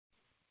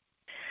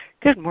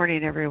Good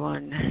morning,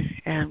 everyone,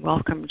 and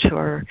welcome to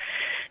our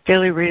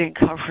daily reading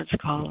conference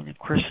call on A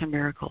Course in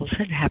Miracles,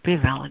 and happy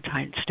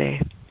Valentine's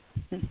Day.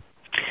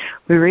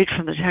 We read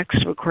from the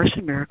text of A Course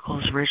in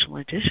Miracles, original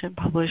edition,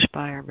 published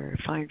by our very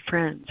fine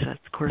friends at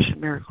the Course in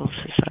Miracles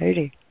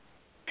Society.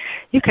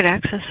 You can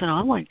access an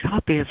online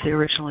copy of the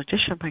original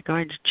edition by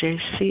going to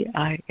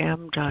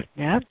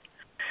jcim.net,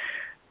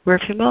 where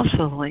if you mouse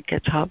the link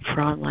at top for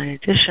online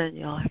edition,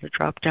 you'll have a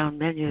drop-down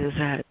menu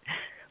that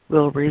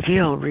will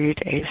reveal Read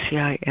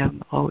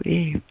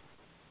ACIMOE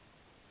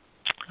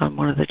on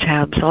one of the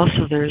tabs.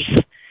 Also, there's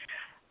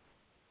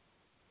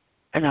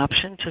an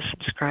option to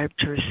subscribe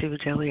to receive a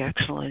daily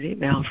excellent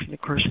email from the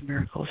Course in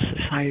Miracles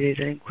Society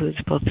that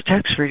includes both the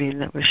text reading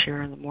that we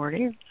share in the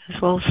morning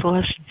as well as the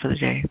lesson for the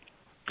day.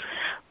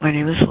 My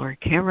name is Lori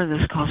Cameron.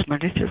 This call is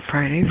Monday through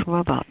Friday from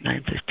about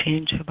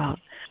 9:15 to about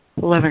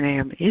 11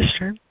 a.m.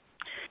 Eastern.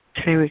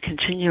 Today we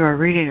continue our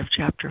reading of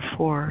Chapter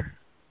 4,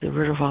 The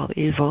Root of All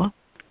Evil,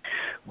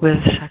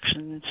 with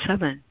Section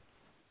 7,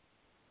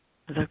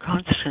 The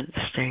Constant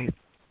State.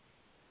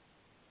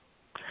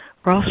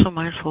 We're also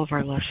mindful of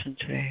our lesson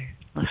today,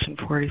 Lesson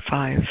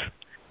 45.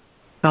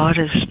 God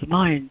is the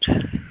mind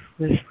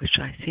with which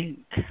I think.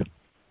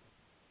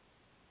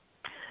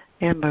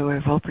 And by way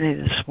of opening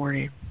this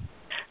morning,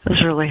 I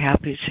was really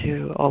happy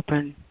to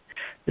open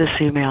this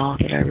email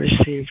that I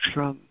received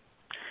from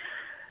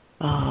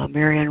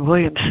Marianne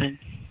Williamson.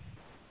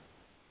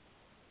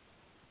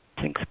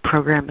 I think the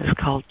program is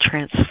called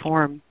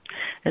Transform.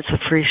 It's a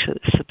free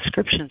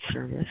subscription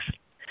service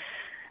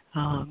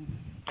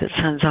that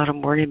sends out a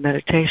morning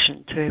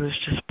meditation. Today was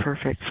just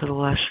perfect for the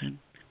lesson.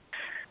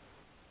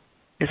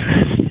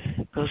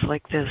 It goes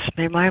like this: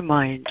 May my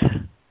mind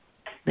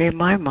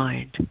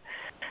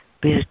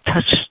be a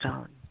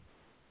touchstone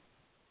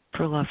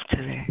for love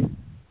today.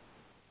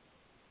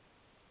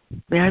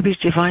 May I be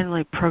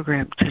divinely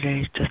programmed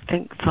today to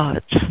think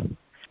thoughts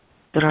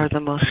that are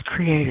the most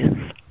creative,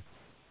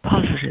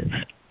 positive,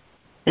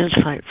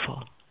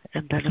 insightful,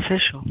 and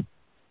beneficial.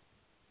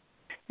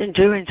 In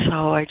doing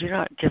so, I do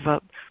not give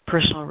up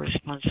personal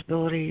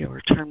responsibility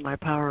or turn my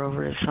power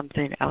over to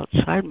something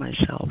outside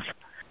myself.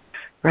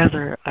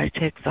 Rather, I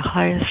take the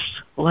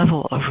highest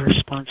level of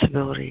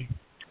responsibility,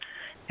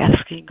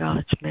 asking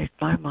God to make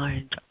my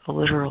mind a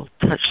literal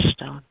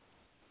touchstone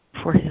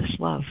for His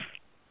love.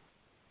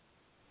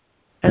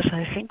 As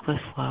I think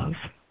with love,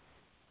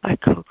 I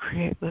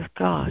co-create with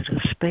God a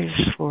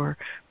space for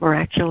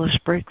miraculous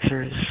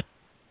breakthroughs.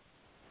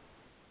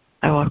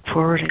 I walk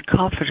forward in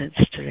confidence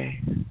today,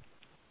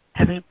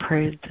 having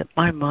prayed that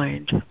my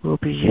mind will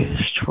be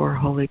used for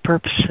holy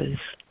purposes.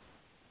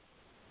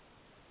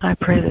 I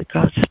pray that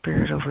God's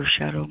Spirit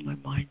overshadow my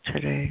mind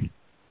today,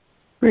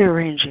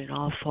 rearranging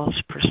all false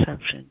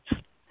perceptions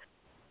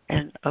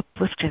and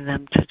uplifting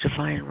them to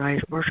divine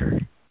right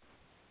order.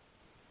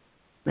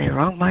 May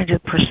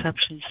wrong-minded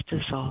perceptions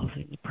dissolve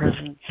in the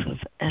presence of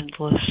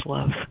endless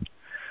love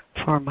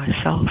for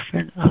myself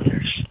and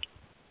others.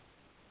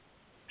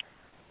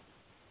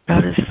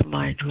 God is the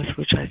mind with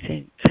which I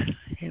think.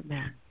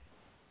 Amen.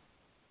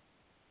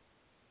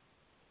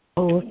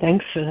 Oh,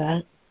 thanks for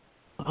that.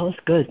 That was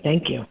good.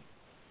 Thank you.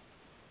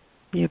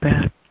 You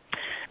bet.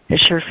 It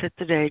sure fit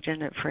the day,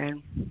 didn't it,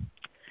 friend?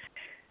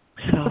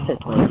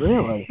 Perfectly,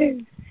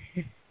 really.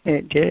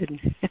 It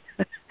did.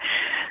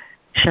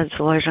 Sheds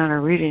the light on our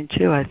reading,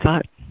 too, I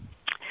thought.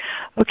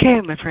 Okay,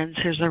 my friends,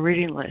 here's our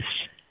reading list.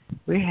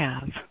 We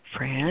have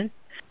Fran,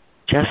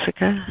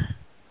 Jessica,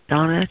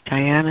 Donna,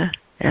 Diana,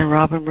 and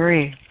Robin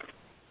Marie.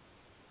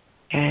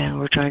 And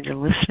we're joined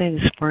in listening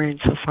this morning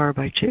so far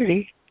by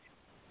Judy.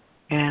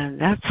 And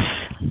that's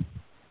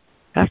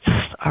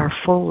our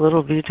full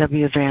little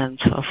VW van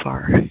so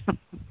far.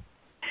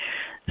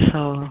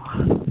 So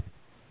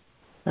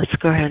let's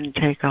go ahead and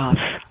take off.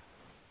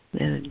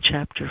 In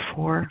Chapter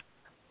 4,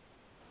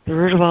 The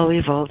Root of All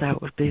Evil,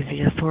 that would be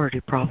the authority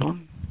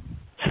problem.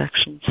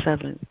 Section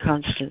 7,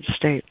 Constant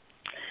State.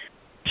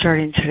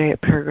 Starting today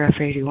at paragraph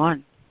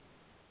 81.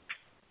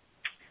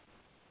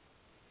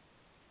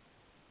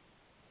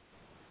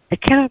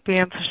 It cannot be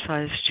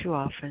emphasized too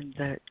often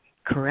that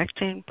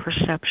correcting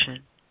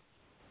perception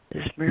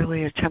is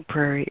merely a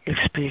temporary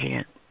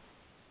expedient.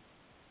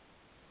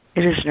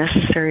 It is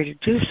necessary to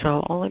do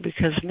so only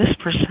because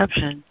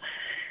misperception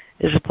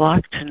is a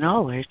block to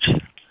knowledge,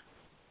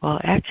 while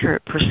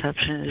accurate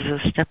perception is a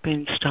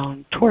stepping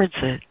stone towards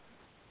it.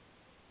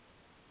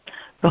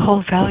 The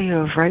whole value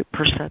of right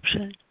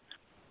perception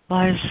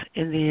lies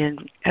in the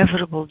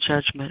inevitable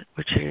judgment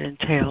which it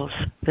entails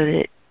that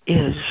it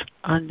is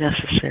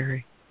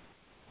unnecessary.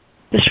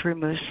 This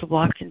removes the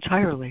block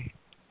entirely.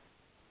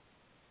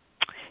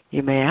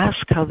 You may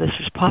ask how this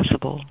is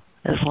possible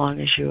as long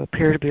as you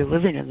appear to be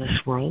living in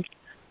this world.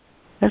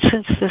 And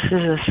since this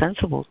is a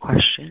sensible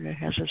question, it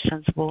has a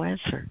sensible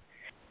answer.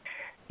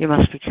 You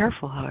must be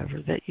careful,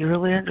 however, that you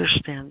really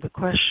understand the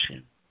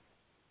question.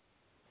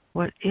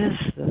 What is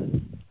the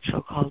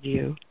so-called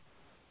you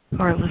who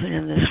are living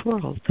in this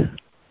world?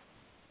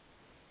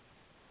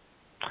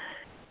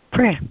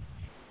 Pray.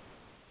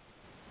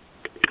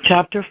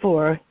 Chapter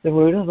 4, The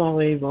Root of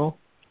All Evil,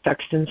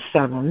 Section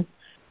 7,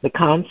 the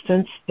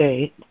constant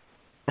state,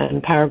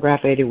 and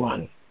paragraph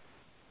 81.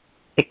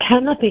 It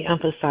cannot be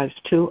emphasized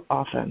too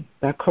often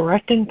that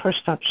correcting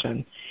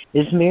perception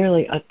is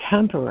merely a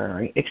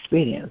temporary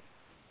expedient.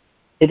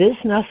 It is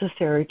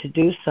necessary to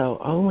do so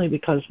only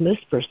because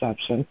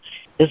misperception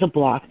is a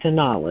block to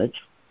knowledge,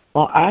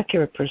 while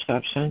accurate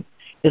perception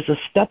is a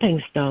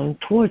stepping stone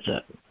towards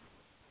it.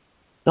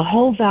 The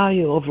whole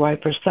value of right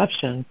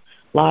perception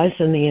lies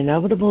in the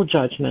inevitable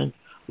judgment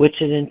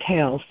which it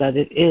entails that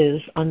it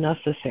is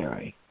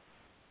unnecessary.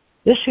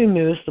 This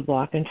removes the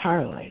block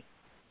entirely.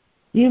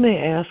 You may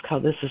ask how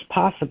this is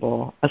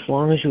possible as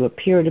long as you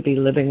appear to be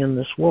living in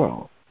this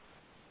world.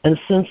 And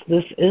since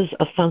this is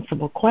a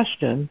sensible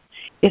question,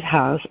 it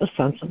has a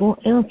sensible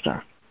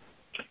answer.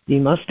 You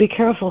must be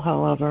careful,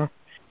 however,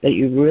 that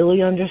you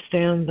really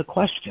understand the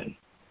question.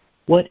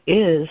 What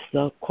is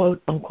the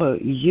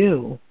quote-unquote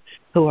you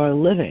who are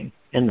living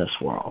in this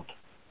world?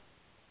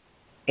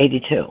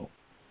 82.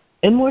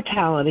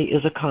 Immortality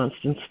is a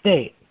constant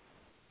state.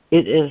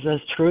 It is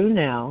as true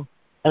now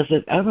as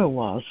it ever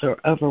was or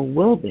ever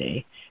will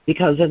be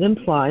because it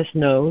implies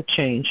no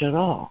change at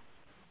all.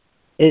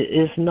 It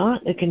is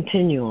not a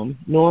continuum,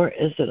 nor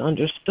is it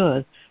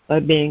understood by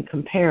being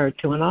compared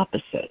to an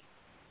opposite.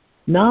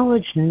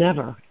 Knowledge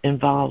never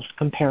involves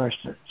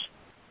comparisons.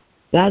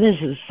 That is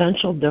the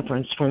essential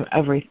difference from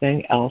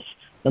everything else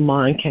the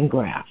mind can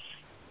grasp.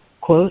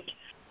 Quote,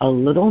 a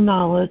little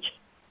knowledge,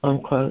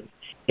 unquote,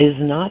 is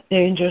not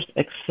dangerous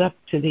except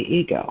to the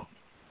ego.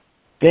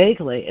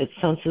 Vaguely, it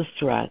senses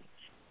threat,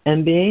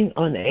 and being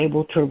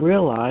unable to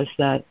realize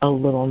that a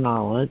little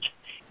knowledge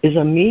is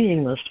a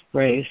meaningless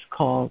phrase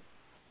called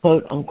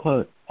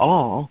quote-unquote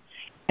all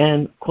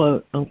and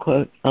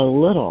quote-unquote a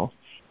little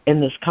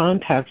in this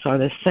context are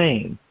the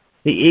same.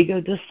 The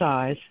ego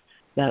decides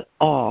that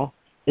all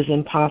is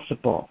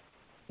impossible.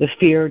 The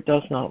fear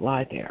does not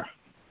lie there.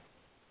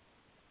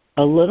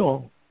 A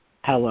little,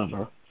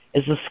 however,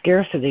 is a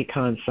scarcity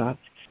concept,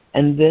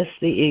 and this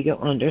the ego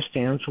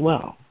understands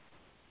well.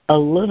 A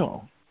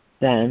little,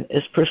 then,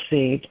 is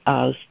perceived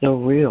as the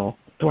real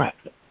threat.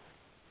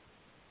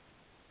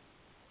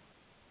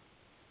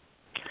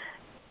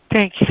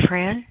 Thank you,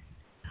 Fran.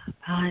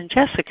 And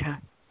Jessica.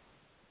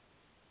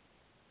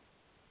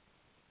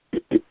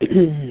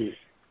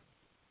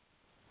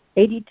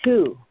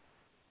 82.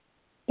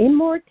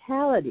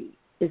 Immortality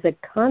is a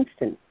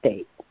constant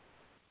state.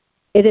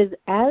 It is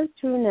as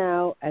true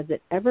now as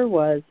it ever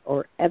was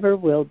or ever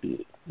will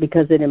be,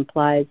 because it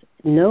implies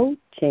no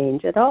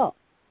change at all.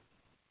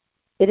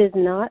 It is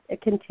not a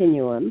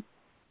continuum,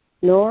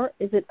 nor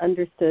is it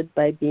understood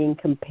by being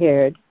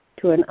compared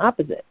to an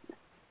opposite.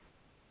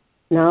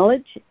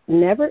 Knowledge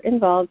never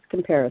involves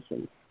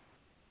comparisons.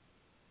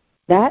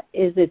 That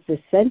is its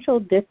essential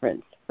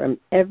difference from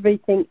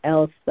everything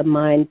else the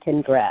mind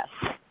can grasp.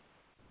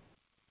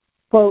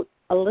 Quote,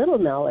 a little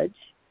knowledge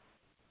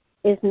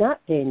is not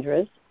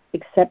dangerous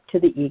except to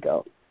the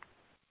ego.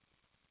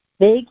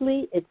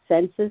 Vaguely it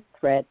senses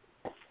threat,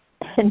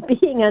 and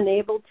being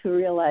unable to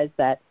realize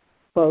that,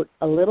 quote,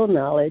 a little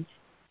knowledge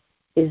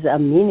is a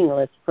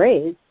meaningless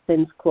phrase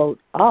since, quote,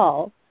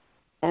 all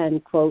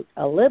and, quote,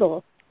 a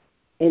little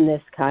in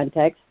this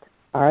context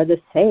are the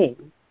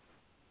same.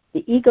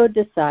 The ego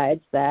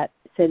decides that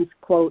since,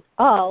 quote,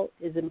 all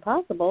is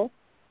impossible,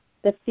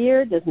 the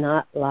fear does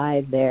not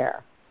lie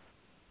there.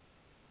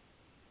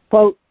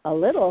 Quote, a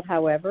little,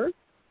 however,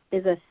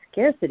 is a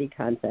scarcity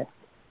concept,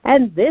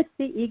 and this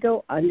the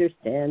ego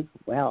understands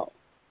well.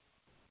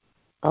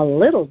 A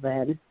little,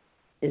 then,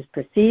 is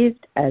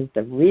perceived as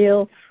the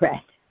real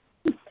threat.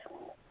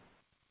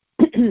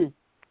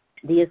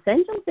 The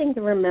essential thing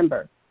to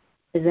remember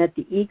is that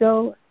the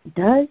ego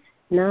does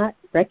not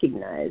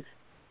recognize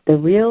the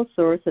real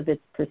source of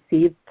its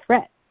perceived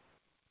threat.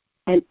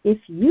 And if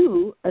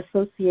you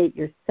associate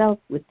yourself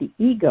with the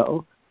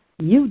ego,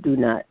 you do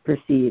not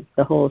perceive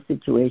the whole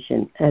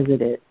situation as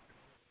it is.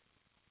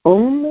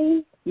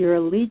 Only your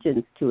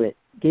allegiance to it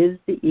gives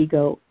the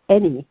ego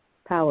any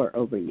power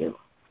over you.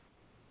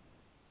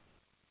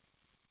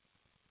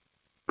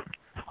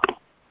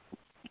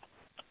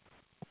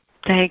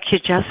 Thank you,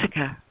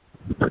 Jessica.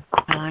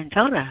 And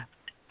Donna.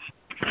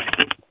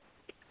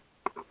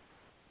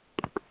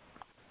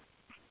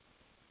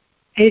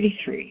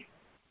 83.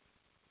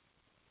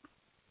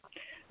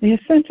 The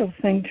essential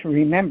thing to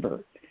remember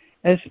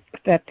is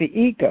that the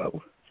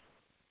ego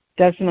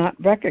does not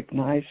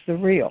recognize the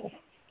real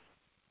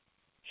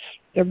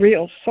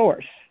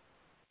source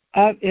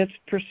of its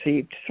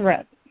perceived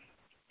threat.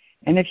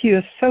 And if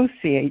you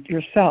associate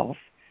yourself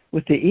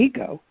with the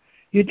ego,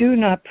 you do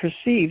not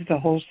perceive the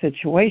whole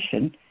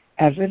situation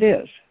as it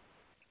is.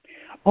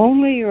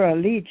 Only your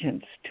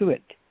allegiance to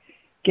it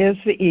gives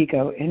the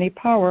ego any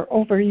power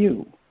over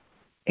you.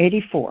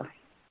 84.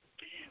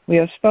 We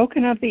have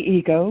spoken of the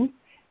ego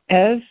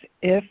as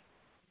if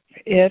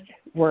it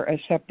were a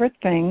separate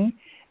thing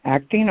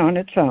acting on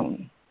its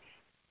own.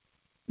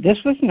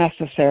 This was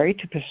necessary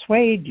to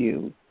persuade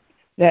you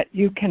that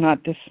you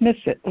cannot dismiss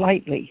it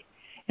lightly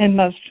and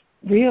must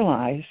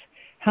realize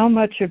how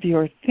much of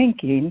your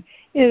thinking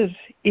is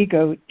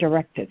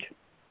ego-directed.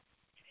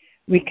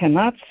 We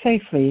cannot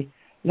safely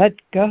let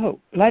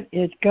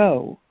it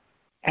go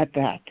at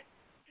that.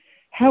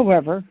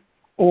 However,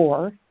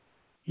 or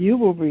you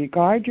will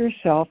regard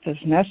yourself as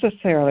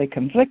necessarily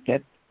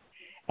conflicted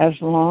as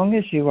long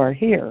as you are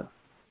here,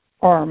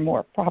 or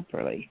more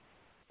properly,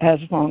 as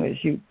long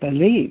as you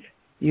believe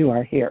you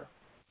are here.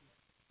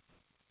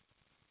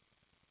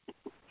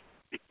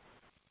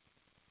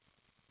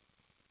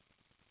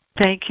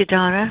 Thank you,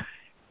 Donna.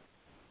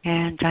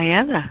 And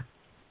Diana.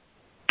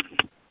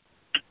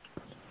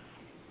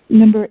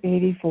 Number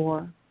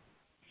 84.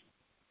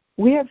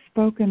 We have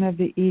spoken of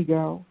the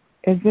ego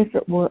as if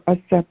it were a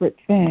separate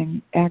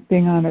thing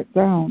acting on its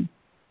own.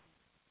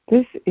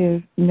 This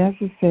is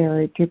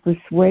necessary to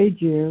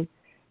persuade you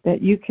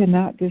that you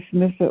cannot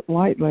dismiss it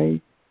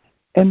lightly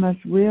and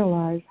must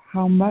realize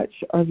how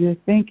much of your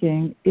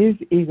thinking is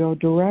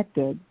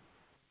ego-directed.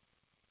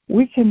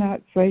 We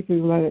cannot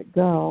safely let it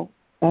go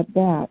at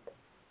that.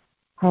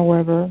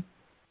 However,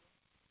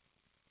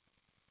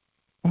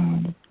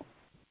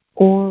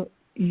 or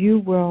you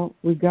will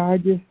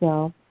regard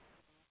yourself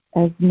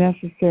as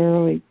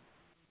necessarily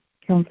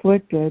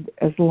conflicted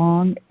as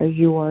long as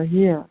you are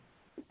here,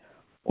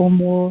 or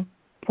more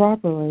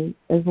properly,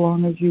 as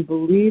long as you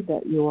believe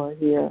that you are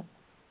here.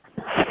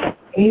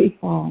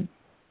 85.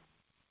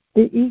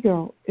 The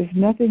ego is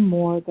nothing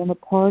more than a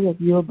part of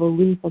your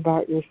belief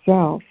about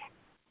yourself.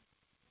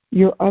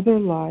 Your other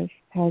life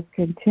has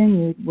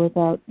continued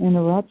without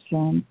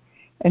interruption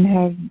and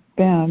has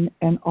been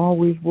and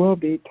always will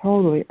be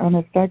totally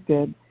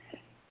unaffected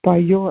by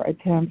your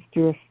attempts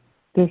to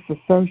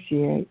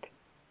disassociate.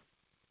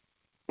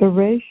 The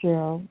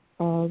ratio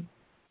of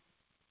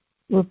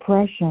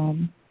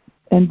repression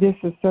and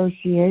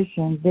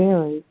disassociation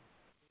varies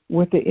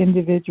with the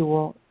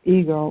individual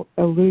ego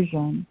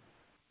illusion,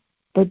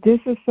 but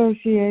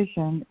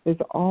disassociation is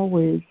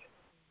always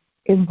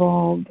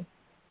involved,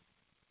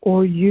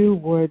 or you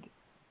would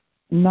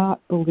not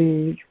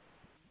believe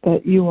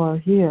that you are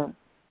here.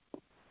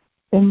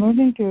 In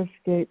learning to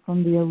escape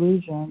from the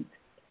illusions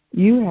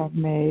you have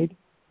made,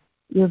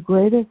 your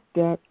greatest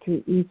debt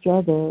to each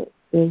other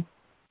is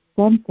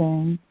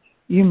something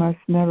you must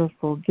never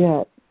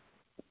forget.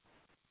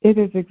 It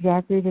is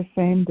exactly the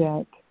same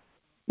debt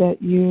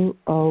that you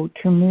owe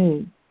to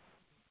me.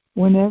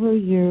 Whenever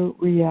you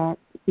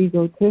react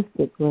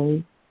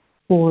egotistically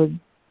toward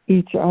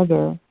each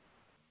other,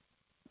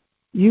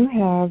 you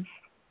have,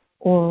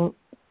 or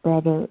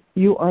rather,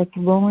 you are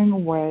throwing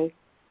away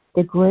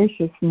the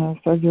graciousness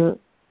of your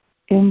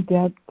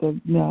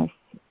indebtedness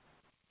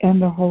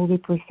and the holy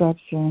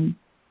perception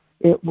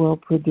it will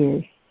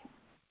produce.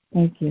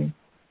 Thank you.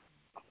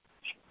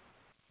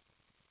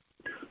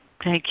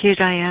 Thank you,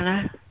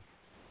 Diana.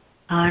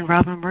 And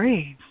Robin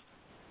Marie.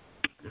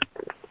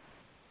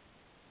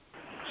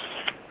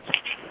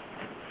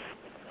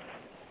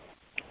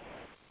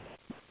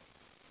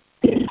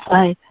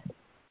 Life.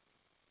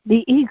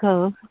 The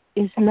ego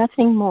is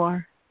nothing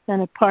more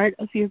than a part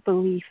of your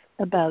belief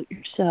about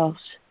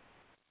yourselves.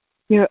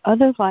 Your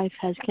other life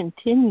has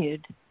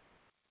continued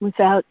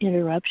without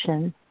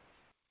interruption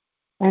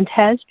and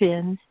has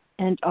been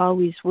and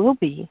always will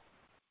be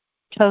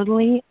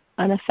totally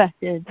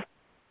unaffected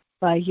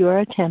by your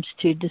attempts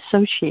to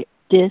disassociate.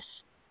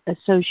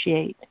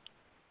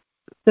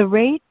 The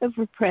rate of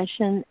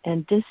repression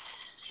and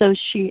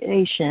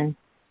dissociation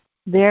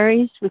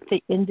varies with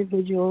the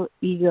individual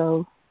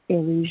ego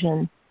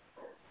illusion,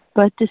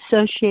 but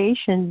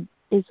dissociation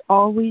is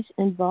always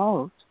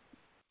involved,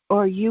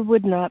 or you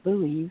would not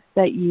believe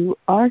that you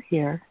are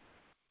here.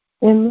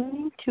 In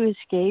learning to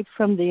escape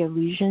from the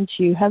illusions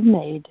you have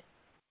made,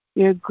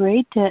 your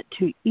great debt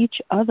to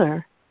each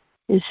other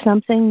is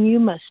something you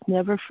must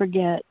never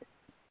forget.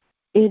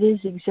 It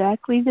is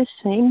exactly the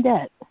same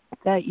debt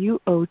that you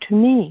owe to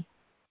me.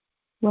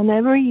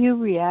 Whenever you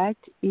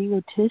react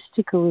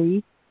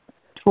egotistically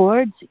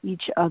towards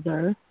each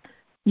other,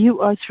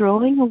 you are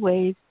throwing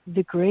away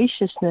the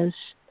graciousness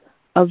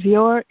of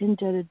your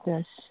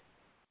indebtedness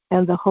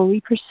and the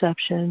holy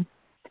perception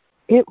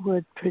it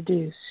would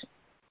produce.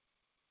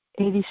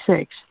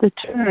 86. The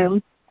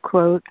term,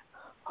 quote,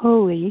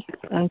 holy,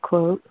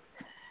 unquote,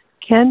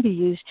 can be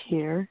used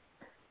here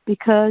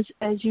because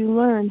as you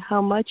learn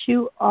how much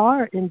you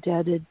are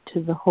indebted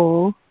to the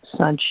whole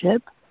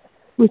sonship,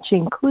 which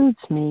includes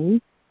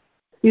me,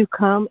 you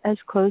come as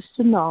close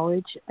to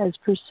knowledge as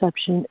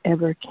perception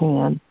ever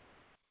can.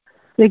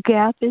 The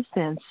gap is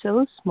then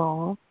so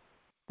small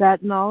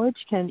that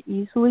knowledge can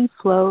easily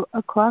flow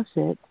across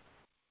it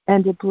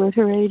and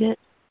obliterate it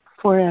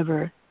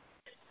forever.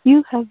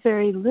 You have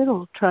very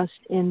little trust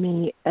in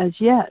me as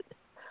yet,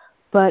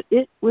 but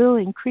it will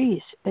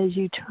increase as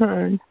you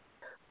turn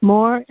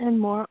more and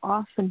more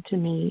often to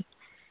me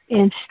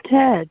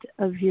instead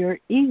of your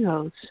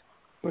egos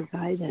for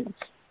guidance.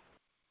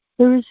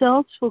 The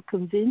results will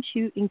convince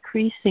you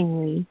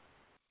increasingly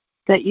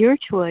that your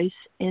choice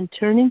in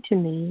turning to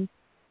me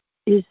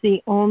is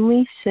the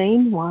only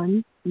sane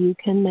one you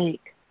can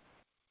make.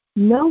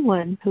 No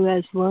one who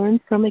has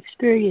learned from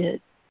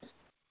experience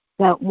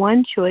that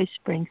one choice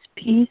brings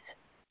peace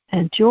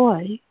and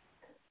joy,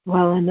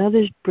 while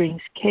another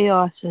brings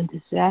chaos and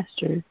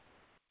disaster,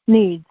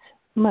 needs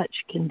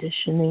much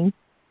conditioning.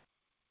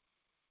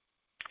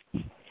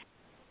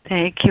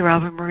 Thank you,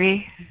 Robin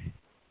Marie.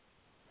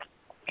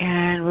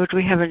 And would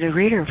we have a new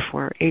reader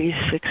for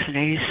 86 and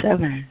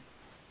 87?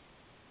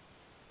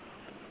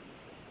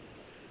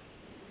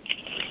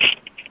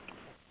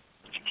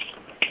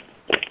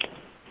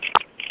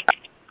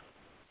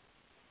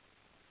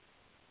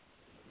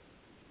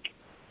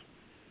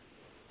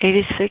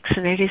 '86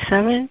 and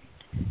 87?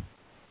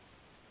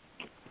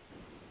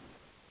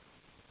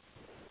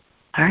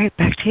 All right,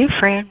 back to you,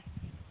 Fran.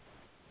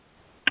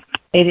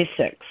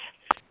 86.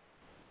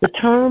 The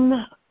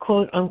term,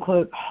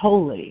 quote-unquote,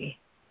 holy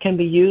can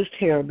be used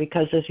here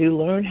because as you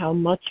learn how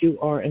much you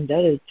are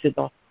indebted to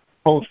the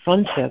whole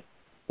friendship,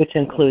 which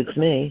includes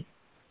me,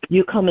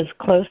 you come as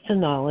close to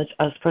knowledge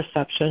as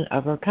perception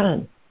ever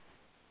can.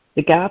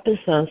 The gap is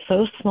then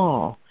so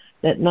small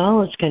that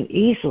knowledge can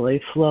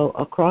easily flow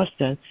across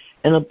it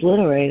and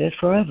obliterate it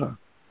forever.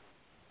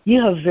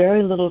 You have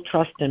very little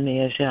trust in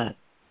me as yet,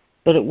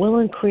 but it will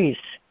increase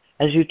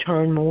as you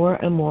turn more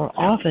and more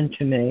often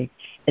to me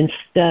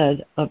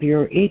instead of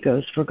your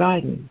egos for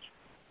guidance.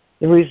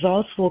 The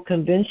results will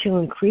convince you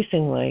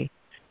increasingly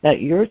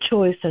that your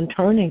choice in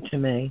turning to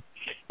me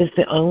is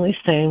the only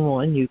sane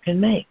one you can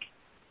make.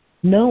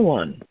 No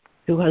one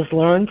who has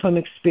learned from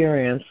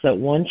experience that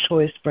one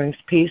choice brings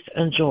peace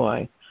and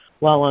joy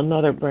while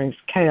another brings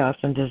chaos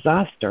and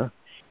disaster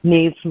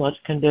needs much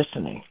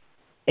conditioning.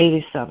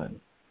 87.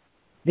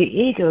 The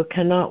ego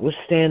cannot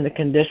withstand the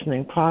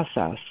conditioning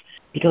process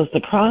because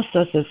the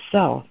process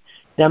itself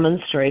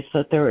demonstrates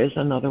that there is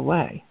another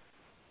way.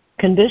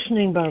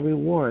 Conditioning by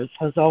rewards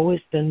has always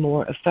been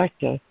more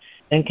effective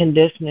than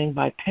conditioning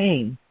by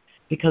pain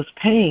because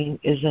pain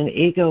is an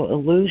ego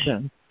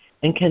illusion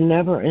and can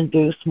never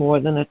induce more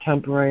than a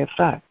temporary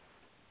effect.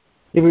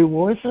 The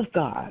rewards of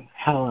God,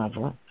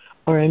 however,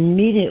 are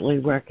immediately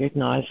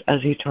recognized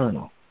as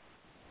eternal.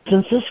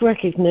 Since this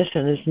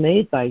recognition is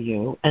made by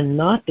you and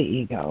not the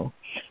ego,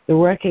 the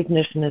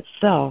recognition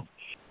itself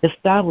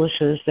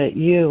establishes that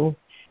you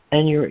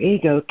and your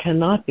ego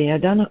cannot be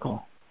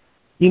identical.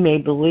 You may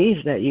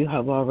believe that you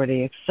have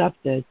already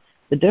accepted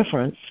the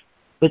difference,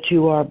 but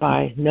you are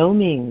by no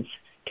means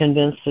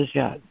convinced as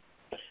yet.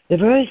 The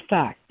very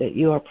fact that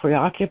you are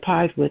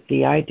preoccupied with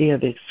the idea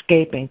of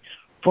escaping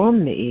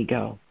from the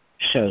ego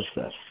shows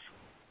this.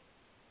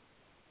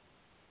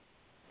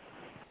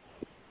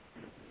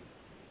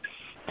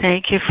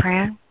 Thank you,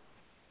 Fran.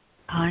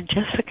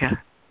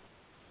 Jessica.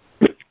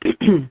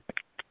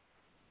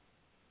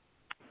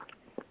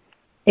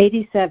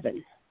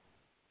 87.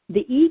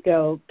 The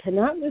ego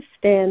cannot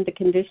withstand the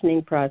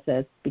conditioning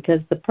process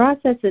because the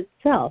process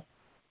itself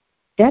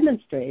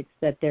demonstrates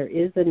that there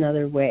is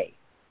another way.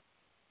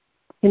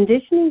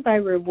 Conditioning by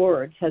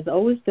rewards has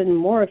always been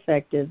more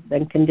effective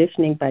than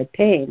conditioning by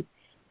pain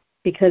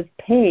because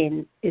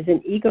pain is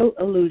an ego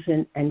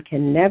illusion and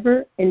can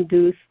never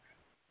induce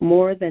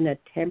more than a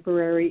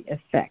temporary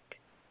effect.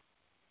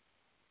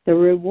 The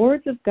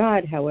rewards of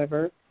God,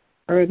 however,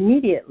 are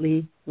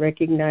immediately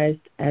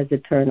recognized as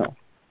eternal.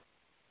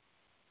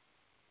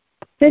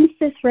 Since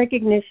this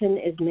recognition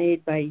is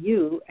made by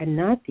you and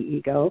not the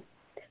ego,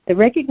 the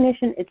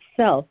recognition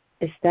itself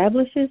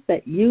establishes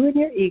that you and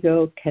your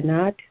ego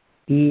cannot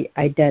be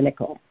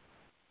identical.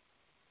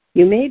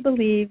 You may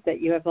believe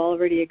that you have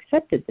already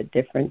accepted the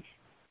difference,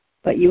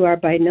 but you are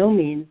by no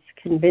means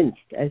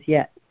convinced as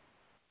yet.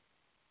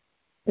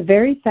 The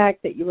very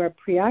fact that you are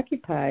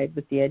preoccupied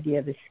with the idea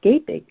of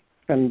escaping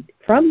from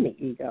the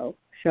ego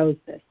shows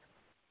this.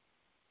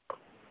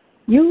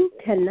 You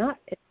cannot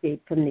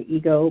escape from the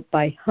ego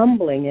by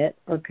humbling it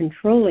or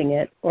controlling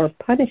it or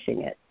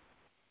punishing it.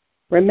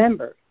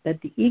 Remember that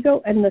the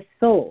ego and the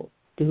soul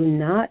do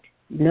not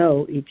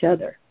know each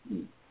other.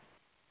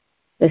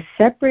 The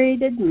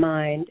separated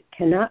mind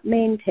cannot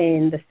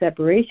maintain the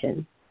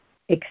separation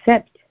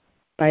except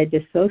by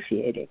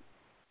dissociating.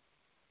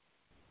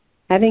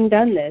 Having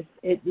done this,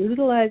 it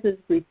utilizes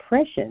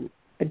repression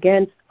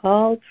against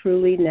all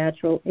truly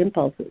natural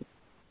impulses,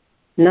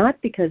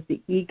 not because the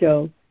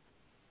ego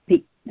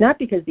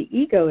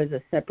is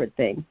a separate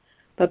thing,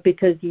 but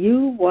because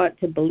you want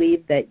to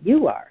believe that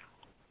you are.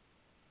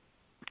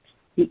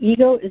 The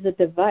ego is a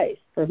device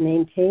for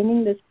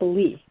maintaining this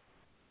belief,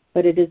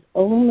 but it is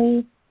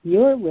only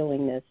your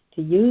willingness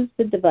to use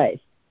the device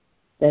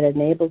that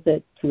enables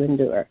it to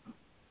endure.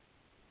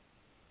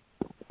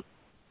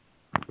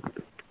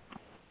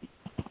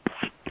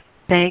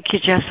 Thank you,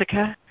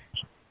 Jessica.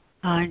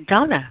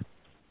 Donna.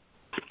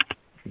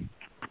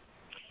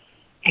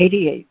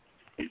 88.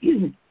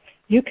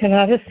 You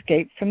cannot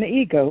escape from the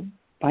ego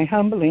by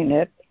humbling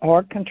it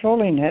or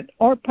controlling it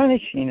or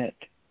punishing it.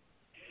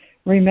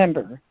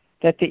 Remember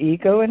that the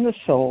ego and the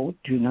soul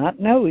do not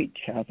know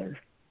each other.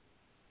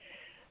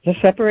 The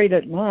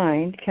separated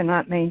mind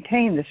cannot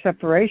maintain the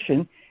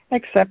separation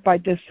except by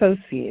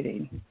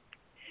dissociating.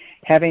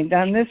 Having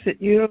done this,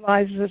 it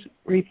utilizes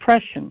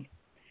repression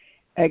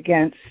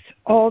against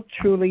all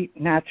truly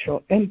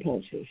natural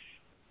impulses,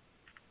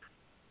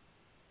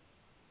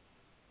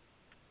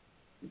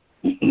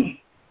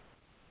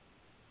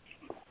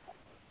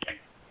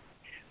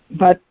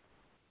 But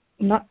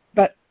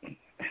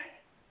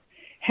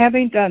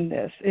having done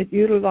this, it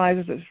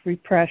utilizes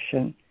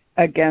repression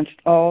against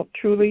all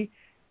truly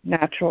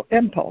natural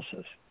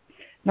impulses,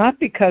 not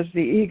because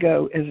the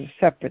ego is a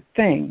separate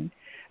thing,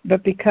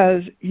 but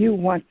because you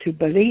want to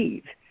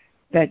believe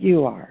that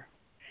you are.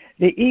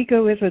 The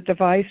ego is a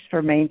device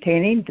for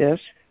maintaining this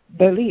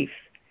belief,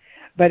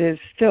 but is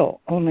still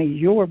only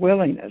your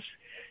willingness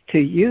to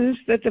use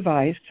the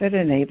device that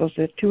enables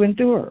it to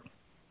endure.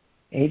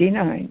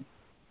 89.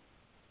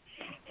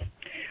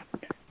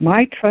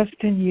 My trust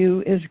in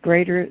you is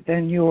greater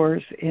than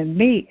yours in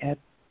me at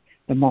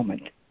the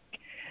moment.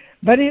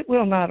 But it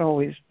will not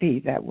always be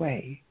that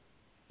way.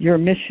 Your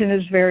mission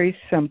is very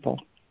simple.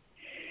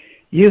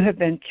 You have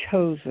been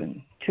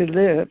chosen to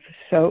live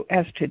so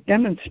as to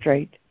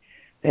demonstrate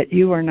that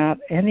you are not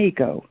an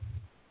ego.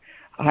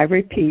 I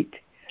repeat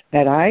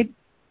that I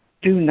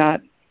do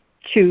not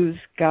choose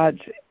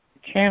God's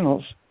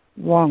channels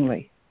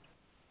wrongly.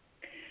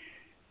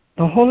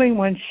 The Holy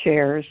One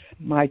shares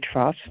my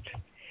trust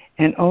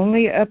and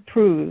only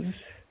approves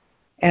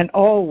and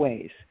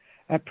always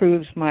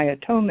approves my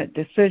atonement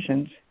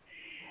decisions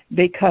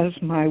because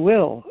my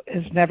will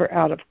is never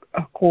out of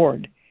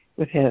accord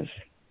with His.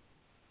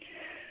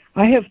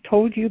 I have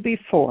told you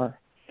before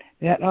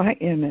that I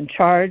am in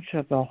charge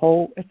of the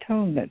whole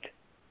atonement.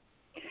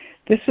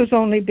 This is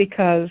only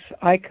because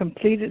I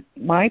completed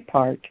my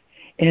part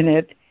in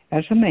it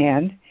as a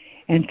man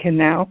and can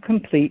now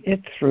complete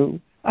it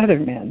through other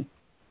men.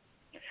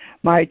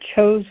 My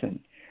chosen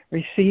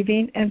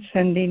receiving and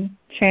sending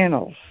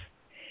channels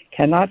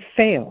cannot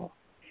fail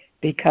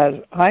because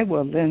I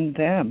will lend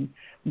them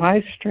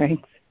my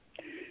strength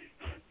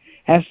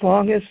as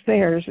long as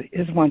theirs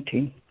is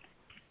wanting.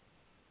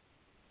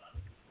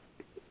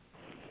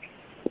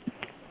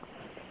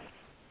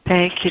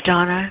 Thank you,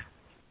 Donna.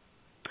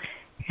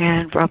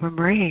 And Robin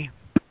Marie.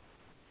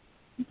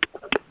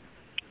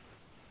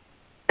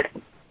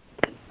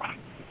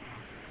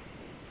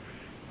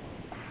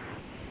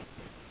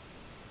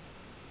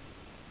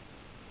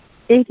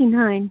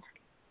 '89.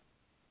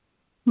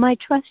 My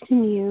trust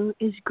in you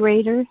is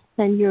greater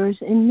than yours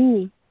in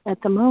me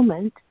at the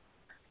moment,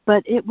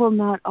 but it will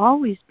not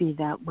always be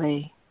that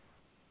way.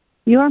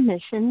 Your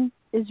mission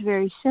is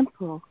very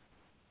simple.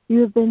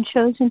 You have been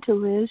chosen to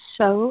live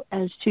so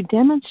as to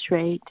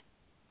demonstrate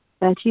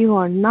that you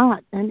are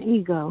not an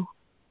ego.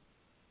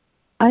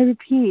 I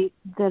repeat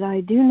that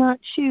I do not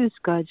choose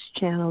God's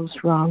channels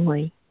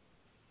wrongly.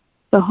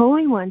 The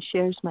Holy One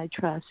shares my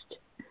trust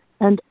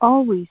and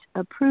always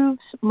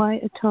approves my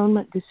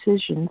atonement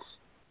decisions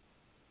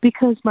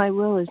because my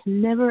will is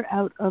never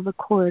out of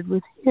accord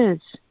with His.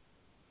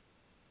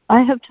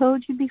 I have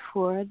told you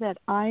before that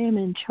I am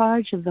in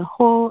charge of the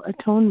whole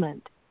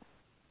atonement.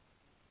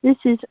 This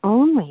is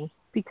only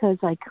because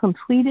I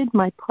completed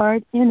my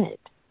part in it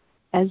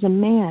as a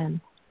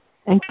man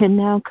and can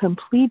now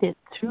complete it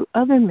through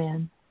other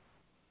men.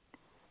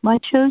 My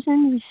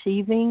chosen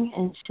receiving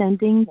and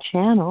sending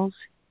channels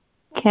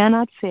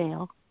cannot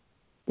fail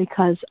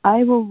because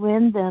I will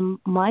lend them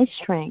my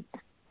strength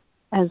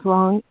as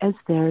long as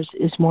theirs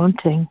is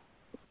wanting.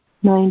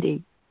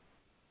 90.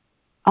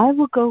 I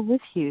will go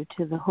with you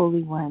to the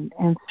Holy One,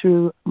 and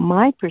through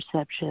my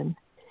perception,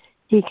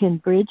 He can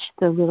bridge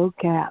the little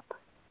gap.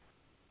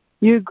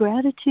 Your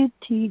gratitude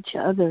to each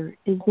other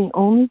is the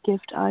only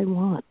gift I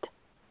want.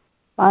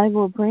 I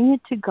will bring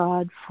it to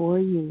God for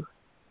you,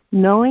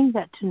 knowing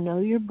that to know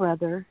your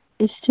brother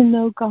is to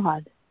know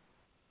God.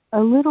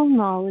 A little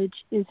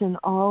knowledge is an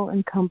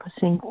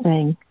all-encompassing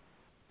thing.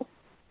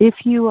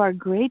 If you are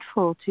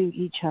grateful to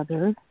each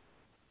other,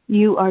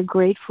 you are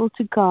grateful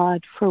to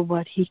God for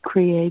what He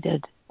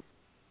created.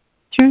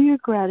 Through your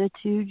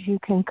gratitude, you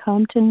can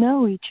come to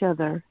know each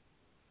other,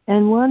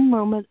 and one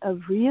moment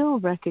of real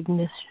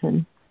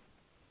recognition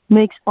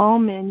makes all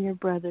men your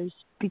brothers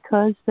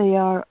because they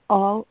are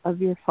all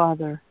of your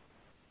Father.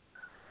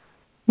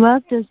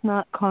 Love does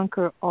not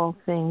conquer all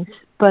things,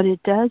 but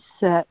it does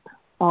set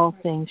all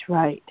things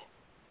right.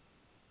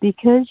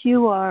 Because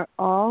you are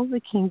all the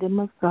kingdom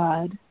of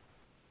God,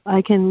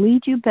 I can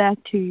lead you back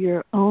to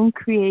your own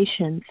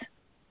creations,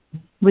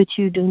 which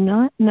you do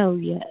not know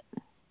yet.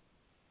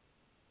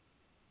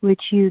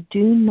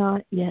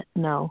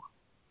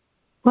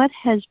 What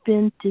has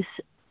been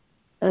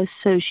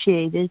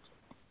disassociated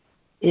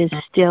is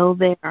still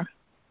there.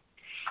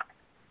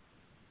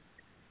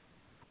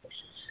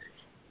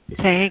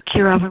 Thank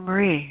you, Robin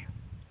Marie.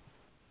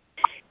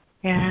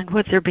 And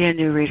would there be a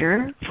new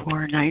reader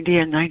for 90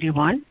 and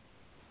 91?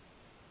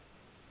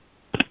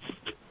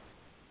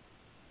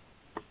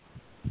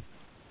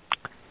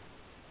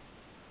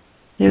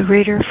 New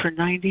reader for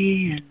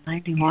 90 and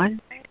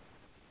 91?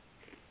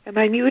 Am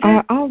I muted?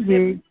 I'll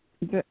read.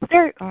 You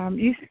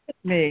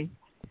skipped me.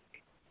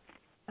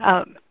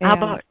 How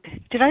about,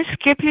 did I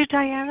skip you,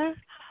 Diana?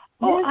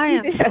 Oh, Yes, I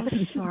am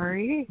did. so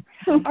sorry.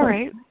 All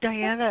right,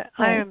 Diana,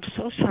 I am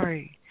so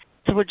sorry.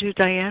 So we'll do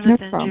Diana, No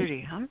then problem.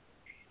 Judy, huh?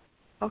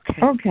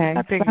 Okay. Okay,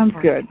 sounds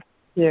good. Thank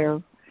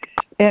you.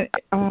 And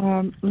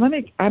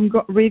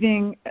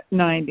reading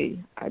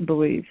 90, I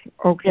believe.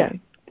 Okay. Yeah.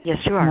 Yes,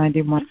 you are.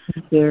 91.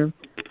 Thank you.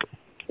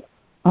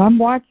 I'm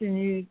watching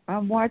you,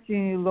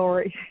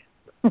 Lori.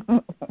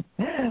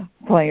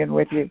 Playing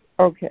with you.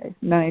 Okay,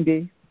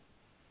 90.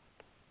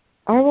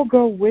 I will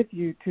go with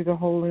you to the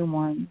Holy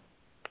One,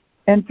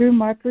 and through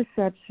my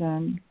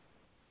perception,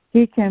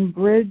 he can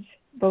bridge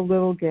the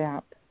little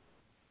gap.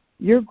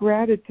 Your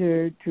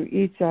gratitude to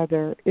each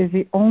other is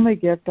the only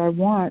gift I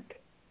want.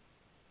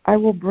 I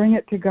will bring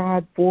it to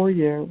God for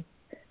you,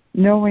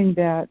 knowing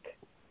that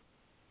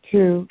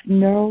to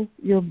know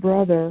your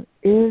brother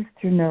is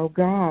to know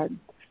God.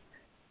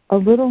 A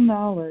little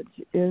knowledge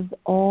is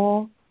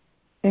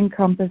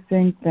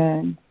all-encompassing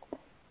thing.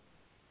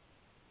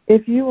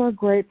 If you are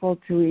grateful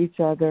to each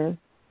other,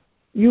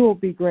 you will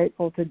be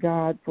grateful to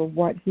God for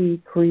what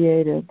He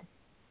created.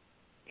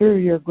 Through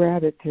your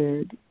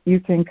gratitude, you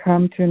can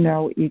come to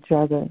know each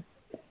other.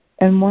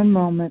 And one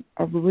moment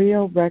of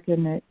real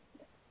recognition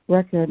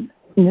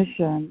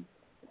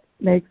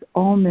makes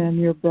all men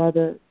your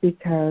brother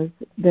because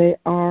they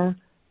are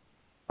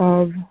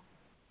all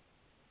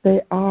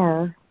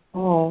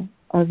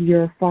of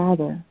your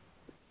Father.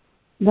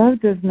 Love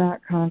does not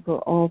conquer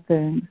all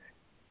things,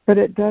 but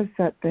it does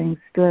set things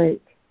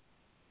straight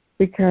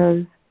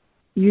because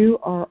you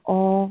are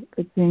all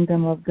the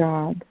kingdom of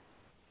God.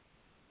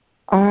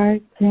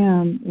 I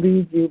can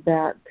lead you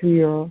back to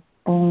your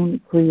own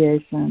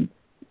creation,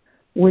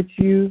 which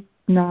you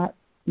not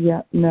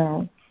yet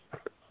know.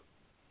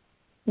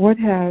 What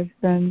has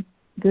been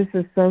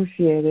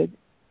disassociated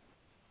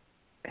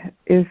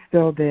is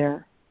still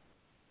there.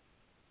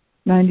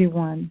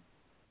 91.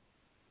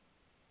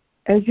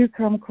 As you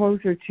come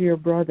closer to your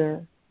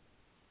brother,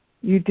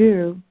 you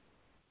do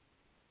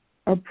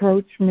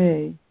approach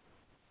me,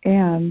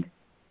 and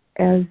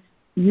as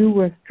you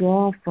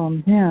withdraw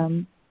from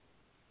him,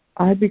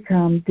 I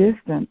become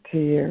distant to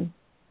you.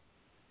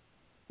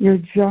 Your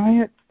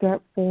giant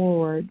step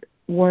forward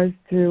was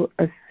to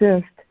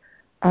assist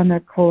on a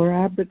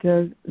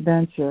collaborative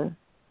venture,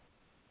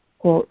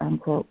 quote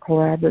unquote,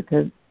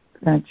 collaborative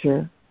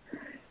venture.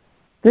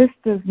 This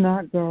does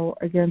not go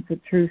against the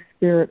true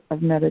spirit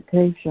of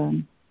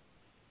meditation.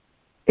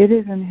 It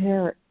is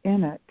inherent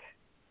in it.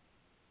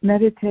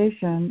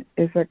 Meditation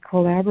is a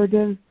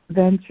collaborative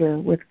venture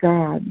with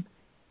God.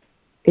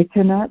 It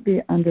cannot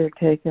be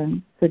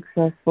undertaken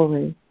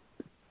successfully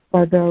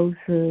by those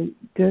who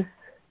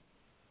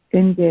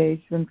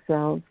disengage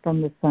themselves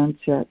from the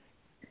sonship,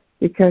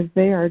 because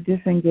they are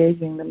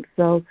disengaging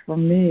themselves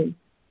from me.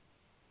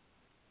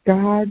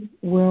 God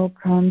will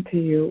come to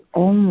you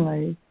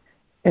only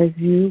as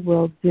you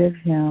will give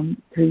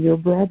him to your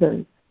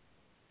brothers.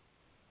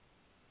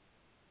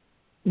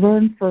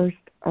 Learn first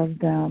of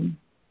them,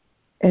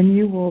 and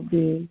you will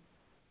be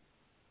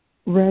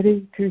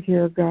ready to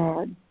hear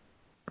God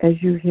as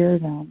you hear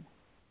them.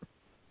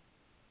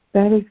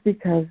 That is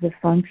because the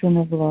function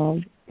of love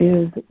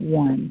is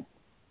one.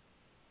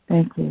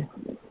 Thank you.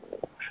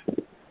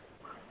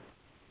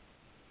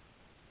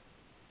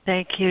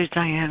 Thank you,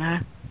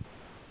 Diana.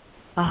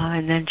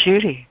 And then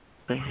Judy,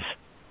 please.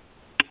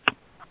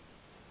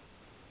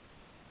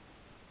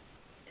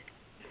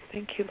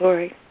 Thank you,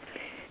 Lori.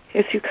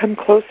 As you come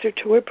closer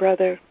to a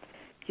brother,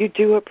 you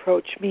do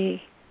approach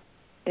me,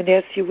 and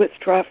as you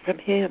withdraw from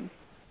him,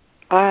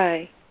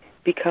 I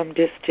become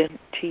distant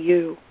to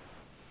you.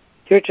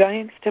 Your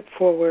giant step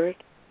forward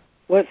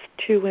was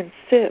to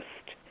insist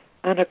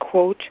on a,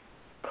 quote,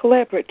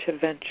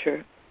 collaborative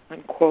venture,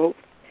 unquote.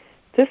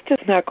 This does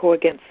not go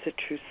against the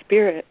true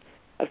spirit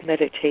of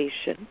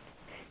meditation.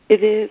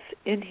 It is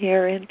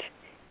inherent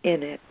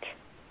in it.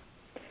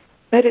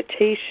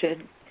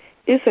 Meditation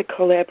is a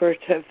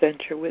collaborative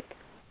venture with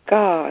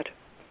God.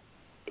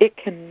 It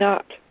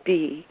cannot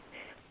be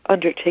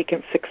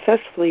undertaken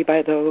successfully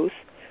by those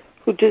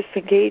who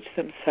disengage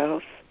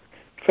themselves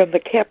from the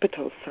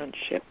capital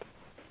sonship,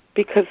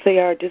 because they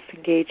are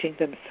disengaging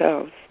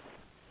themselves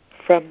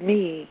from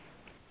me.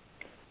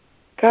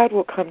 God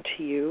will come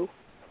to you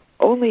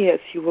only as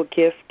you will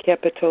give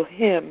capital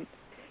Him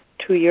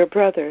to your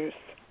brothers.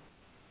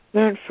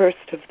 Learn first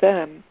of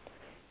them,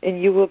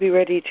 and you will be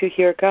ready to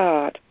hear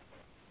God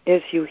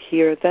as you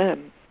hear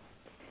them.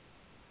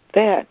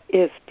 That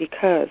is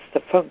because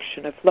the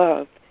function of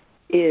love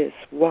is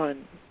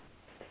one.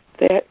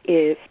 That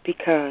is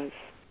because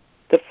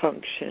the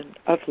function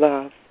of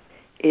love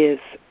is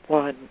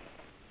one.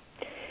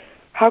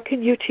 How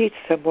can you teach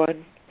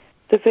someone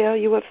the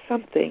value of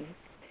something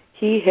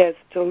he has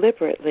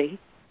deliberately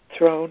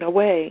thrown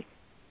away?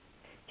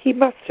 He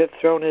must have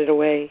thrown it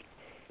away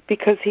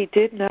because he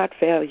did not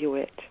value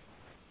it.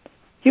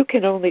 You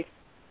can only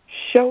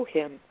show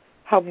him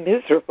how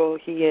miserable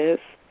he is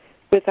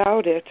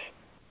without it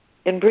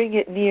and bring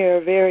it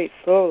near very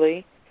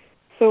slowly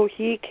so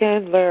he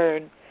can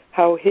learn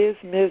how his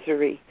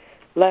misery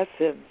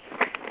lessens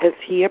as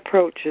he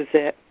approaches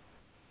it.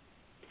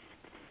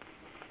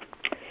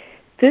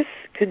 This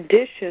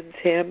conditions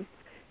him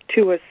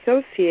to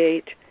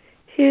associate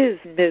his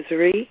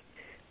misery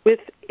with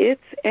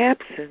its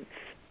absence.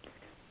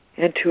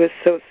 and to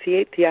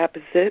associate the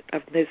opposite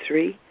of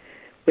misery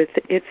with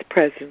its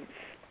presence.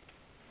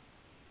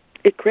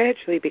 It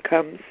gradually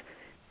becomes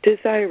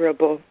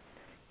desirable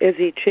as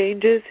he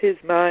changes his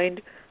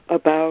mind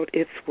about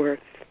its worth.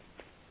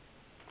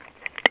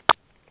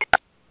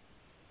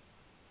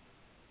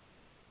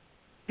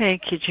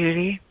 Thank you,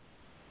 Judy.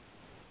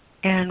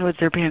 And would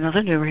there be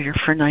another new reader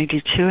for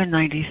 92 and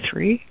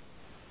 93?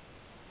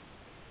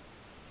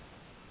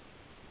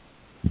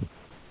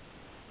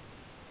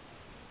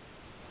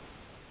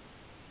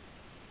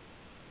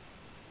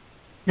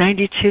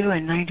 '92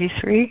 and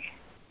 93.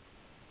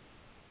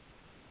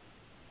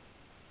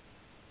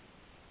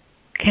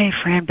 Okay,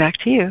 Fran, back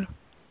to you.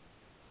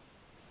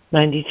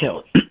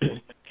 92.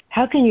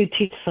 How can you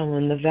teach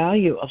someone the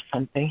value of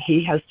something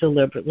he has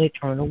deliberately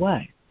turned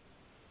away?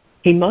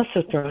 He must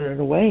have thrown it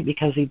away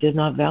because he did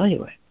not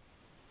value it.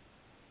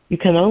 You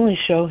can only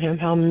show him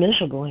how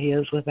miserable he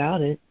is without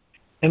it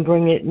and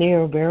bring it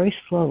near very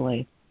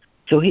slowly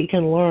so he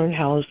can learn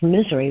how his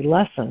misery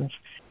lessens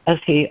as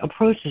he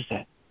approaches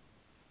it.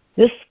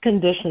 This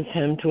conditions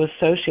him to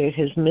associate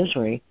his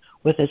misery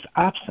with its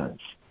absence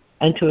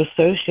and to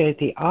associate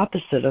the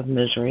opposite of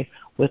misery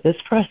with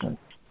its presence.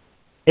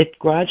 It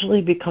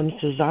gradually becomes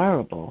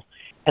desirable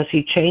as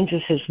he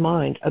changes his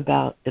mind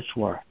about its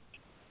worth.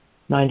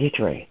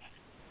 93.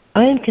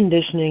 I am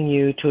conditioning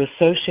you to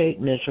associate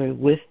misery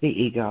with the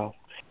ego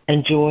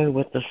and joy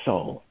with the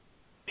soul.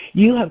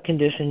 You have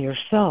conditioned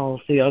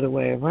yourselves the other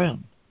way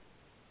around.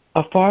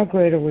 A far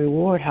greater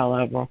reward,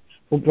 however,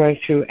 will break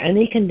through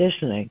any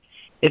conditioning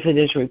if it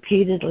is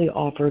repeatedly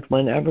offered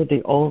whenever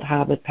the old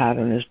habit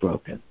pattern is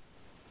broken.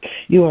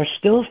 You are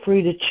still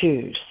free to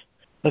choose,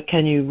 but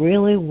can you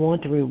really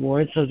want the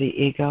rewards of the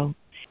ego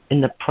in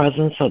the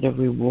presence of the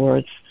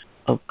rewards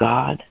of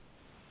God?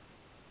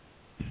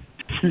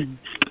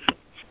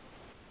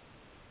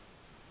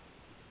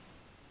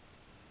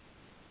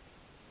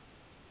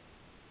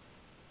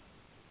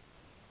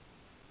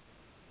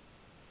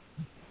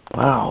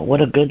 Wow,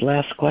 what a good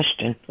last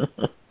question.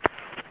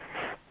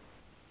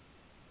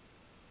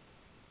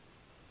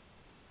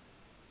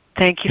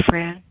 Thank you,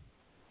 Fran.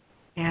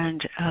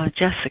 And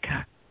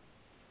Jessica.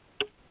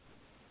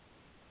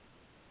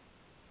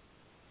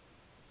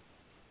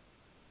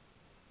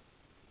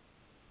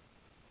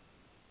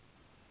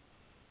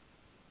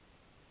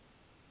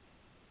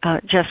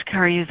 Jessica,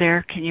 are you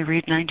there? Can you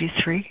read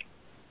 93?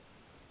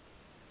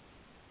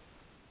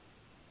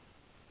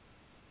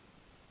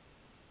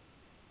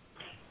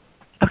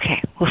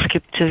 Okay, we'll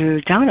skip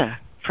to Donna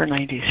for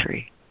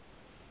 93.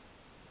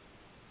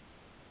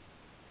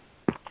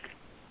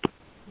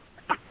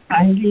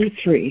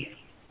 93.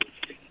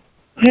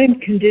 I am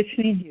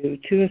conditioning you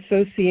to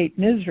associate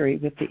misery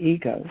with the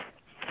ego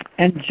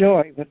and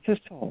joy with the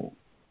soul.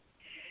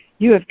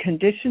 You have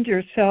conditioned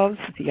yourselves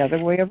the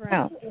other way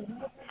around.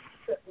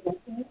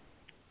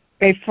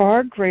 A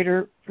far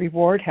greater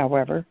reward,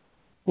 however,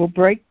 will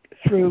break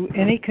through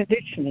any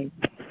conditioning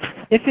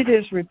if it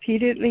is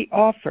repeatedly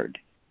offered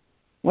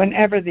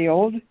whenever the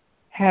old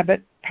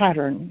habit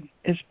pattern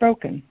is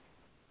broken.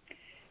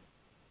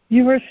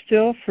 You are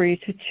still free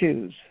to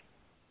choose,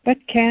 but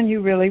can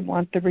you really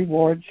want the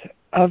rewards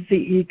of the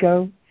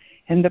ego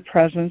in the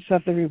presence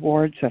of the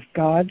rewards of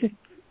God?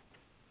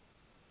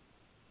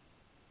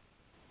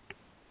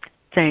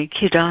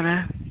 Thank you,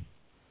 Donna.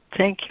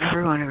 Thank you,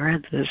 everyone who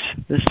read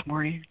this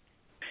morning,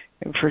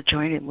 and for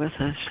joining with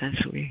us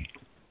as we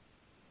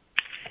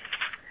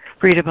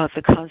read about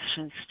the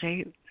constant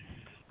state.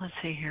 Let's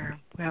see here.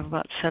 We have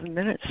about 7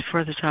 minutes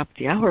before the top of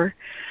the hour.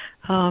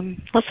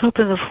 Let's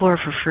open the floor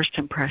for first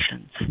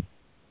impressions.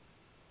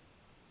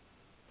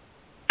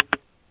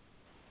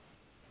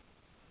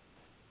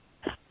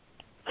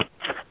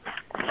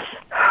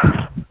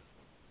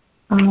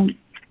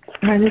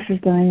 Hi, this is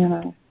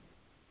Diana.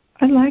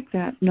 I like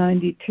that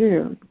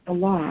 92 a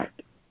lot.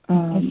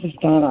 This is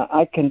Donna.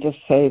 I can just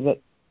say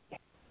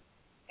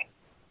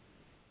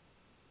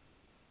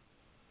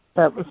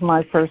that was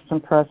my first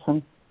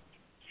impression.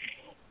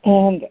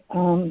 And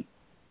I'm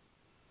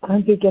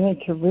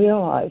beginning to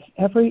realize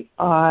every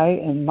I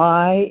and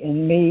my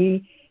and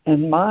me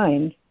and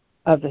mine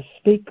of the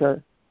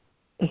speaker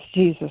is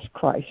Jesus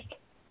Christ.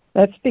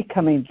 That's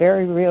becoming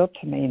very real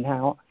to me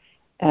now,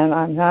 and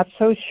I'm not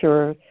so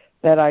sure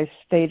that I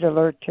stayed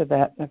alert to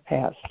that in the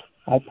past.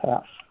 I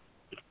pass.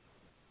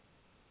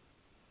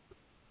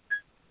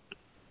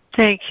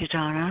 Thank you,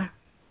 Donna.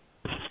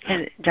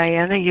 And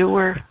Diana, you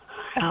were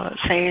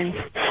saying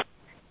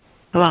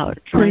about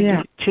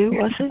 92,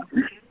 was it?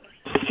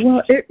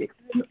 Well,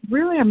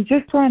 really, I'm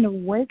just trying to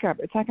wake up.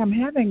 It's like I'm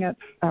having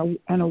an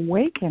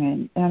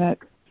awakening, and it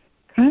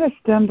kind of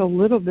stemmed a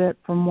little bit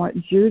from what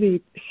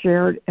Judy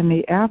shared in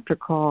the after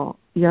call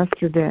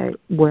yesterday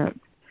with.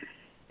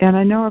 And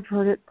I know I've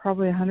heard it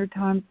probably 100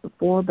 times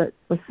before, but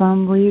for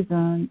some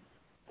reason,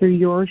 through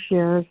your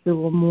shares,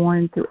 through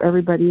Lemoyne, through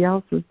everybody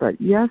else's, but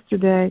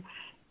yesterday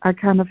I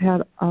kind of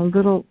had a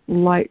little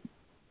light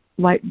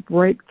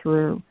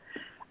breakthrough.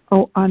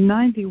 Oh, on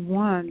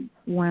 91,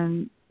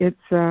 when it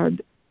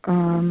said,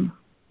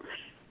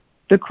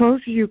 the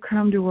closer you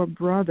come to a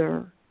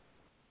brother,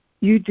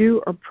 you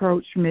do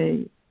approach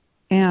me,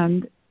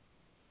 and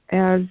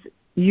as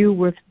you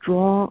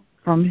withdraw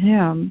from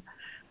him,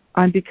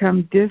 I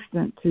become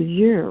distant to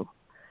you.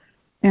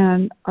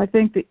 And I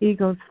think the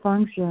ego's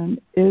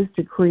function is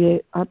to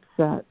create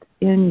upset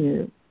in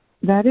you.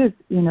 That is,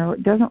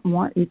 it doesn't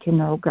want you to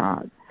know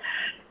God.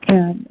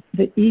 And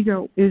the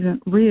ego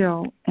isn't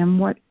real, and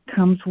what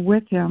comes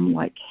with him,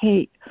 like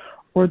hate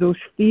or those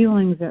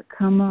feelings that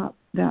come up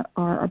that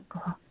are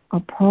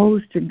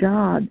opposed to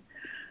God,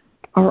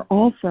 are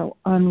also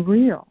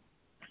unreal,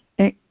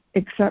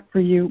 except for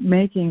you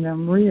making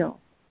them real.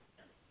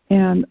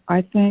 And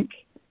I think,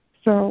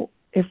 so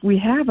if we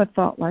have a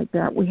thought like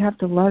that, we have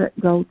to let it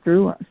go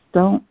through us.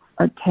 Don't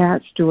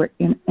attach to it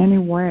in any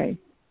way,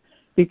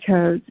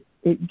 because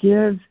it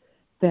gives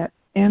that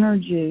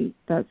energy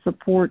that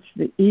supports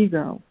the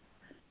ego.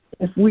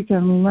 If we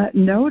can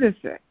notice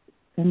it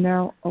and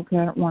know, okay,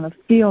 I don't want to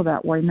feel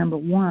that way, number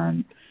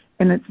one,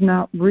 and it's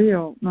not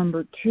real,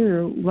 number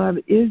two, love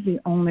is the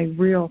only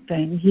real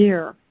thing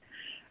here.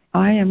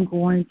 I am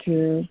going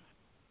to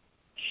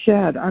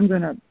I'm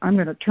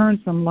going to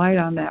turn some light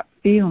on that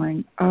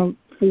feeling out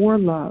for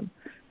love,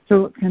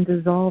 so it can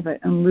dissolve it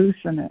and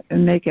loosen it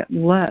and make it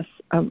less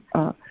of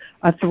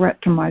a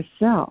threat to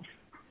myself,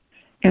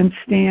 and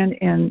stand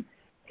in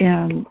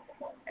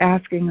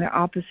asking the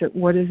opposite.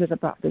 What is it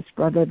about this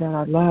brother that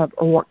I love,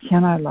 or what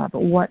can I love,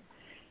 or what,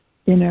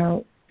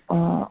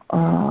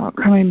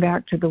 coming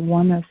back to the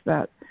oneness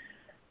that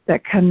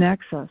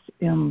connects us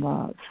in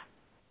love.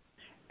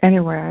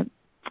 Anyway,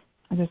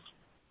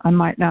 I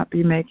might not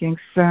be making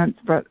sense,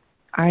 but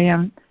I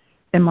am,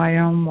 in my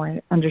own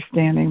way,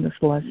 understanding this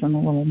lesson a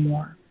little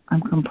more.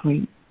 I'm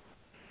complete.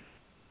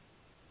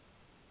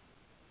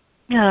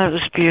 Yeah, that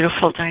was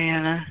beautiful,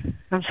 Diana.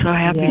 I'm so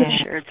happy you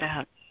shared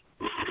that.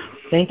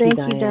 Thank you,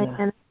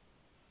 Diana.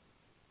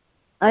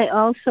 I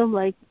also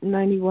like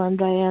 91,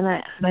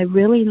 Diana, and I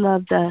really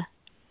love the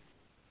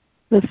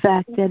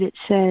fact that it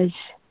says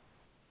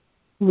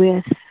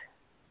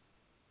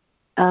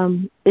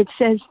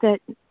that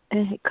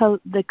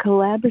the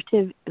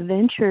collaborative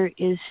venture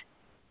is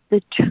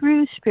the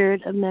true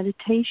spirit of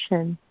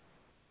meditation.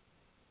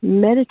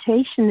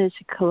 Meditation is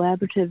a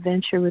collaborative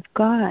venture with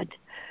God.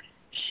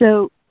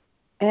 So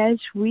as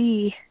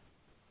we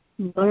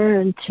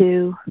learn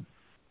to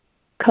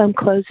come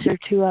closer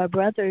to our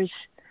brothers,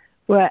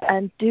 what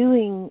I'm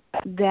doing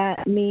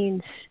that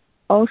means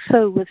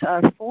also with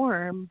our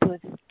form,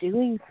 with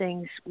doing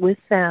things with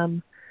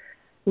them,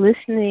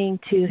 listening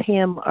to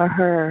him or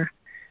her,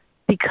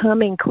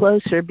 becoming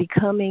closer,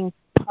 becoming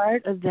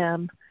part of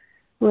them,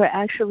 we're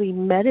actually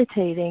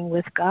meditating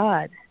with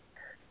God,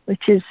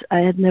 which is, I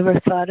had never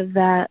thought of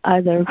that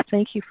either.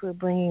 Thank you for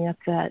bringing up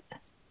that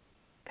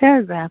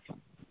paragraph.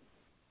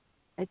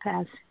 I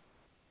pass.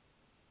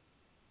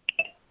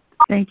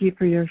 Thank you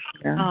for your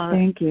share.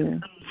 Thank you.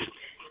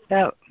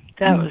 That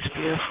was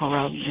beautiful,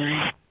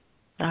 Rosemary.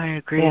 I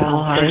agree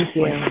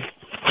wholeheartedly. Thank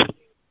you.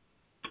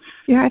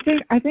 Yeah,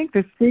 I think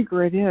the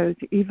secret is,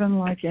 even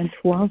like in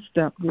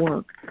 12-step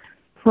work,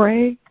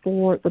 pray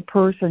for the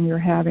person you're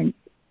having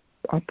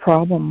a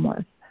problem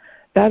with.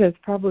 That is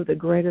probably the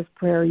greatest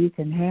prayer you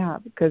can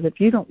have, because if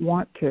you don't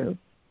want to,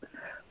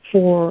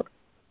 for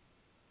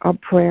a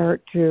prayer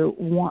to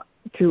want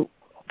to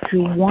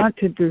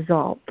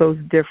dissolve those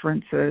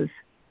differences,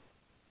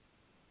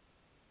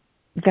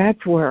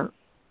 that's where,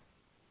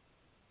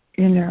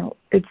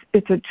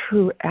 it's a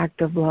true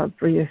act of love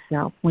for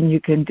yourself when you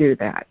can do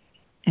that.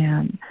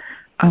 And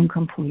I'm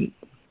complete.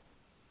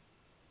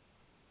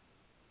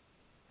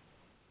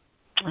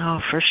 Oh,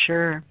 for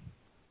sure.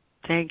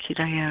 Thank you,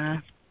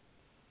 Diana.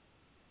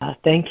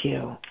 Thank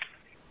you.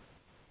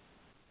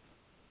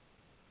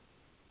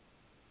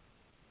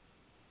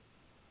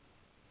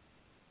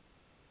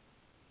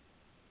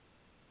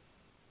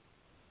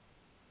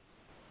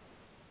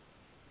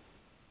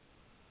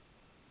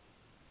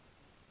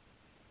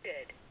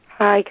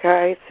 Hi,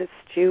 guys. It's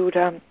Jude.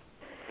 I've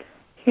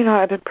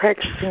been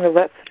practicing the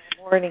lesson in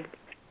the morning,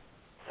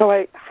 so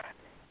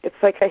it's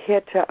like I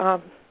had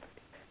to.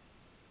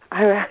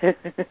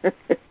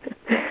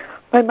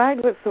 My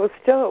mind was so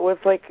still. It was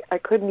like I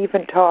couldn't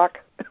even talk.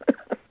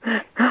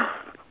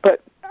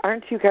 But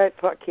aren't you guys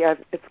lucky?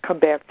 It's come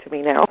back to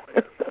me now.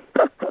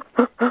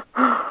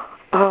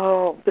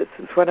 Oh, this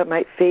is one of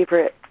my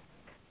favorite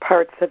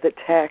parts of the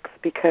text,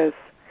 because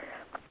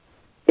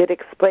it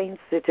explains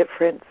the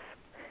difference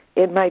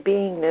in my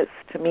beingness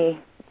to me,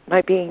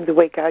 my being the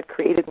way God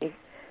created me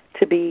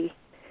to be,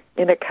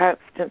 in a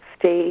constant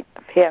state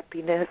of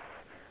happiness,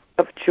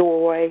 of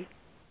joy,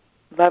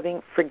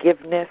 loving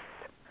forgiveness,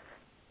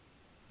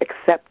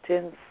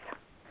 acceptance,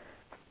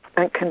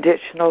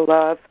 unconditional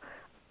love,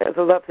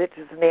 the love that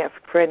doesn't ask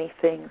for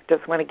anything,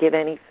 doesn't want to get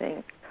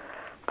anything,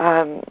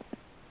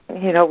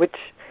 which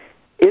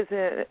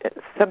isn't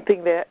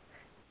something that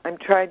I'm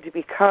trying to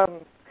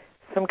become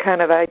some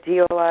kind of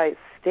idealized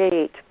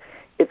state.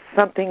 It's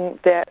something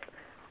that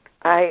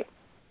I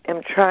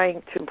am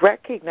trying to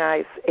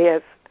recognize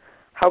as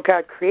how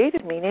God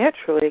created me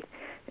naturally.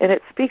 And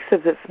it speaks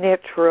of this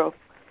natural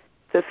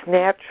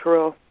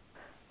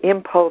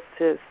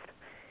impulses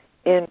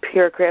in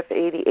paragraph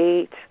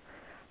 88,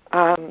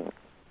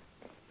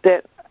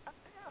 that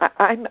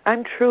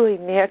I'm truly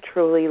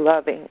naturally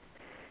loving,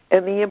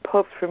 and the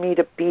impulse for me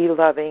to be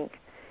loving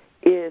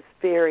is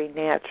very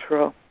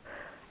natural.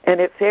 And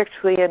it's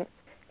actually an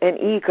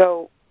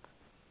ego.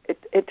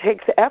 It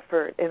takes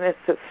effort, and it's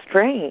a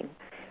strain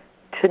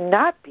to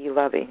not be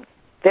loving.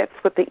 That's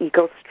what the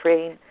ego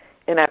strain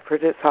and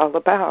effort is all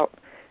about.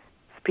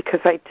 It's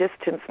because I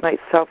distance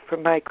myself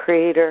from my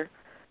Creator.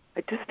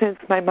 I distance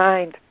my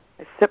mind.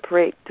 I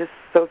separate,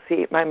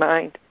 dissociate my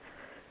mind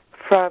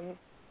from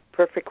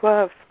perfect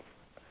love.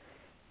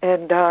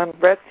 And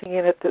resting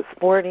in it this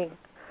morning,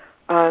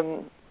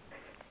 I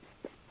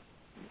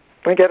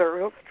get a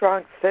real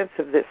strong sense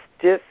of this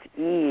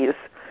dis-ease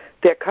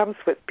that comes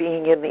with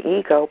being in the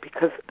ego,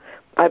 because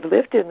I've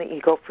lived in the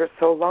ego for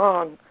so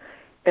long,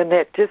 and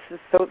that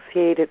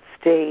disassociated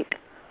state,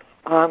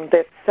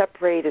 that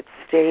separated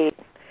state,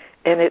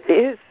 and it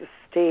is a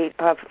state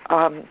of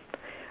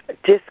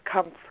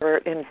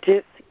discomfort and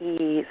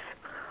dis-ease,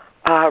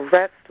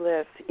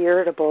 restless,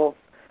 irritable,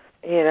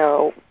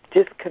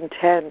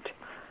 discontent,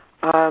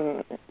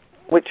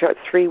 which are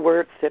three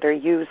words that are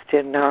used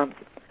in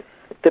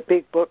the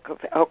big book of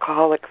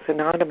Alcoholics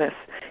Anonymous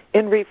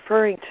in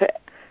referring to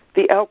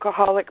the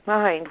alcoholic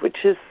mind,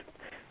 which is,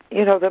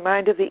 the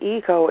mind of the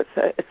ego.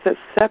 It's a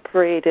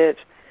separated,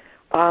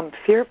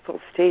 fearful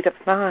state of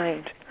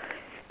mind.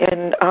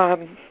 And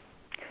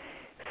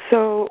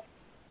so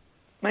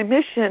my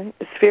mission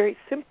is very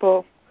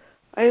simple.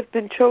 I have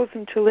been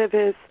chosen to live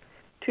as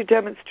to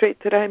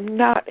demonstrate that I'm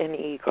not an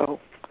ego.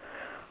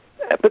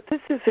 But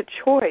this is a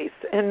choice,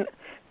 and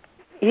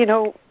it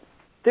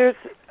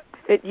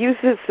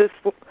uses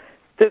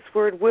this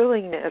word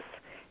willingness.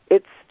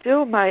 It's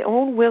still my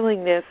own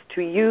willingness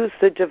to use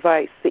the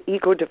device, the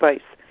ego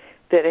device,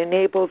 that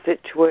enables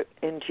it to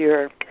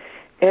endure.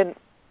 And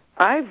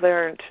I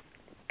learned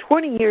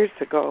 20 years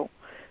ago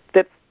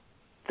that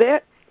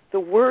the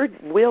word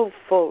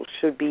willful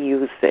should be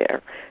used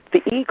there.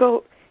 The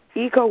ego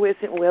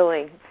isn't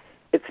willing.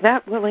 It's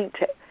not willing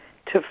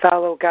to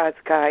follow God's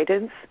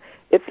guidance.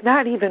 It's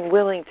not even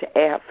willing to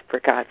ask for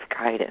God's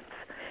guidance,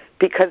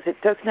 because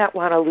it does not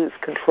want to lose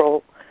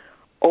control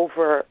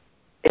over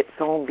its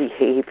own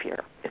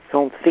behavior, its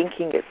own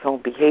thinking, its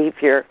own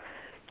behavior.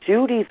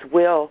 Judy's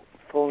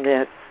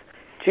willfulness,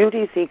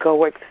 Judy's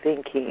egoic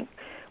thinking,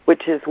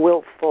 which is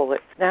willful,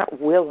 it's not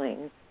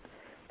willing.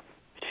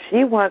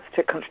 She wants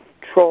to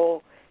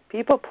control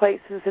people,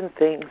 places, and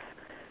things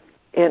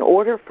in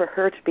order for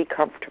her to be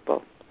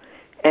comfortable,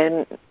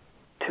 and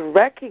to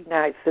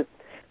recognize that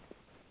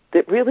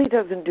it really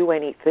doesn't do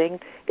anything.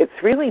 It's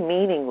really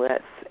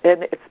meaningless,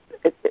 and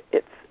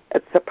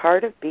it's a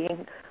part of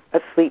being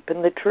asleep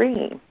in the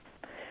dream.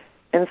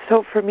 And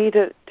so for me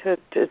to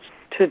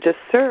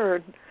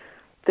discern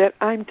that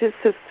I'm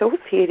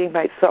disassociating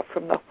myself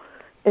from the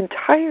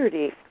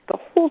entirety, the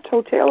whole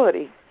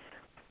totality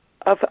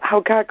of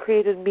how God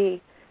created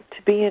me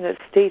to be in a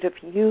state of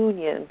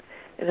union,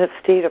 in a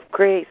state of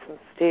grace, in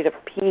a state of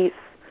peace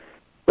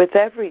with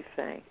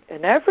everything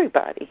and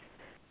everybody,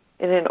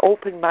 in an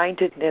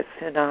open-mindedness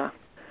and a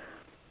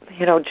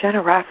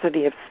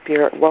generosity of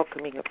spirit,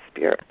 welcoming of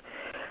spirit.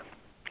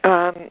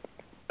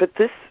 But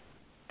this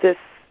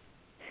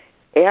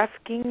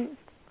asking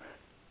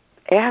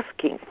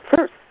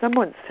first,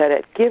 someone said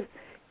it,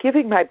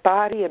 giving my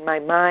body and my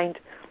mind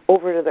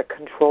over to the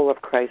control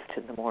of Christ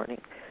in the morning.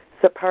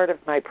 It's a part of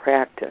my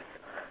practice.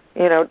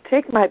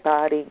 Take my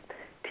body,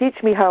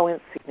 teach me how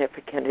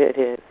insignificant it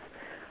is.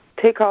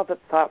 Take all the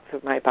thoughts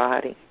of my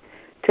body.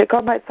 Take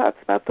all my thoughts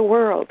about the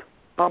world,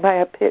 all my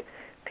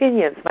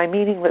opinions, my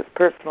meaningless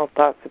personal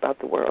thoughts about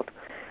the world.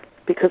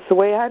 Because the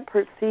way I'm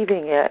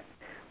perceiving it,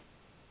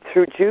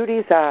 through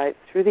Judy's eyes,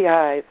 through the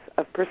eyes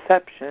of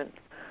perception,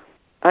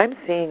 I'm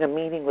seeing a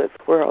meaningless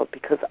world,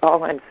 because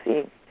all I'm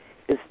seeing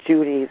is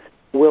Judy's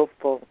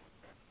willful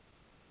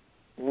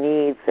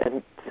needs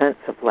and sense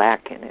of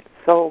lack in it.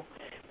 So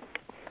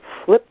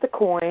flip the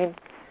coin.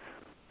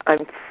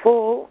 I'm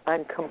full.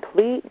 I'm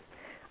complete.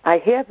 I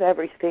have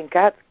everything.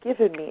 God's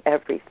given me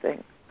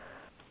everything.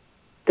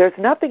 There's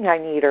nothing I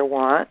need or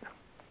want.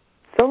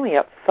 It's only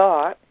a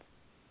thought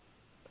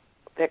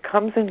that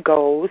comes and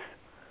goes,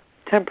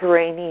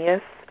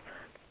 temporaneous,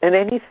 and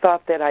any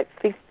thought that I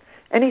think,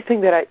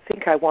 anything that I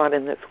think I want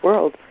in this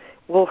world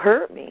will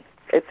hurt me.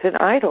 It's an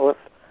idol,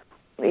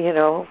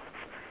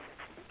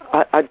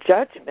 a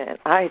judgment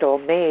idol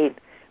made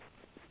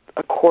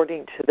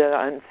according to the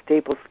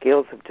unstable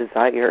scales of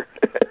desire.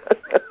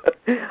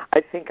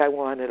 I think I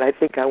want it. I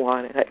think I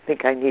want it. I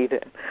think I need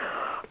it.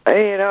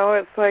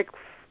 It's like,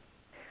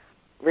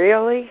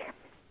 really?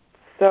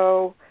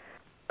 So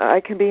I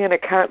can be in a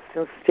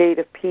constant state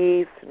of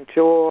peace and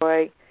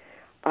joy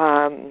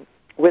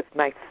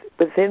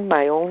within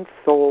my own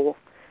soul,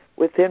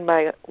 within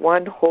my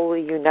one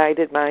holy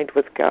united mind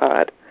with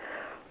God.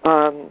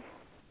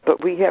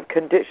 But we have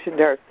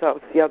conditioned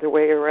ourselves the other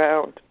way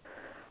around.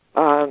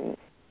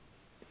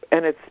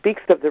 And it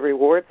speaks of the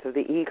rewards of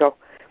the ego.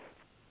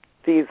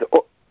 These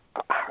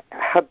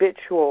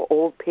habitual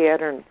old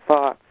pattern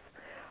thoughts.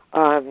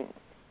 You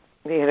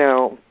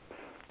know,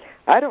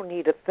 I don't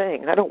need a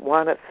thing. I don't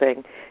want a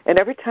thing. And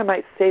every time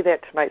I say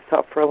that to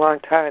myself for a long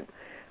time,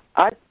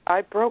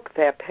 I broke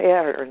that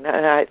pattern,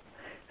 and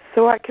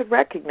so I could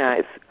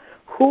recognize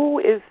who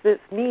is this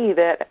me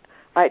that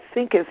I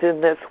think is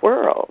in this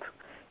world,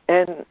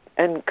 and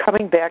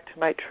coming back to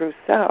my true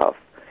self,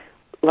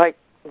 like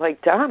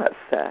Donna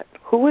said,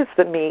 who is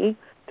the me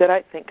that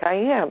I think I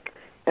am?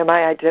 Am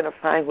I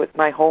identifying with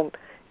my home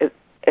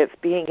as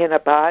being in a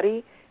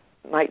body?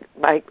 My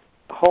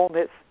home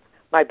is,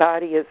 my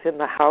body is in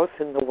the house,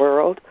 in the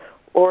world,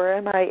 or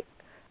am I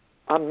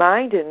a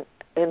mind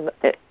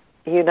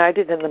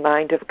united in the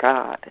mind of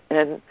God?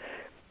 And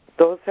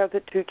those are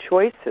the two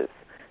choices,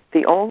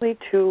 the only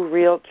two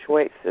real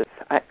choices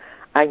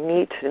I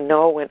need to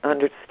know and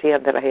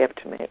understand that I have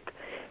to make.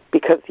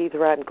 Because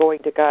either I'm going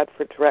to God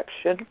for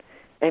direction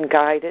and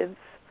guidance,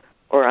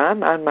 or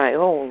I'm on my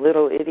own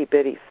little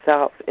itty-bitty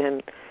self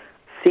and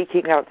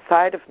seeking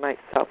outside of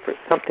myself for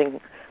something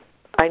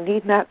I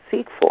need not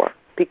seek for,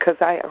 because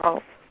I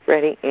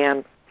already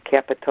am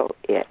capital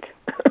It.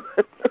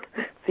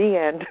 The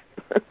end.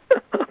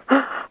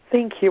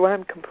 Thank you.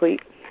 I'm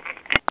complete.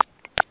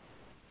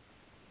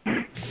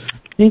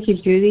 Thank you,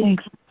 Judy.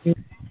 Thanks.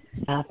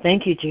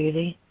 Thank you,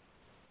 Judy.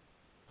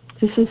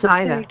 This is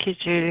Ida. Thank you,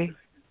 Judy.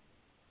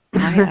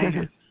 Hi,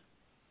 Ida.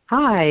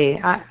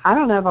 Hi. I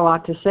don't have a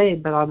lot to say,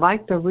 but I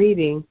like the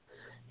reading,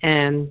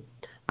 and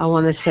I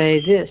want to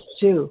say this,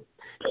 too.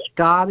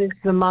 God is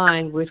the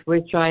mind with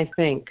which I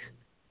think.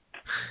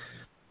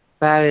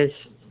 That is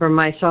for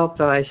myself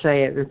that I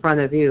say it in front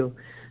of you.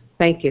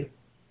 Thank you.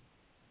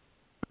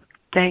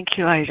 Thank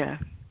you, Ida.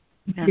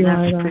 And you,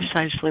 that's Ida.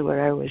 precisely what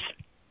I was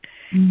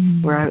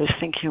where I was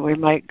thinking we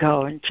might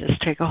go, and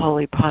just take a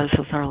holy pause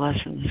with our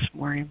lesson this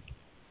morning.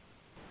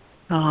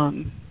 God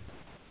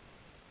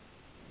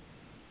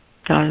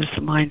is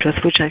the mind with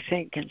which I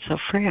think. And so,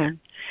 Fran,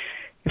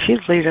 if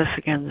you'd lead us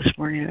again this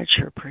morning, I'd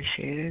sure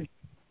appreciate it.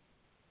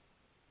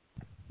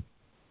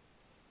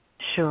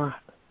 Sure.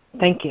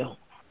 Thank you.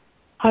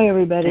 Hi,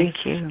 everybody.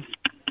 Thank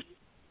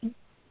you.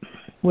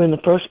 We're in the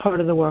first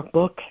part of the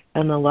workbook,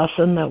 and the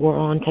lesson that we're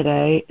on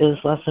today is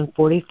lesson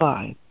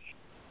 45.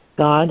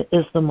 God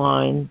is the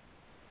mind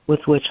with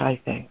which I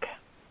think.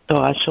 So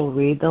I shall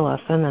read the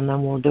lesson, and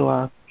then we'll do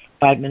our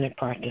 5-minute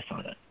practice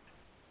on it.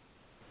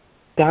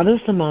 God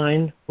is the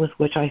mind with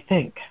which I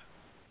think.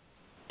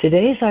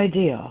 Today's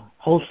idea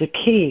holds the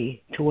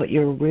key to what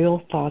your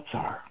real thoughts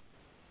are.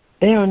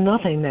 They are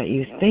nothing that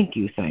you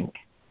think,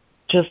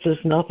 just as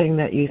nothing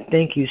that you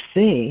think you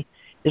see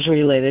is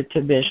related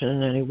to vision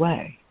in any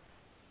way.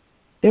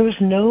 There is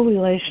no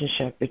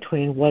relationship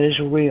between what is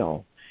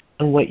real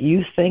and what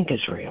you think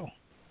is real.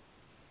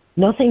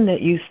 Nothing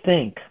that you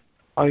think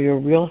or your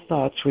real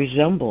thoughts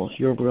resembles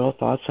your real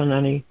thoughts in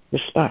any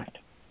respect.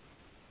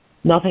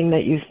 Nothing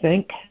that you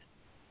think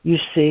you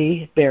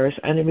see bears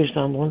any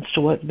resemblance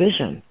to what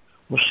vision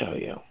will show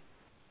you.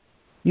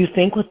 You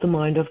think with the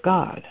mind of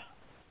God.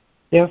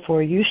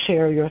 Therefore, you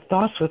share your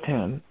thoughts with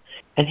Him,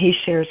 and He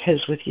shares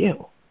His with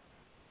you.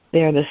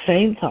 They are the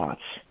same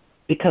thoughts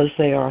because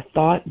they are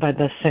thought by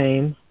the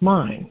same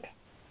mind.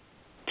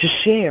 To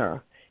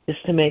share is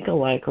to make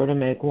alike or to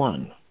make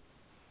one.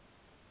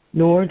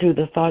 Nor do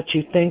the thoughts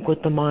you think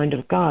with the mind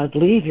of God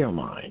leave your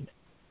mind,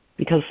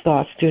 because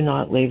thoughts do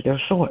not leave their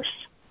source.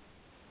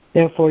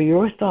 Therefore,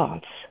 your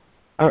thoughts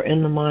are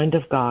in the mind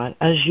of God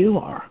as you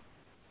are.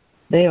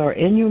 They are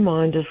in your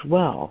mind as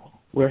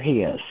well, where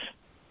He is.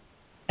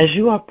 As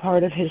you are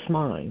part of His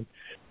mind,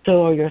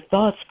 so are your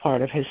thoughts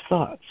part of His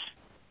thoughts.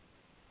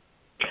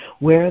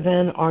 Where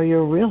then are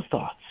your real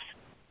thoughts?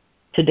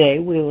 Today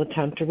we will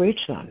attempt to reach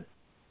them.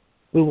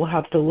 We will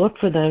have to look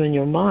for them in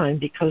your mind,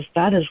 because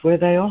that is where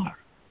they are.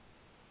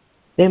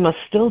 They must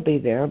still be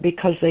there,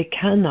 because they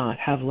cannot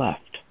have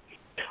left.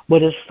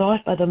 What is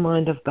thought by the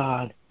mind of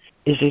God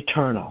is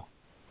eternal,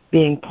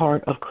 being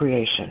part of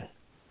creation.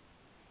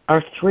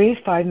 Our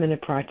 3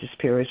 5-minute practice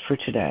periods for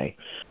today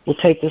will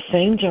take the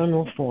same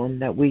general form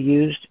that we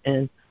used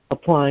in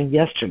applying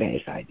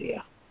yesterday's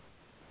idea.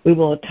 We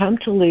will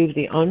attempt to leave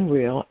the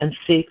unreal and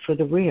seek for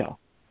the real.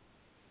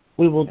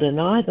 We will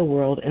deny the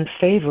world in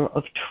favor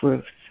of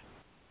truth.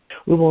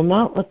 We will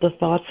not let the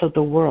thoughts of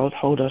the world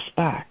hold us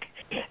back,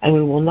 and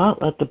we will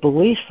not let the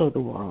beliefs of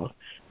the world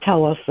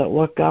tell us that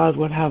what God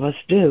would have us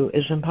do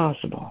is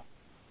impossible.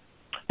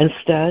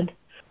 Instead,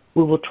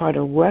 we will try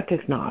to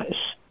recognize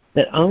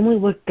that only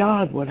what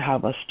God would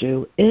have us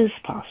do is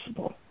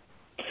possible.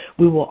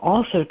 We will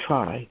also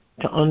try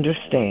to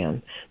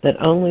understand that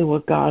only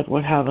what God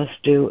would have us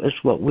do is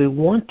what we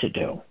want to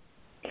do.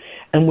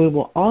 And we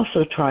will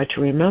also try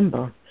to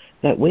remember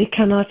that we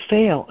cannot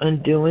fail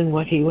in doing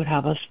what He would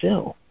have us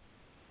do.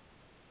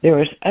 There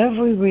is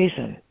every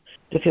reason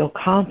to feel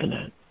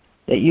confident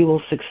that you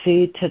will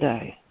succeed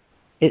today.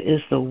 It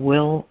is the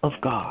will of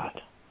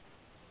God.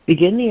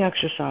 Begin the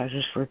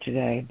exercises for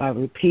today by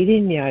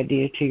repeating the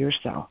idea to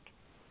yourself,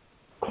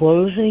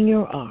 closing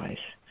your eyes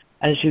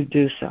as you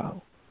do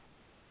so.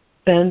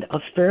 Spend a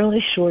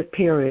fairly short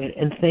period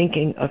in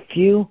thinking a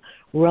few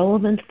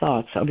relevant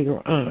thoughts of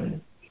your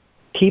own,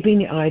 keeping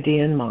the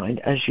idea in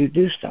mind as you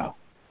do so.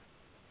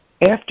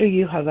 After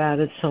you have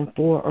added some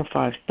 4 or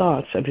 5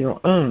 thoughts of your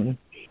own,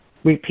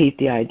 repeat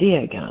the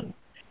idea again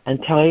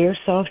and tell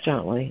yourself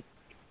gently,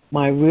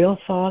 my real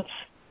thoughts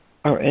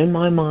are in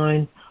my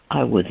mind.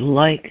 I would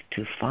like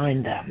to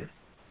find them.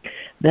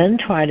 Then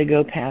try to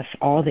go past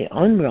all the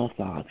unreal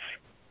thoughts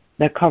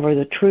that cover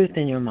the truth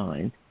in your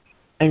mind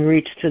and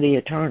reach to the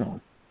eternal.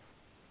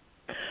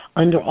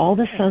 Under all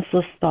the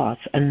senseless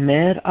thoughts and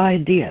mad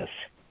ideas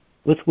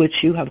with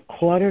which you have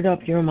cluttered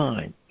up your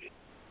mind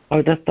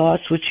are the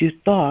thoughts which you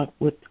thought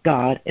with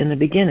God in the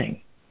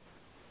beginning.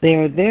 They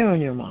are there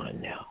in your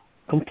mind now,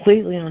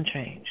 completely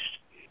unchanged.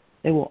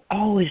 They will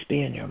always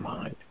be in your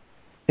mind,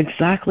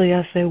 exactly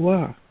as they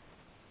were.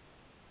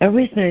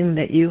 Everything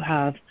that you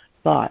have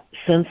thought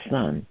since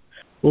then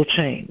will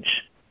change,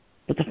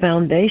 but the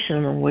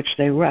foundation on which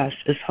they rest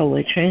is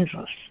wholly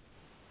changeless.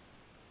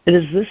 It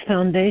is this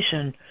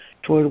foundation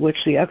toward which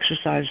the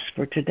exercises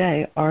for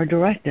today are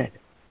directed.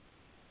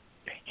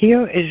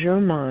 Here is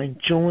your mind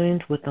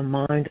joined with the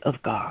mind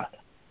of God.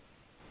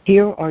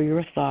 Here are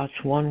your thoughts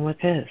one with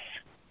His.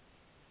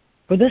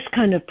 For this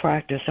kind of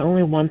practice,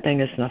 only one thing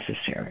is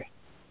necessary.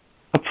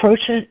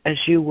 Approach it as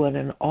you would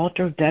an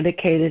altar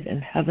dedicated in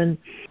heaven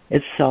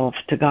itself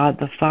to God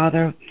the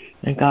Father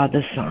and God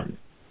the Son.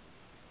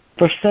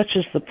 For such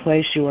is the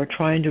place you are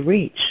trying to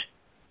reach.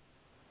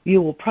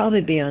 You will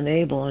probably be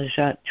unable as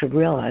yet to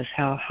realize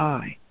how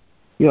high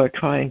you are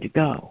trying to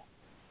go.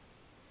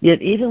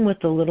 Yet even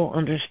with the little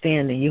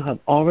understanding you have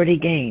already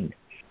gained,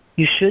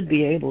 you should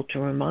be able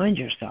to remind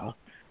yourself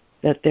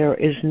that there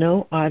is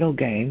no idle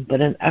game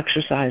but an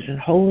exercise in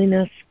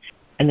holiness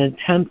and an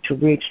attempt to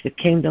reach the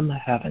kingdom of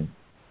heaven.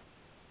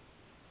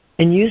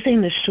 In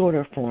using the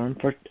shorter form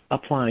for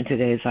applying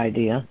today's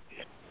idea,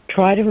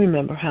 try to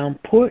remember how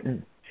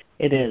important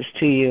it is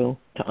to you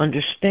to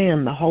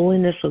understand the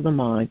holiness of the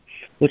mind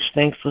which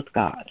thinks with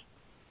God.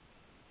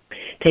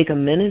 Take a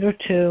minute or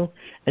two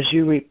as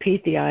you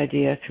repeat the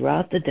idea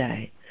throughout the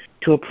day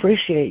to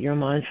appreciate your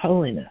mind's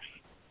holiness.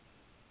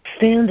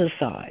 Stand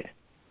aside,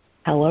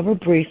 however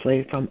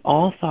briefly, from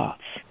all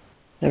thoughts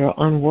that are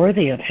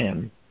unworthy of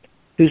Him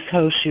whose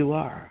host you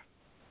are,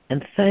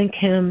 and thank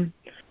Him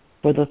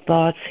for the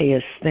thoughts He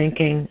is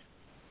thinking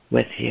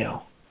with you.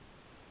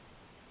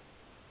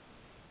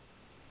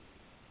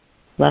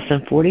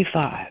 Lesson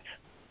 45.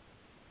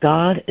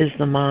 God is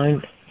the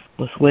mind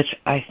with which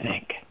I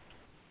think.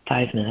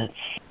 5 minutes.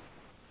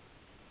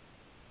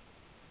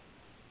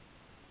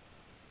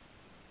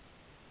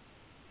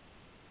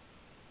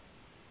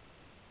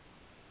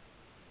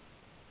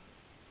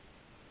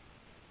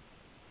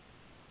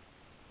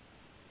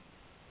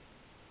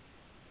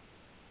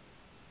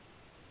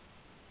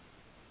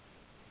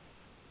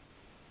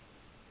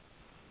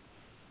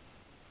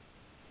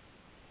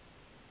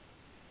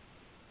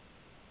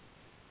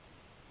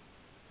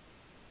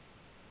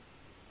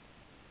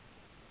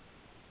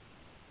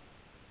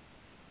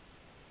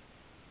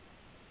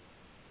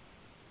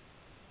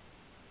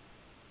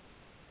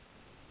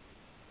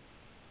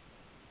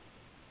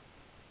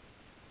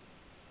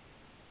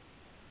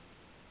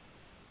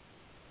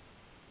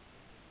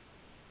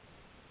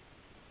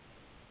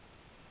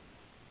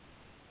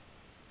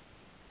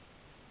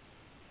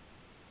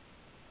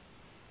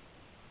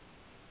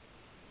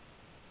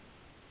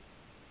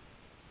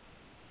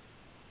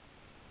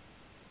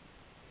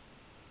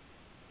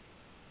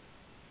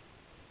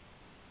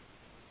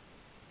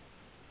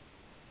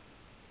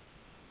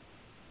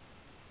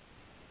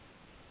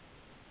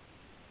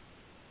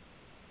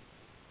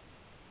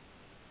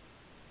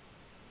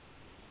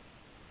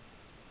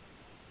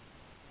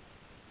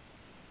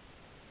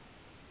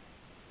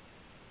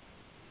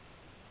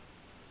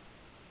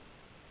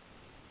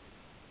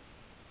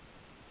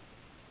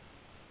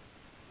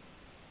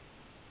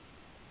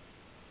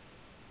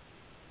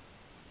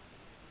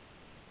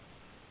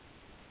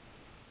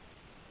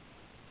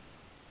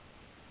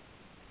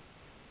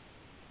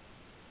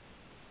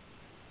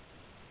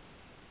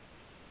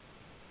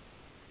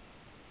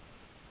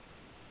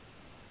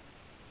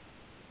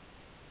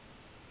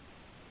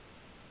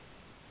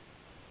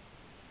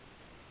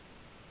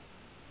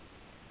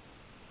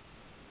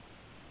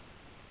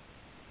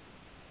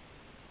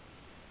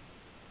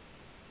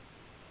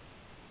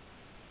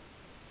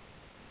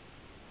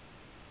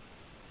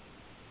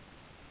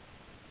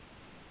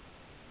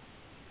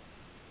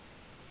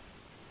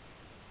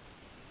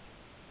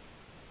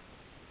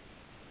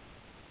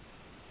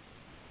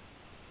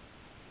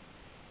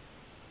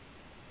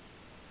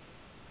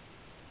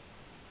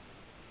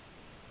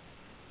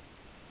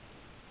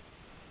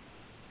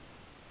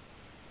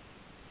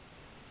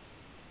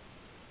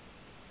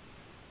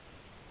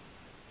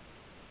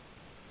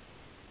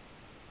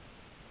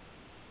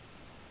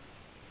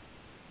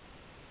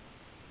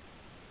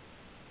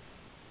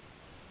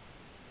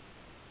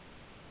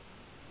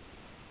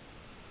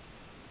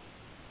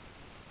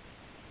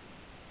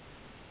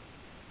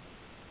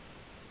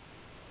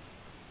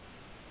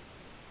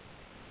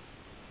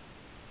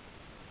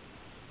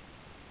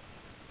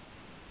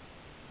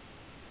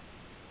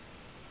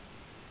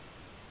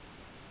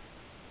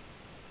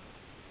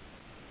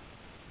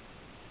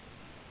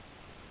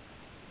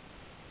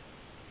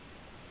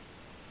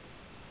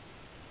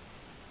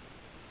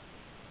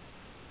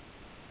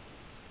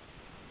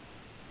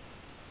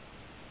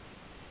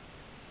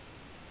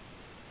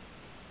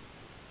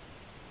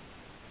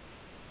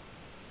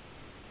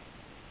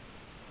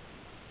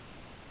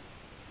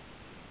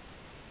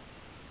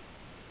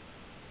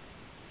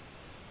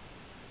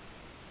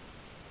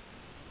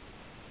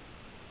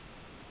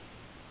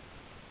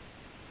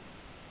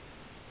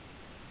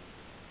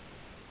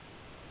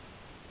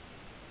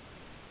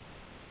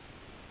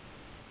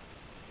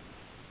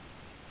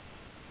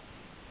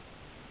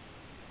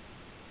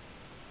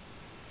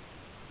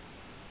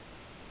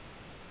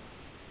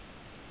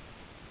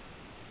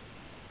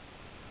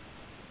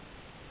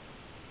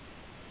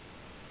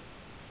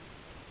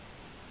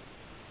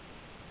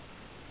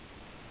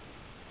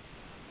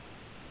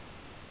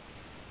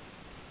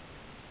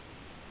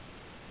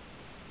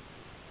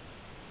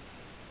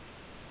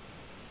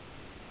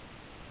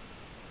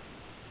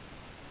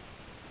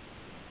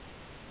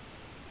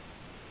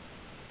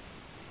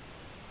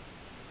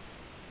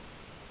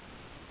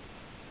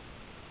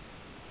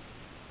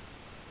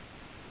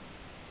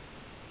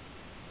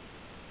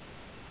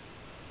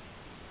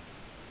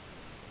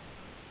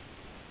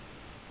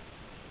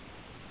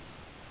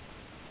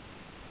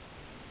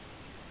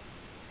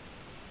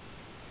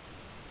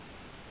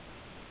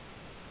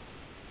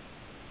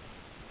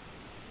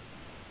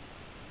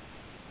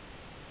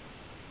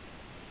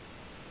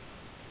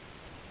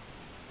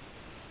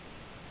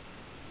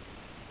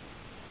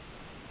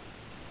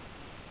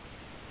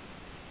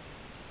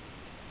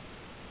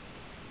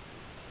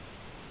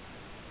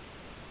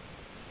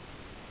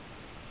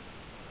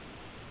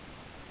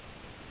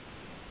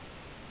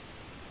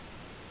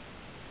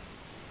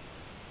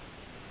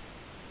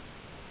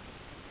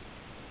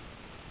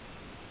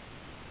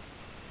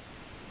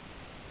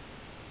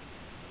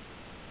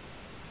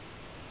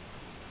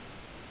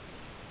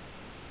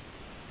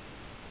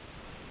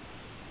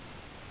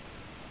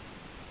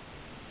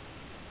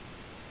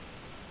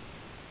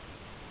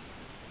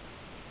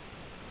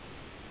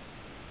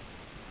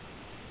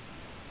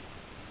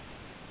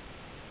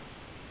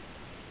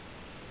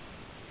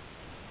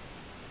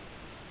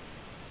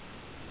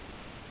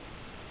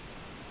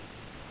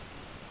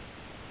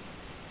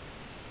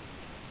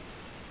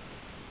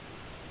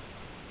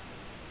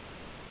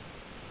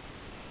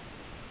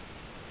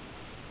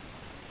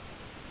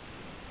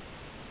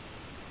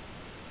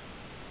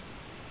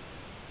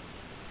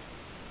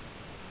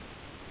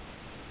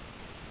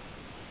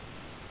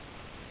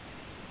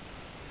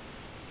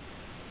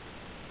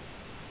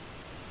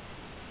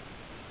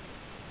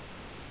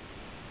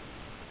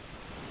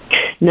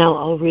 Now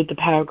I'll read the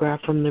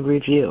paragraph from the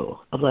review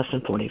of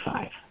Lesson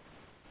 45.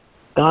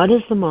 God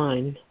is the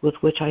mind with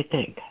which I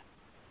think.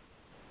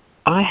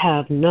 I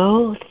have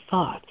no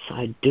thoughts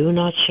I do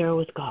not share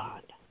with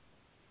God.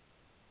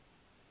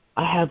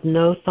 I have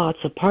no thoughts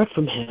apart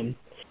from Him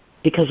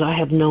because I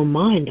have no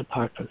mind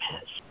apart from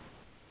His.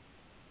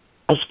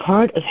 As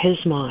part of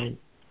His mind,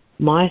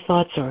 my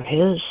thoughts are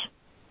His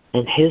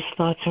and His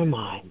thoughts are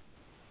mine.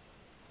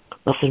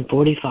 Lesson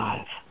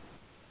 45.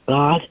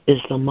 God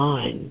is the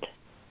mind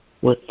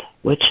with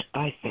which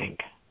I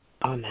think.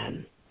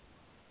 Amen.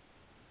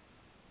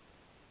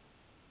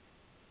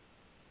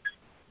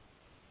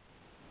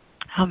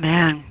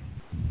 Amen.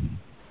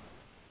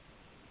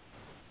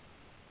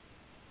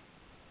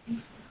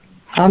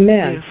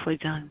 Amen. Beautifully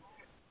done.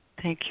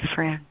 Thank you,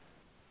 Fran.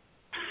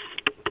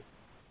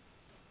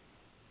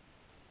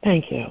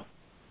 Thank you.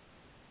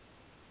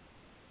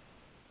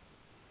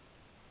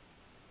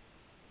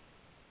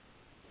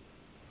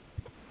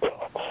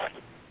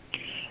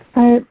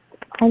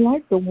 I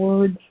like the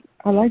words.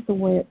 I like the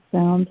way it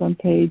sounds on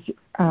page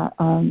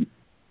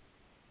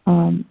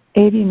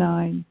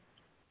 89.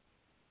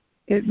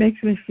 It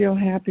makes me feel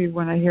happy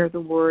when I hear the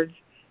words,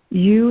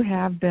 "You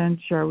have been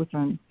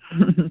chosen."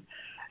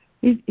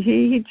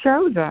 He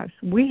chose us.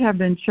 We have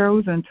been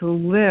chosen to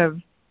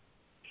live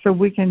so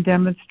we can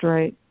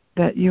demonstrate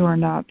that you are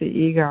not the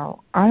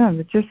ego. I don't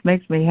know, it just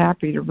makes me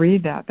happy to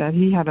read that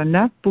He had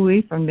enough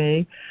belief in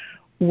me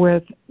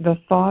with the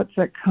thoughts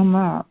that come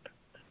up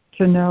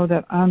to know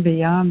that I'm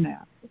beyond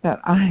that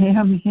I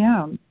am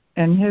Him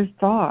and His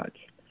thoughts.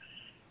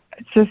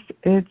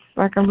 It's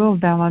like a little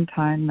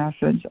Valentine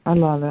message. I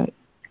love it.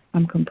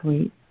 I'm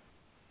complete.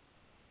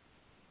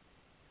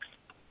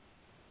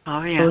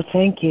 Oh, yeah. Oh,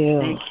 thank you.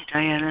 Thank you,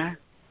 Diana.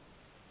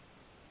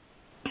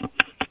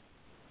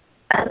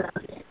 I love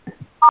it.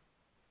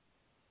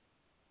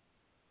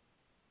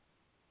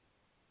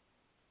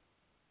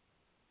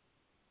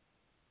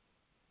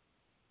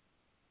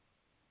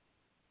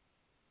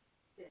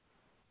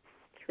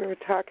 We were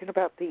talking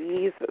about the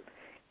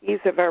ease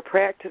of our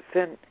practice,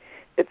 and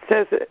it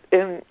says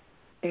in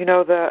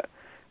the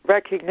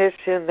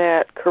recognition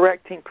that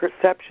correcting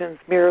perceptions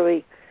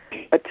merely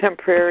a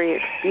temporary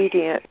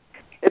expedient.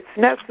 It's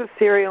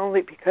necessary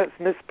only because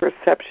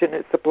misperception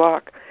is the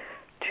block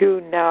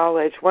to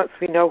knowledge. Once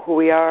we know who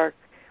we are,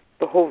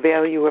 the whole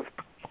value of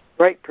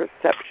right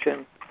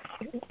perception,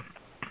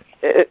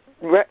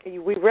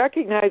 we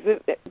recognize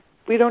it.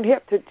 We don't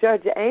have to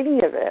judge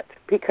any of it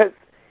because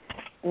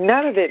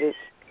none of it is.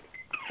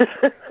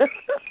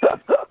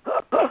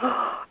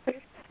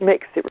 It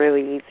makes it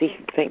really easy.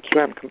 Thank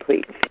you. I'm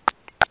complete.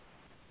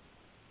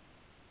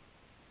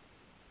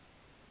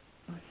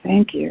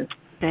 Thank you.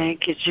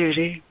 Thank you,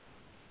 Judy.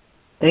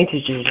 Thank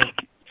you, Judy.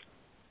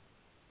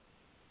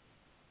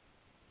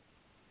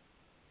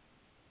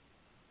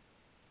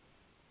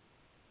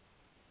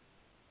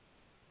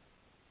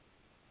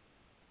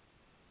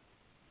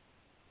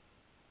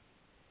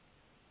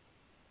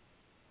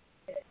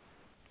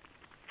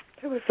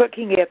 I was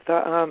looking at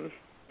the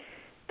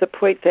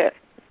point that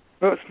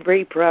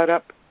Rosemary brought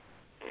up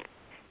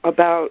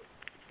about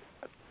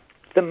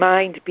the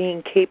mind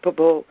being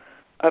capable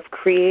of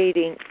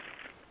creating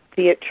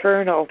the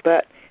eternal,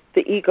 but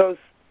the ego's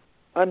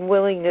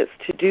unwillingness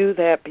to do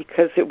that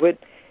because it would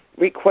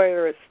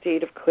require a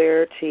state of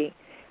clarity,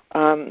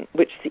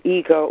 which the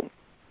ego,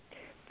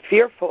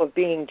 fearful of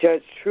being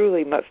judged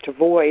truly, must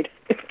avoid.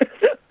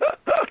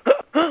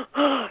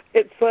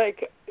 It's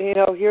like,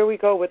 here we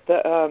go with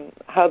the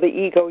how the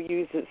ego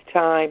uses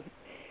time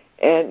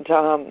and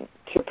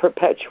to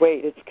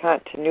perpetuate its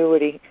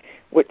continuity,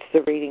 which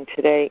the reading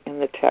today in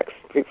the text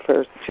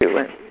refers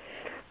to,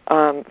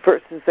 and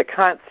versus the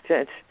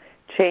constant,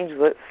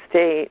 changeless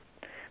state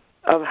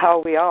of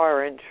how we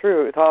are in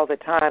truth all the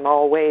time,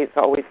 always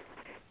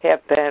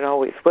have been,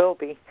 always will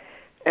be.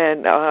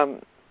 And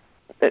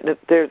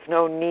there's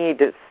no need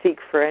to seek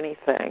for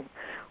anything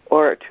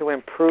or to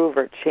improve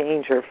or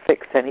change or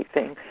fix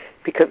anything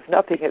because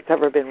nothing has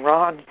ever been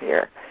wrong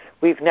here.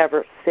 We've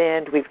never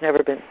sinned. We've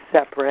never been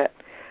separate.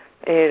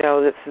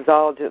 This is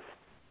all just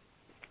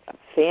a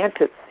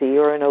fantasy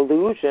or an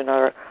illusion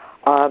or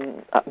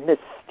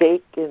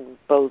mistaken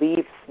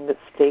beliefs,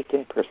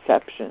 mistaken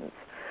perceptions.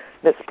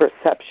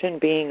 Misperception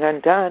being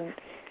undone,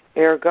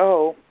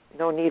 ergo,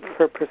 no need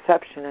for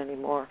perception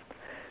anymore.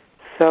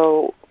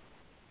 So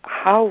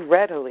how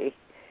ready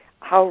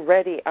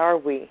are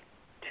we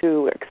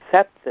to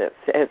accept this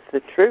as the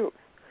truth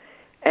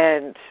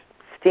and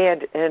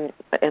stand in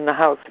the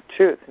house of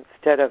truth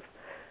instead of,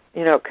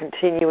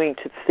 continuing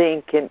to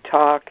think and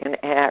talk and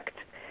act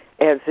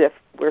as if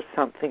we're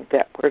something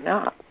that we're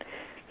not.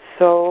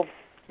 So,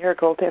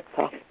 ergo, that's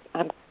all.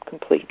 I'm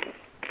complete.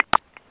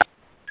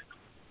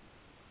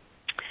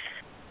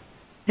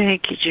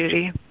 Thank you,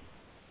 Judy.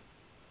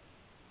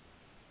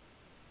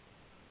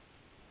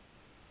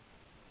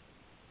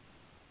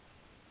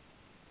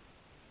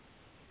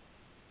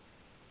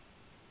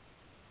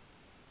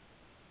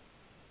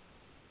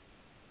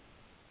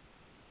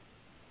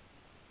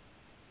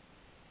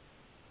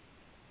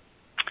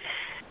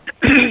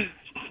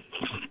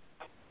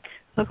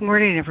 Well, good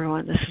morning,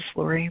 everyone. This is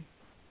Lori.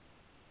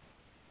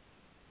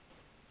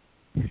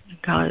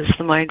 God is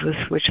the mind with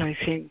which I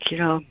think.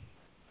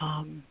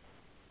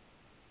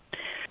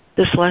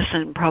 This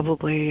lesson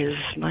probably, as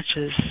much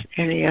as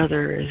any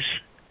other, is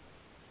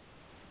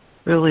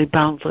really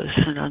boundless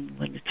and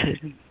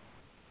unlimited,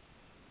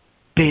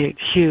 big,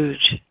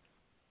 huge.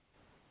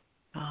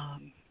 I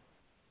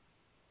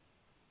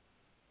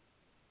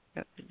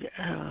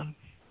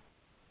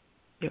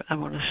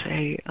want to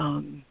say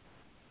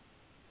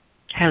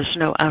has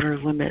no outer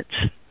limits.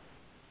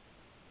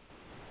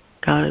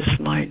 God is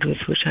the mind with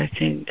which I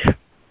think.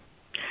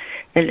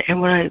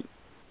 And when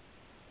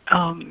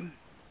I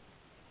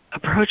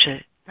approach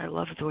it, I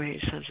love the way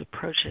he says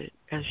approach it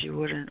as you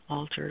would an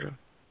altar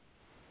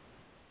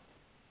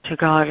to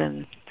God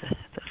and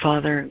the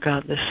Father and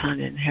God the Son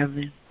in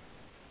heaven.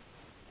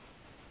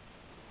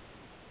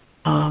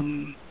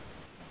 I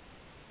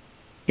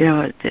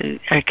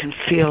can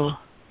feel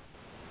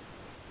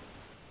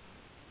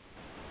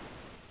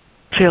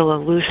a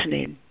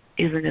loosening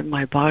even in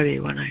my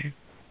body when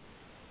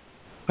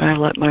I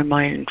let my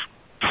mind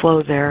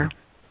flow there.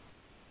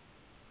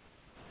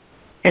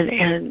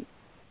 And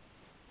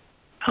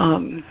how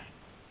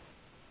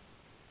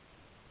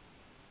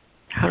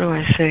do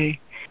I say?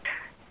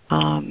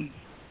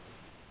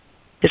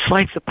 It's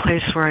like the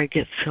place where I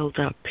get filled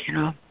up,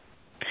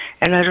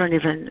 and I don't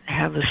even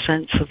have a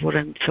sense of what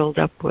I'm filled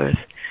up with,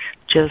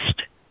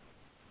 just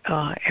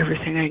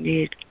everything I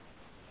need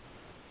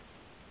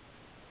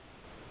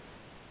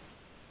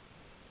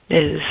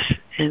is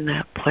in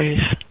that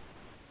place.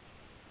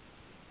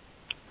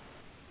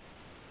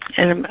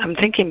 And I'm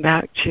thinking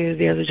back to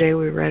the other day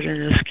we read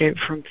in Escape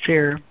from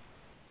Fear.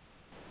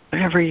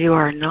 Whenever you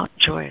are not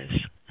joyous,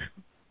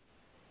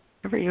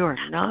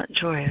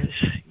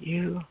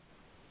 you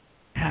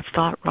have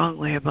thought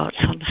wrongly about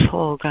some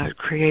soul God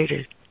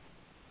created.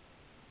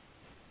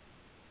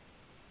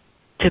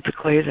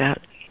 Typically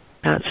that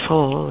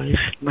soul is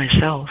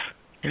myself,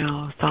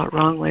 thought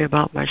wrongly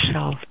about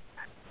myself.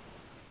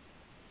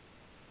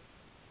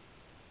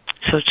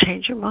 So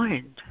change your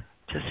mind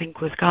to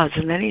think with God's.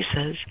 And then he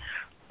says,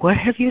 what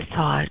have you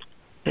thought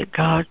that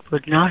God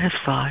would not have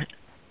thought?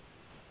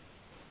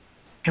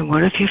 And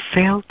what if you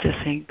failed to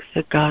think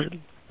that God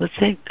would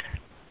think?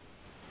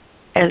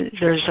 And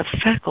there's a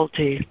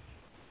faculty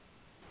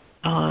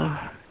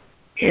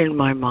in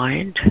my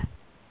mind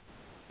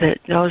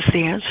that knows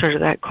the answer to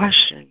that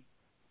question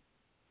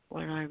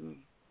when I'm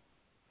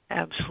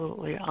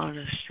absolutely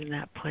honest in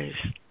that place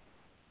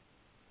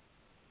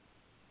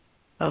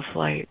of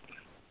light.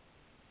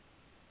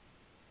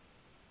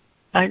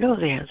 I know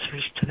the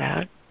answers to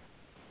that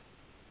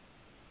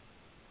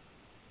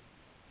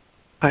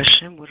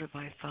question. What have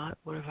I thought?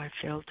 What have I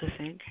failed to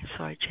think?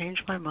 So I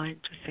change my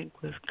mind to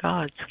think with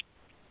God's.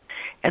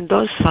 And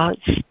those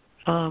thoughts,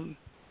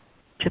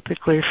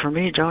 typically for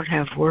me, don't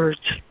have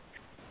words,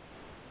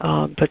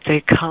 but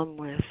they come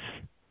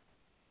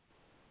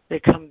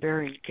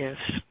bearing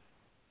gifts.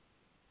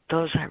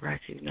 Those I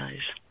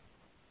recognize.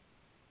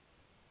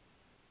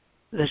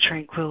 The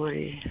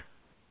tranquility,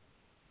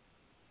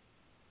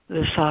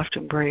 the soft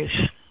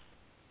embrace,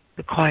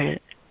 the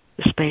quiet,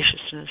 the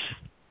spaciousness,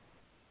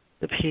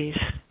 the peace,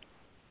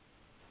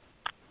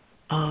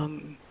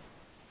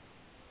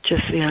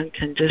 just the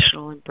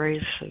unconditional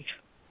embrace of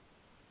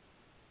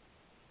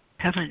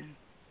heaven.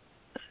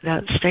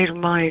 That state of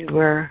mind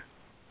where,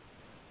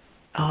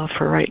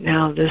 for right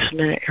now, this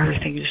minute,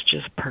 everything is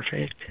just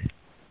perfect.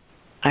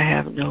 I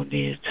have no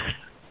needs.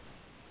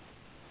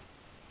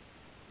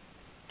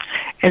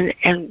 And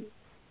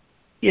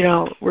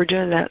we're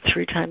doing that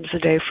 3 times a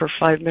day for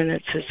 5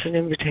 minutes. It's an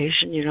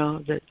invitation,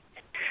 that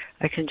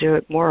I can do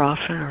it more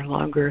often or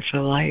longer if I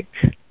like.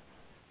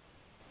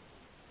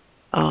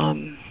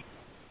 But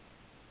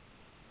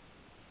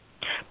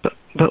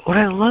what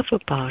I love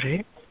about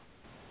it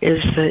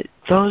is that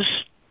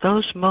those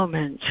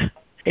moments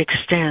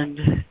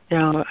extend.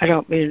 I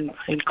don't mean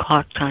in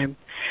clock time.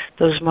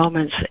 Those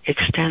moments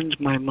extend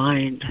my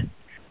mind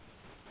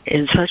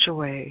in such a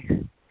way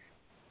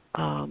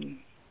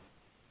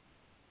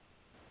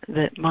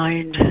that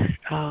mind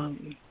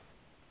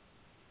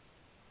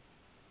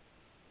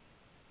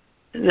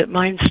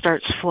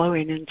starts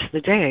flowing into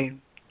the day,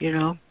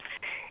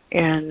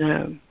 and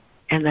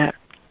that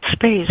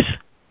space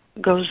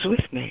goes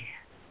with me.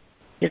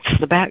 It's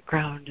the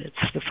background.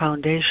 It's the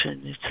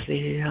foundation. It's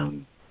the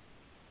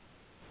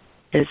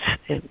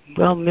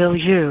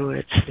milieu.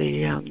 It's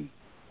the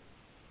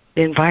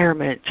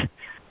environment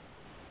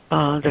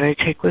that I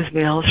take with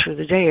me all through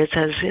the day. It's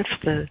as if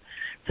the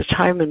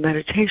time in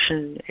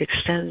meditation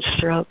extends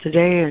throughout the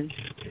day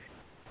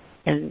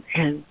and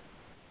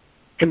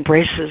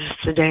embraces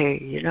the day,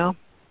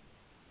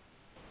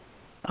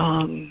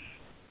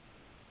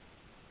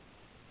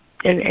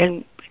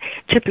 and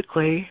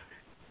typically,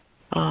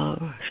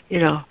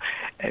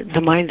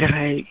 the mind that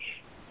I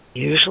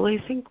usually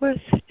think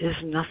with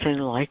is nothing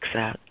like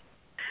that.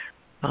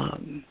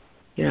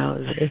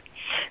 The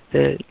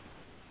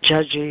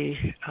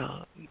judgy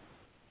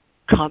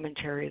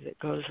commentary that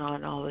goes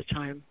on all the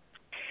time.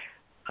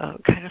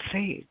 kind of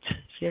fades,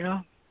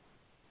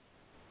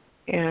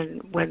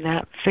 And when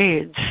that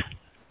fades,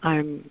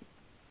 I'm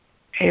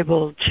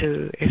able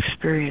to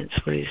experience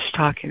what he's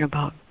talking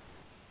about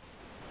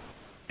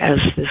as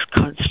this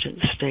constant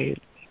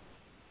state.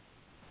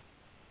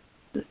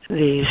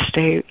 The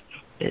state,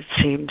 it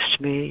seems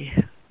to me,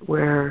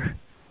 where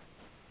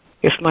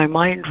if my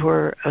mind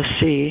were a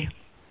sea,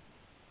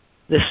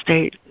 the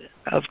state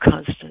of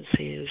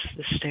constancy is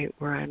the state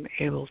where I'm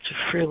able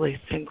to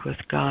freely think with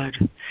God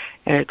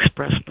and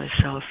express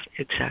myself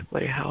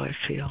exactly how I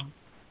feel.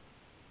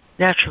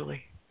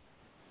 Naturally.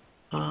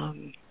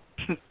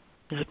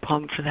 There's a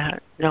poem for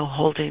that. No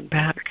holding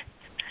back.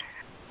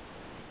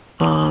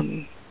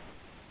 So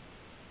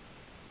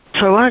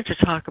I wanted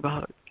to talk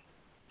about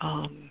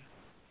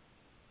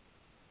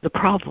the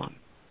problem.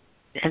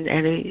 And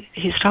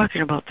he's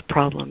talking about the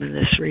problem in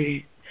this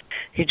reading.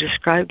 He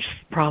describes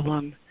the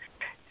problem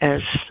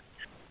as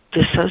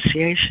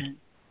dissociation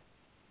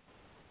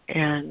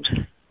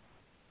and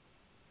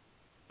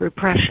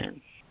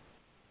repression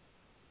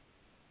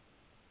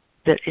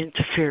that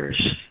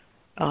interferes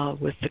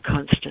with the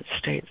constant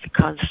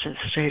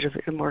state of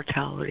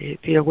immortality,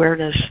 the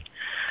awareness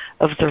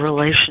of the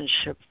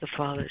relationship of the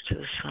Father to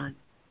the Son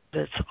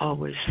that's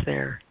always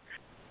there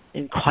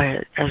in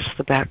quiet as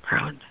the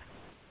background.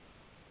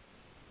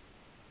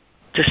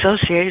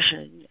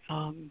 Dissociation,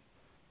 to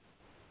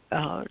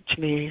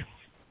me,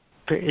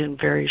 in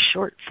very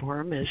short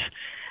form, is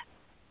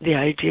the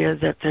idea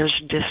that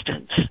there's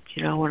distance.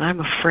 When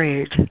I'm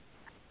afraid,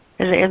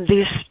 and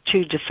these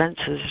two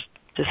defenses,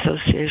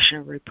 dissociation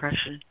and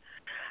repression,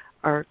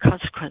 are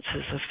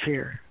consequences of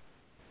fear.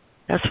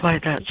 That's why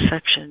that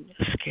section,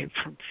 Escape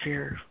from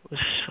Fear, was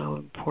so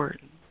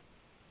important.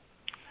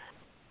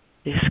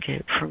 The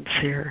escape from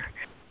fear.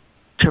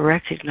 To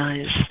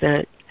recognize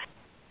that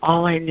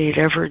all I need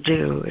ever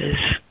do is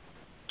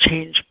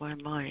change my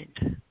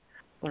mind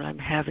when I'm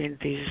having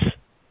these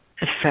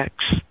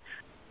effects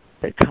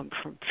that come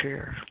from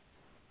fear,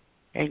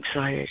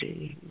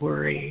 anxiety,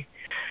 worry,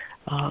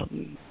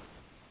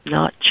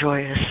 not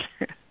joyous,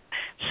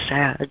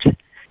 sad,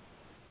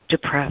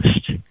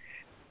 depressed,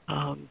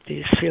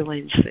 these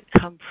feelings that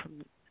come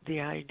from the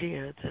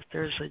idea that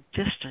there's a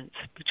distance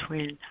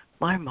between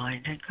my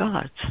mind and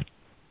God's.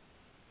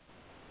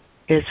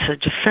 It's a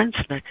defense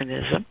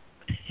mechanism,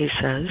 he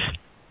says,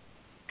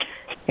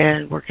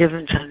 and we're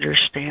given to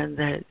understand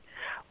that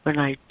when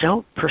I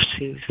don't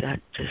perceive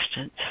that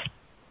distance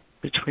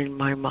between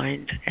my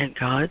mind and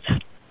God's,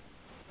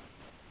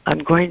 I'm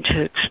going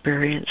to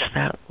experience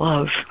that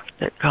love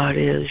that God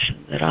is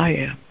and that I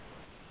am.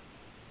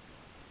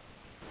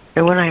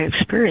 And when I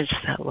experience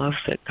that love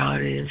that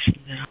God is and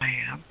that I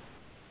am,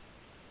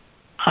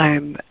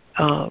 I'm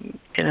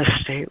in a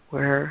state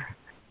where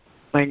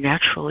my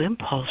natural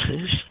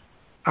impulses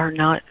are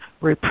not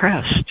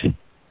repressed.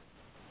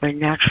 My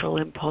natural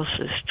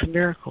impulses to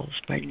miracles,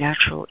 my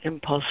natural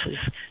impulses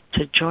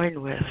to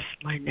join with,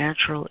 my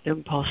natural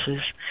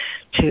impulses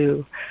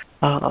to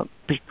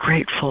be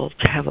grateful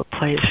to have a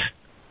place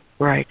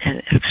where I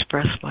can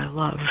express my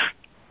love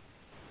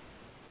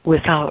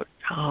without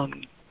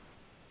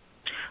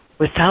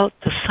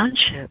the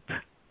sonship,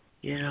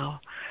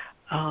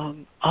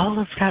 all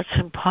of that's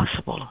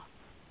impossible.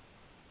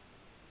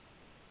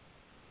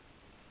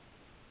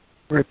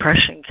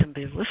 Repression can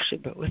be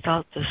lifted, but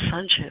without the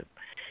sonship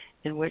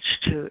in which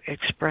to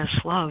express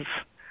love,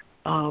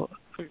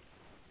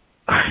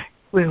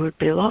 we would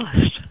be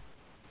lost.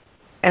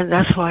 And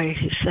that's why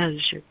he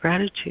says your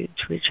gratitude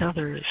to each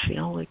other is the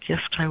only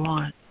gift I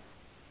want.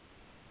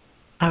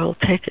 I will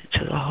take it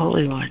to the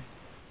Holy One.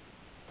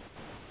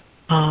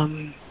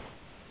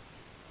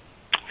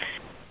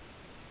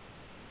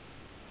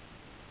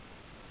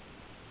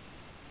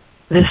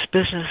 This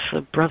business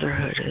of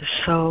brotherhood is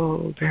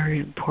so very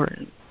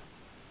important.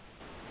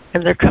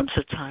 And there comes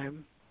a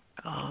time,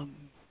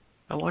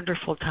 a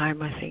wonderful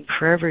time, I think,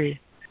 for every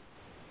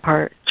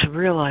part to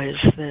realize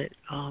that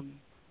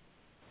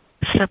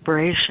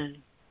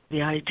separation,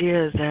 the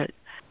idea that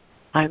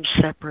I'm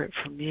separate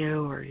from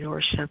you or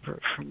you're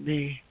separate from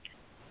me,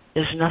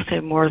 is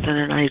nothing more than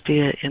an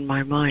idea in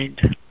my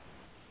mind.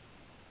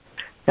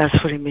 That's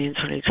what he means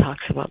when he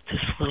talks about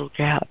this little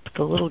gap.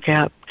 The little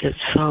gap gets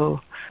so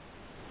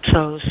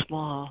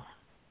small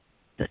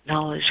that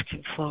knowledge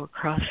can flow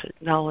across it.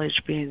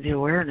 Knowledge being the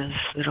awareness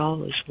that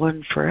all is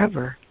one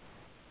forever.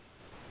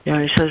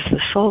 He says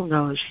the soul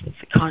knows that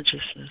the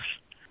consciousness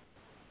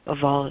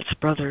of all its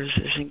brothers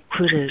is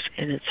included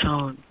in its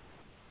own.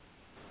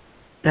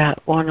 That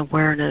one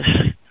awareness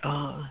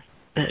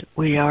that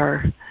we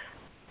are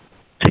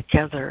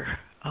together,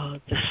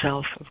 the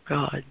self of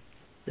God,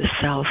 the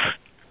self,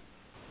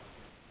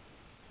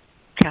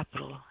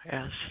 capital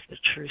S, the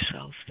true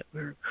self that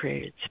we were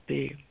created to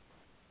be.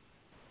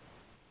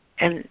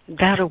 And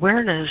that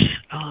awareness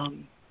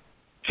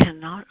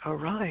cannot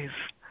arrive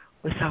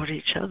without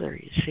each other,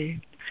 you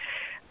see.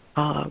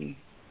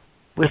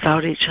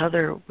 Without each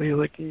other, we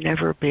would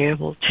never be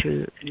able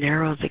to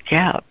narrow the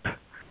gap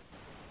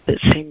that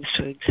seems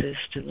to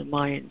exist in the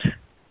mind.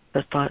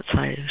 The thoughts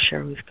I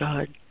share with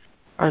God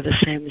are the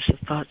same as the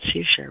thoughts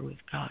you share with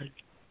God.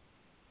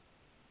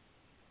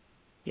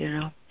 You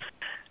know?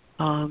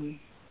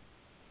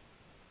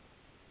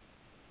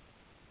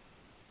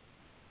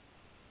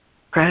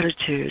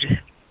 Gratitude.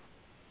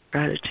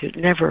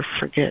 Never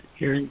forget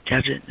your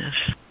indebtedness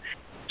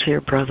to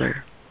your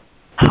brother.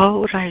 How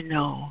would I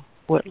know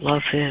what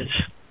love is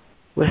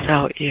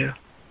without you?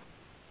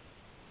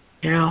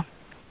 You know?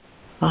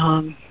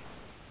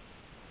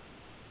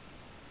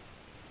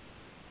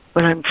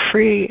 When I'm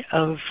free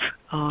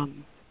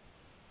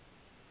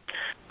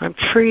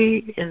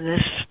in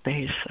this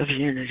space of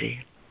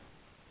unity,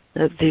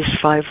 these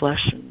 5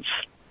 lessons,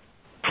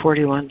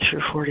 41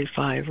 through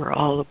 45, are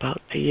all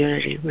about the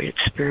unity we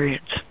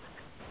experience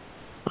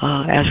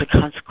as a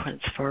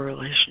consequence of our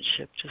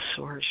relationship to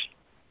Source.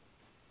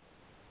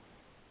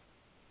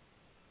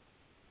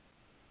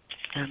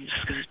 I'm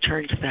just going to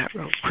turn to that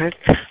real quick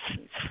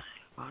since I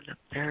wound up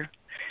there.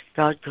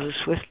 God goes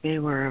with me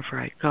wherever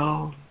I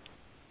go.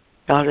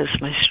 God is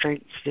my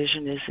strength.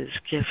 Vision is His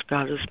gift.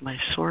 God is my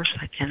source.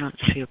 I cannot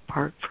see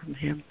apart from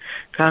Him.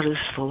 God is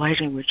the light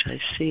in which I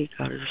see.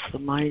 God is the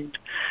mind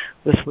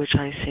with which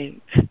I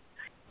think.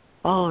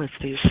 All of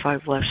these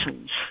 5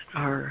 lessons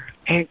are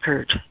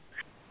anchored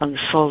on the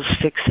soul's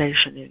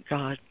fixation in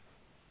God.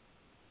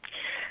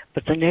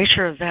 But the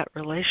nature of that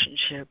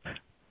relationship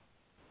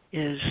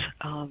is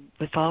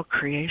with all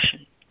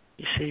creation.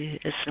 You see,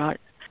 it's not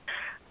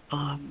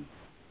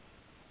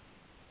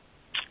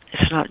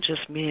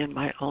just me and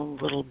my own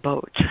little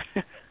boat.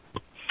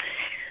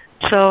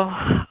 So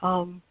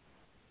I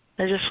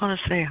just want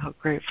to say how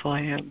grateful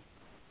I am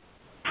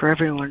for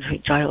everyone who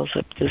dials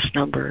up this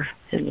number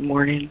in the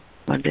morning,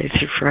 Monday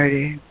through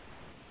Friday,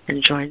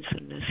 and joins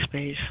in this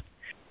space.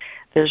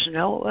 There's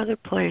no other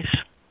place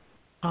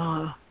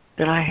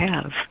that I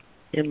have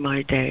in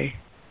my day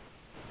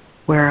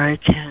where I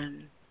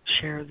can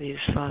share these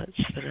thoughts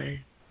that I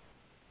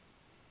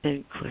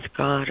think with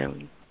God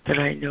and that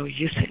I know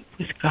you think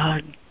with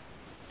God,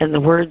 and the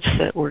words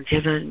that were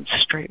given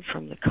straight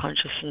from the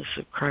consciousness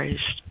of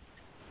Christ.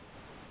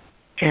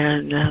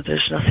 And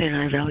there's nothing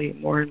I value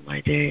more in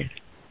my day.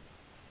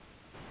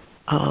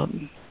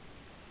 And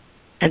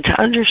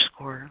to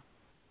underscore,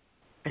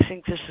 I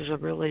think this is a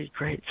really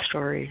great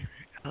story.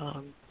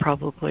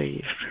 Probably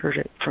you've heard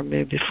it from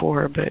me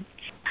before, but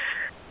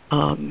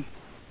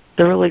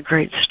the really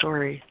great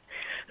story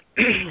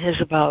is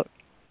about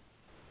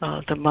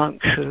the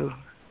monk who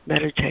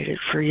meditated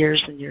for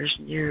years and years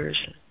and years,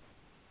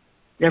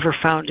 never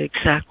found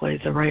exactly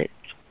the right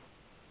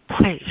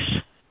place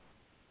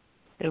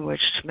in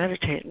which to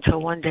meditate until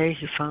one day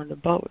he found a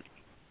boat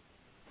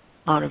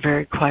on a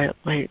very quiet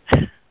lake.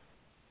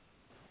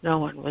 No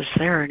one was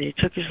there, and he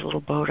took his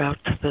little boat out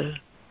to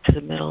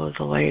the middle of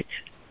the lake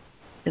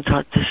and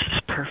thought, this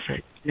is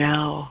perfect.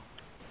 Now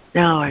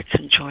I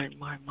can join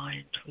my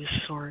mind with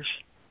Source.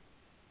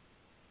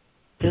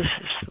 This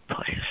is the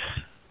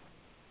place.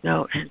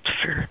 No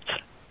interference.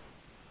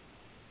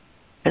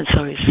 And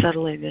so he's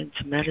settling in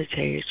to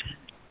meditate.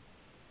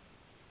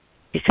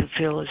 He can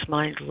feel his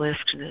mind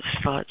lift and his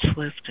thoughts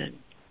lift and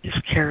his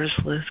cares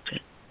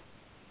lift.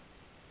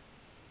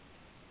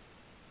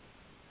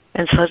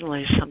 And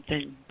suddenly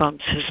something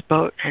bumps his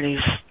boat and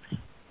he's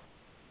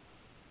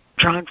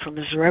drawn from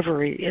his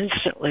reverie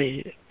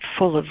instantly,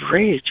 full of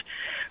rage.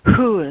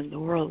 Who in the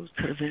world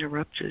could have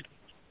interrupted?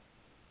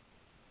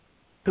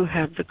 Who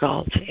had the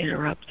gall to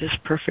interrupt this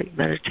perfect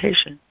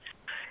meditation?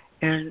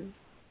 And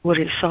what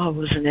he saw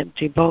was an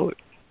empty boat,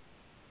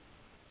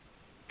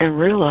 and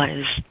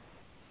realized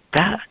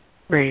that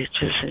rage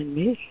is in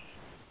me.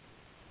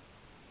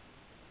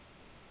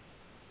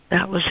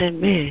 That was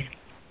in me.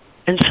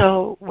 And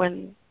so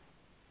when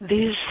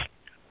these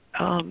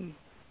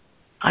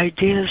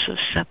ideas of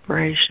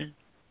separation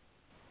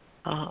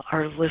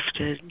are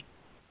lifted,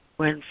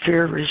 when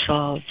fear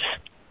resolves,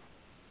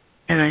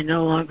 and I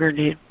no longer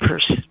need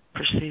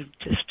perceived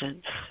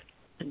distance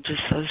and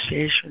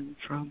dissociation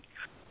from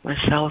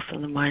myself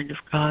and the mind of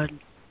God,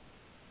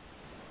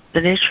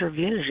 the nature of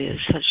unity is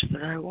such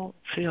that I won't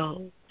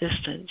feel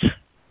distance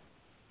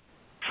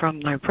from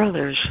my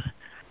brothers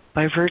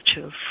by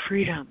virtue of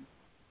freedom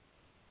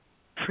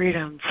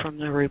from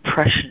the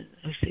repression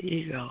of the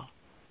ego.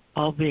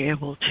 I'll be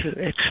able to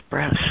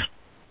express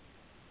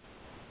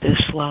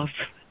this love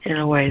in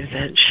a way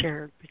that's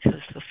shared, because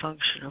the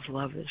function of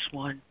love is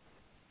one.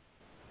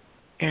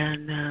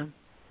 And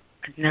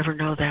I'd never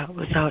know that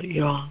without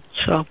you all.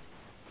 So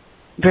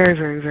very,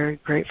 very, very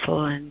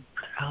grateful, and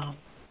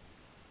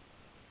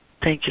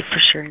thank you for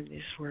sharing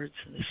these words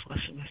and this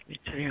lesson with me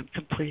today. I'm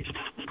complete.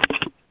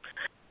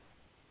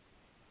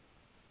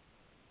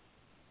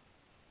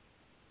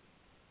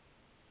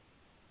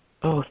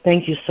 Oh,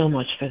 thank you so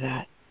much for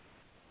that.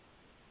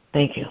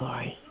 Thank you,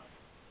 Laurie.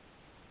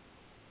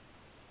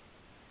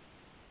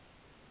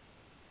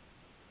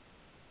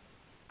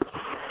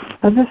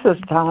 This is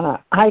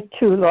Donna. I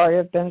too, Laurie,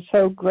 have been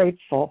so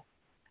grateful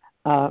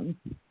to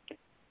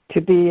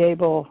be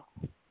able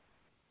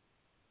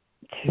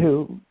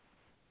to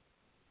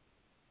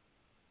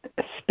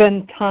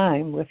spend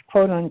time with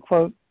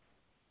quote-unquote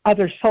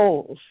other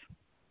souls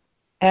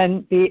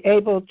and be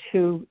able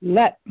to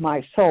let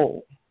my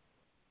soul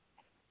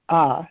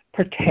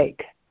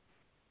partake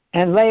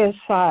and lay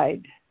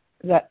aside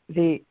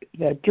the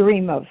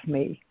dream of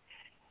me.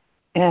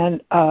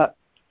 And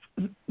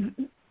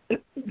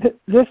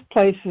this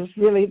place is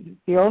really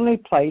the only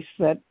place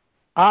that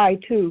I,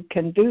 too,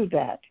 can do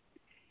that.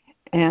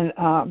 And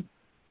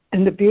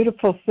the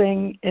beautiful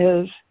thing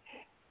is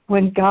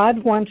when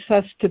God wants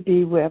us to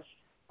be with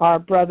our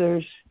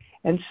brothers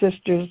and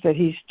sisters that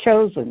he's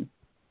chosen,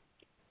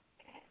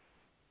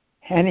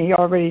 and he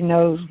already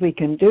knows we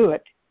can do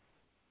it.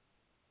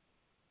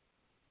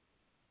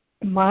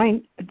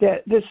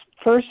 This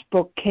first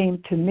book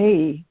came to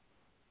me.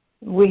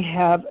 We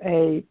have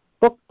a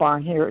book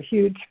barn here, a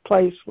huge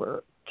place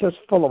where just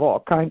full of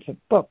all kinds of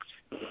books.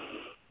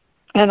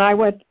 And I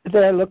went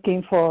there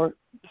looking for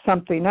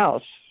something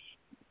else,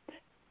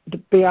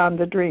 Beyond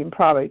the Dream,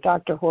 probably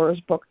Dr.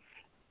 Horror's book.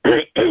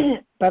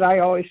 But I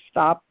always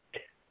stopped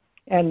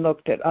and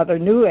looked at other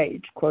New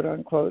Age, quote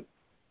unquote.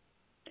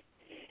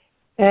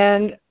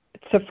 And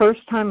it's the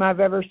first time I've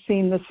ever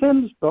seen the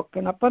Sims book,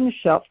 and up on the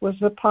shelf was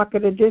the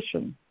pocket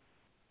edition,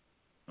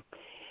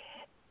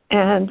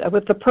 and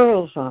with the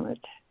pearls on it.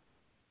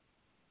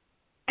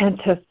 And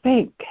to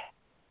think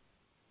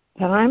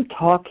that I'm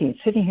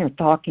sitting here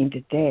talking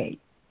today,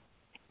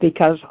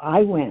 because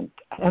I went,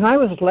 and I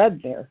was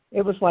led there.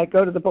 It was like,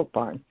 go to the book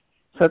barn.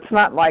 So it's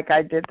not like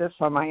I did this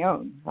on my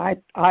own.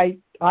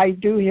 I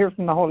do hear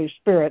from the Holy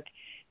Spirit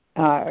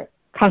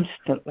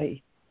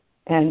constantly.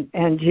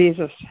 And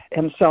Jesus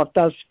himself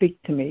does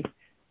speak to me,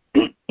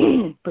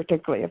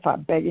 particularly if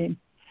I'm begging.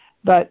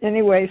 But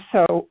anyway,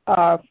 so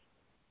I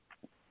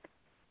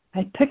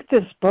picked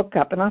this book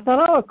up, and I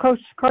thought, oh,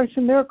 Course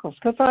in Miracles,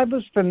 because I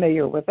was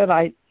familiar with it.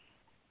 I'd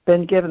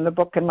been given the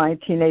book in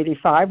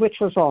 1985, which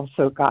was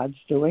also God's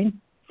doing,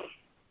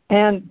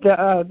 and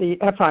the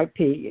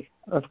FIP,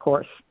 of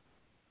course.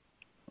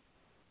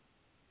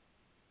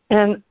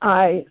 And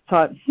I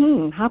thought,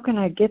 how can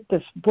I get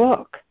this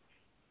book?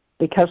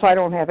 Because I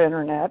don't have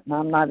internet and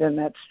I'm not in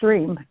that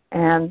stream,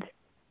 and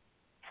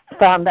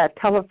found that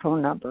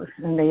telephone number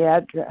and the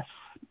address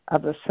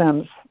of the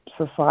Sims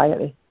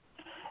Society.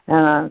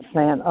 And I'm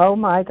saying, oh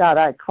my God,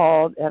 I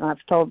called, and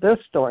I've told this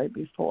story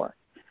before.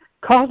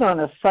 Called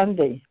on a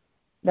Sunday,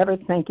 never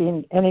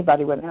thinking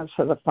anybody would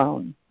answer the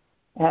phone.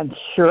 And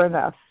sure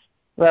enough,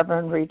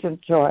 Reverend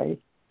Regent Joy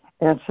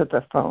answered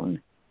the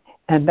phone.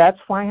 And that's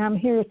why I'm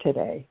here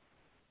today.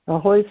 The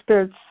Holy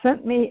Spirit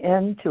sent me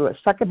into a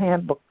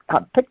secondhand book. I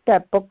picked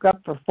that book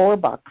up for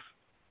 $4,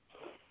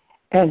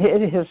 and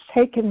it has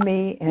taken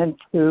me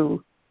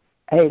into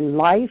a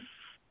life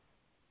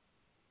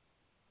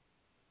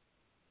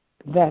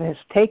that has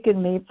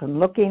taken me from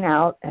looking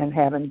out and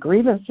having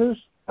grievances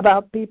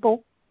about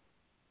people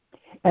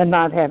and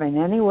not having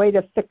any way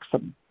to fix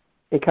them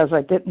because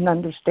I didn't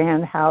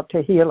understand how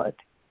to heal it.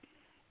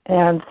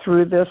 And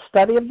through the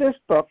study of this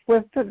book,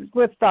 with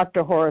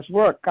Dr. Horror's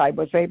work, I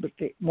was able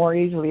to more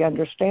easily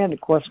understand A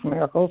Course in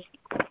Miracles.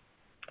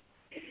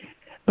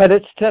 But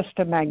it's just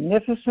a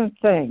magnificent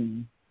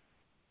thing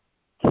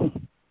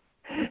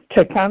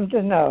to come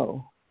to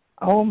know,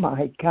 oh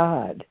my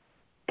God,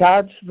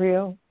 God's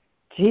real,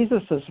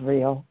 Jesus is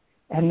real,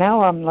 and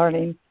now I'm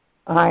learning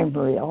I'm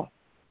real.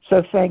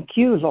 So thank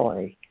you,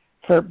 Lori,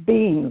 for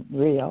being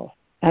real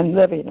and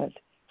living it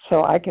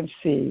so I can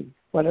see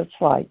what it's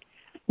like.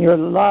 Your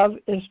love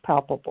is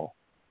palpable.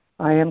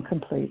 I am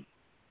complete.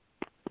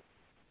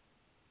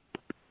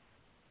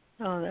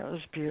 Oh, that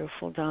was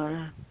beautiful,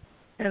 Donna.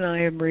 And I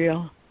am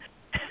real.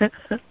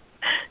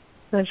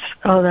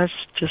 That's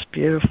just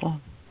beautiful.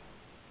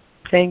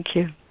 Thank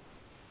you.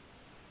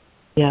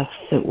 Yes,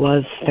 it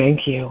was.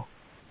 Thank you.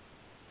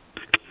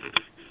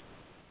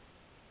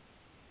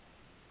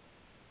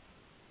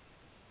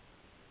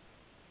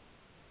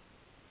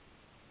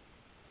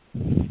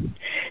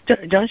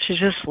 Don't you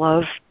just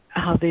love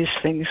how these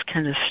things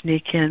kind of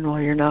sneak in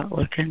while you're not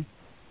looking?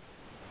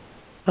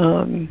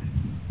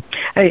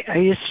 I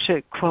used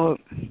to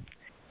quote,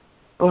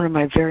 one of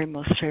my very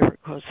most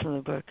favorite quotes in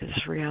the book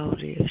is,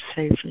 reality is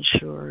safe and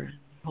sure and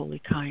wholly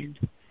kind.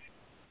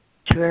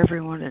 To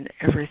everyone and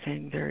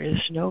everything, there is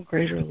no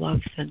greater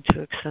love than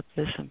to accept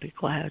this and be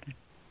glad.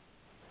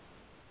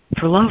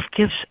 For love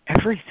gives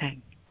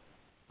everything.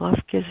 Love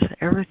gives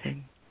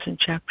everything. It's in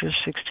chapter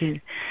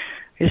 16.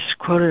 It's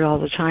quoted all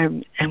the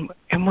time.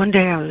 And one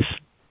day I was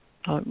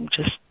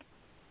just,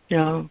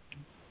 I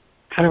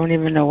don't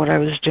even know what I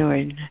was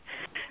doing.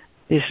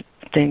 These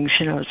things,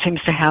 it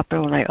seems to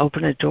happen when I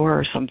open a door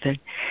or something.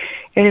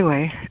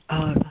 Anyway,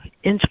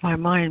 into my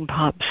mind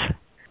pops,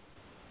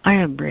 I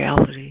am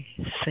reality,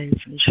 safe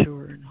and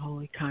sure and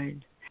wholly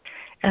kind.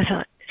 As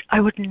I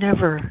would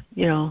never,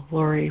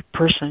 Lori,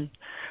 person,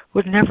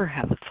 would never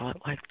have a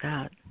thought like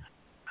that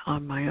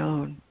on my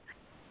own.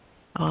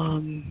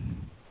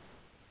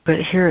 But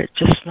here it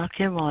just snuck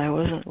in while I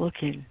wasn't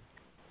looking,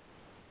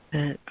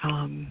 that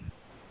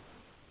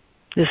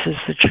this is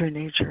the true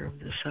nature of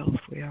the self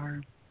we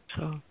are.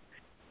 So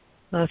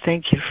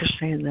thank you for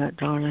saying that,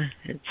 Donna.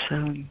 It's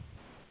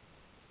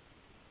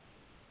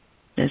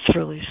It's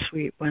really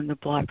sweet when the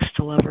block's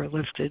still ever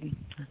lifted.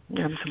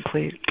 I'm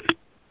complete.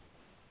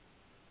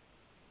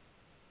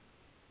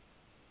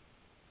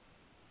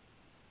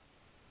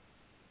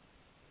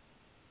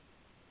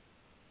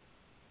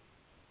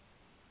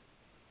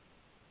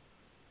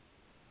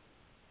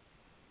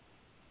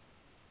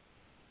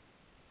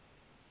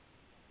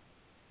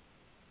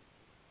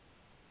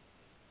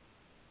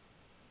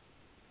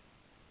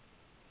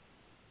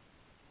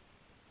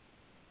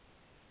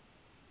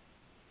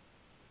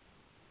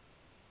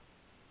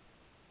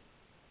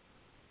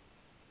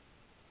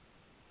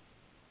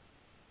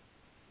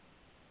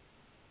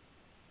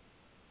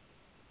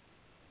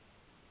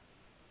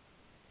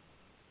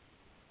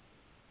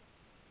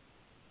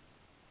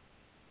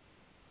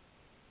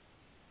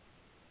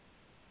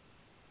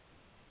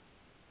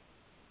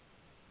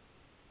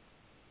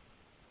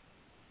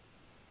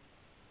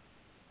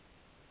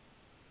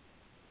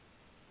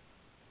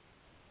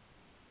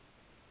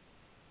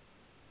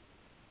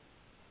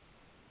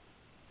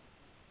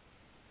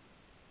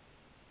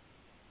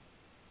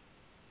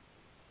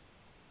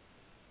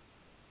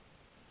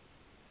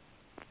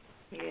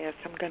 Yes,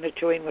 I'm going to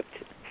join with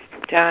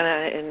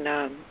Donna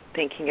in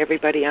thanking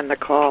everybody on the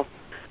call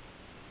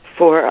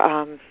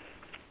for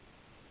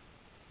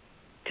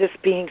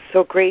just being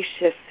so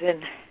gracious.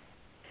 And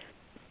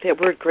that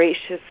word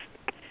graciousness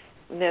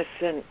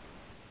and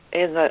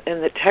in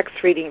the text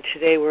reading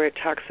today, where it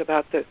talks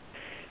about the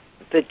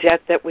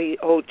debt that we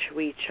owe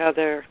to each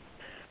other,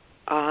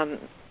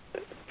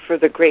 for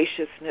the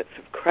graciousness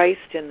of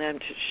Christ in them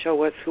to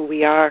show us who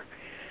we are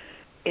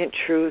in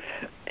truth,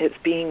 as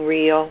being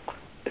real.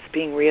 As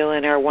being real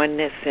in our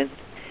oneness and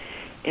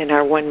in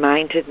our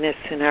one-mindedness,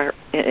 in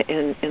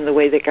the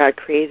way that God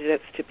created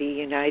us to be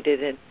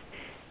united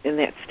in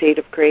that state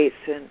of grace.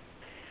 And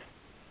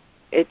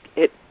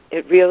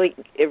it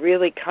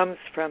really comes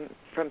from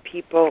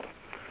people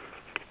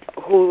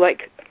who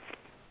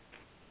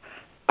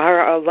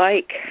are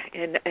alike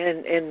in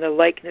the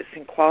likeness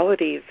and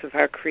qualities of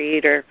our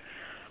Creator,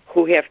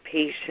 who have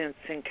patience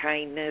and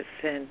kindness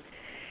and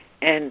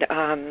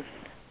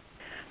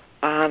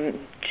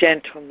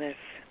gentleness.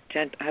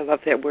 I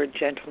love that word,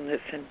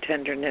 gentleness and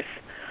tenderness,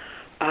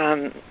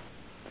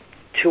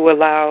 to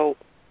allow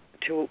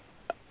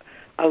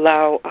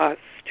us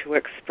to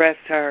express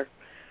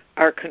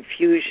our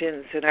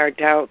confusions and our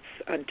doubts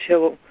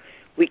until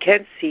we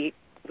can see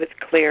with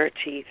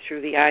clarity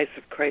through the eyes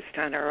of Christ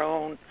on our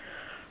own,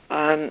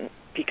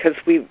 because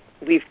we've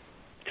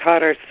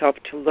taught ourselves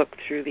to look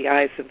through the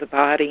eyes of the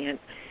body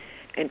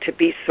and to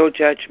be so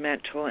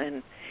judgmental,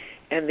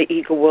 and the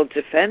ego will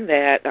defend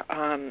that,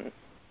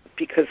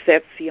 because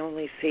that's the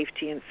only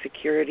safety and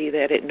security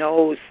that it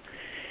knows.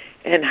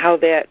 And how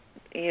that,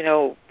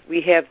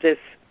 we have this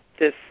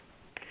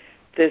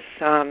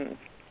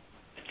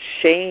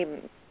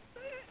shame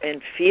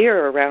and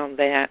fear around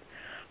that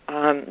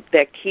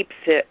keeps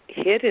it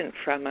hidden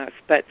from us.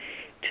 But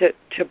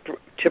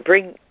to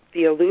bring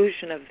the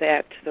illusion of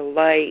that to the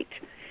light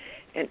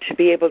and to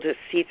be able to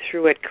see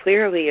through it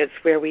clearly is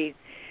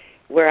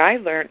where I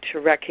learned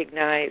to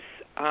recognize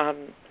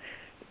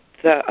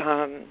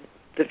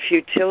the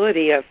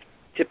futility of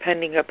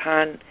depending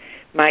upon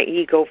my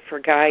ego for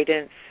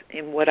guidance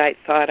in what I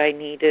thought I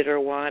needed or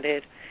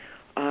wanted,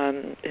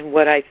 and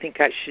what I think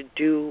I should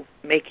do,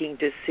 making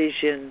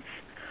decisions.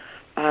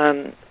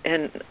 And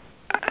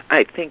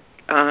I think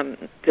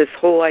this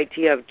whole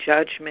idea of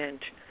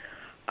judgment,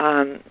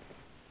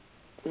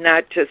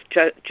 not just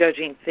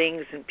judging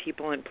things and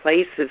people and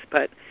places,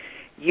 but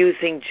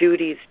using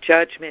Judy's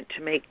judgment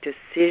to make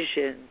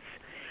decisions.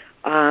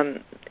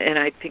 And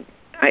I think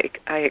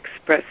I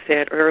expressed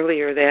that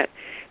earlier, that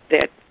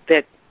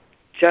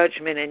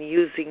judgment and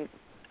using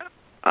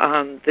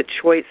the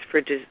choice for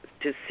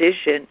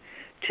decision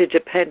to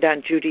depend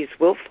on Judy's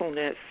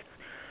willfulness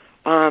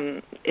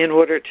in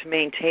order to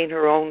maintain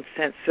her own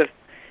sense of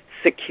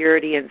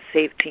security and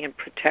safety and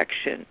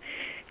protection,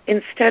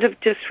 instead of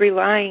just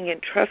relying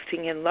and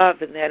trusting in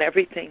love and that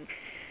everything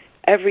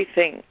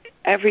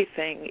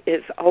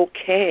is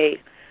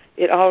okay.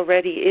 It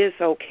already is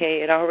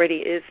okay. It already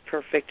is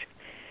perfect.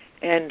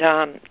 And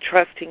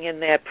trusting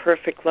in that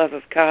perfect love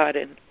of God.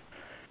 And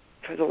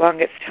for the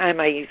longest time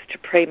I used to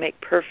pray,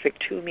 make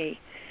perfect to me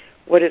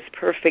what is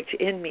perfect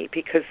in me,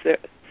 because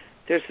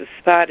there's a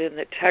spot in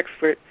the text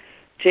where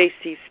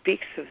J.C.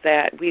 speaks of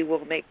that. We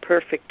will make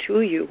perfect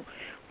to you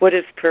what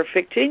is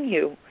perfect in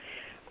you.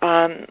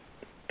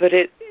 But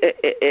it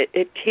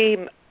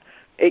came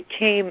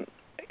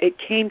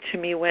to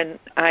me when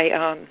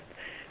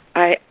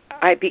I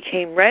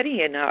became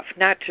ready enough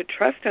not to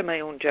trust on my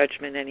own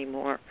judgment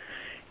anymore,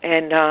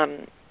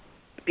 and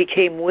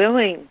became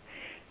willing.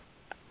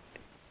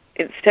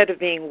 Instead of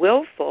being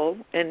willful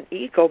and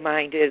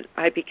ego-minded,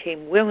 I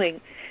became willing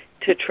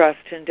to trust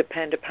and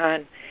depend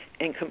upon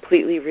and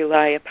completely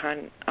rely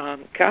upon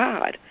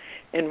God,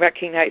 and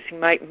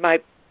recognizing my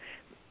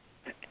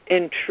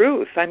in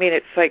truth. I mean,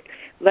 it's like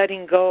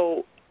letting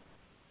go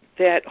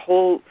that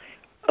whole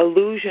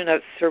illusion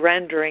of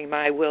surrendering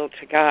my will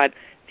to God,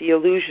 the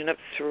illusion of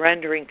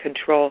surrendering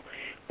control,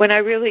 when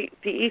the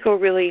ego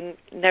really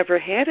never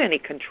had any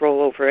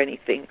control over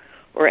anything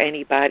or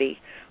anybody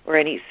or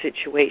any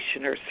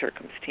situation or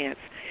circumstance.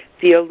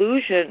 The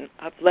illusion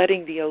of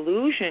letting the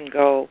illusion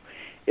go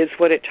is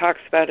what it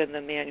talks about in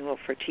the Manual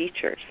for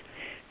Teachers.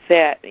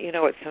 That,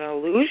 it's an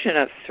illusion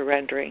of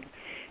surrendering.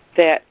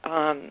 That,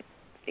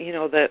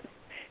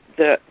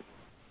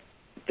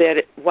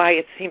 why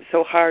it seems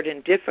so hard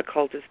and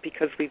difficult is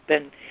because we've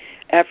been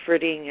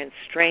efforting and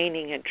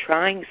straining and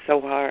trying so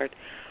hard,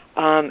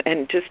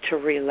 and just to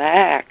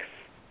relax,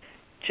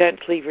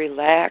 gently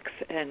relax,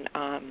 and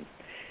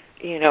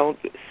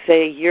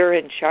say, you're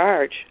in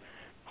charge.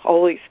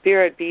 Holy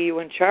Spirit, be you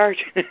in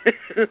charge.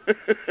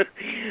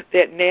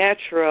 That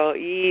natural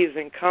ease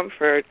and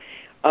comfort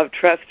of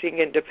trusting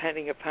and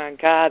depending upon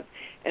God,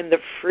 and the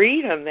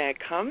freedom that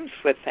comes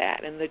with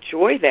that, and the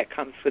joy that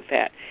comes with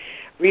that.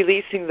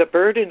 Releasing the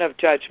burden of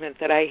judgment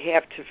that I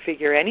have to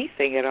figure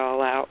anything at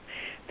all out,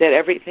 that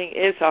everything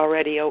is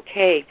already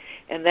okay,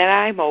 and that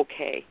I'm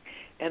okay,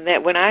 and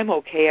that when I'm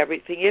okay,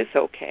 everything is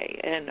okay.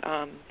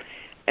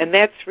 And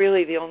that's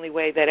really the only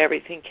way that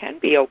everything can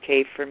be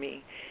okay for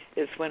me,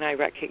 is when I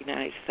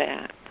recognize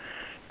that.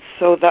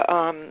 So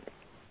the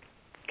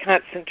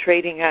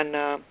concentrating on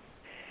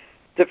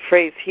the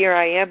phrase, here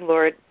I am,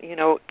 Lord,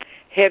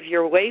 have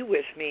your way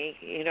with me,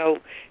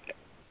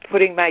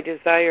 putting my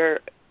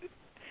desire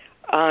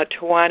to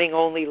wanting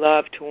only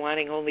love, to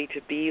wanting only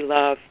to be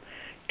love,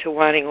 to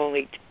wanting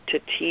only to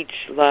teach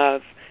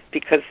love,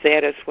 because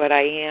that is what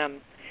I am.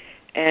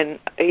 And,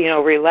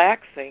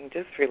 relaxing,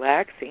 just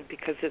relaxing,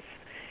 because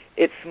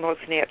it's the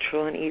most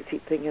natural and easy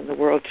thing in the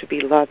world to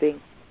be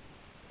loving.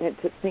 And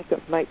to think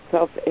of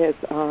myself as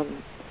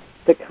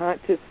the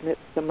consciousness,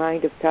 the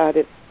mind of God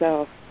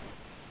itself,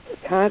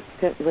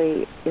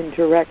 constantly in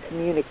direct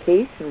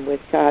communication with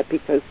God,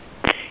 because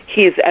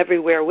He is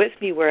everywhere with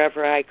me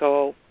wherever I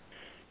go.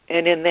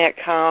 And in that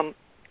calm,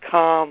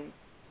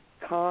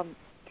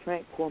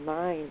 tranquil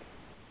mind,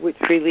 which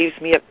relieves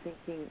me of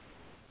thinking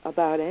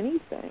about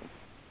anything,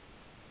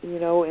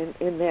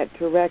 in that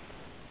direct,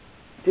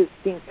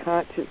 distinct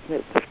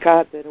consciousness of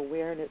God, that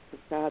awareness of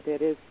God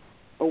that is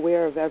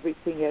aware of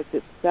everything as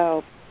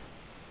itself,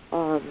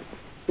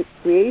 the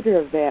creator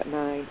of that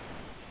mind,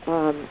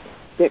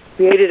 that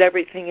created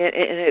everything in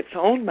its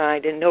own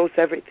mind and knows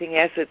everything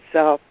as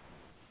itself,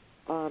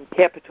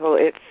 capital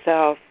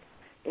itself,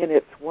 in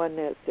its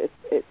oneness.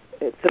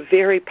 It's a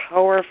very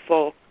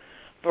powerful,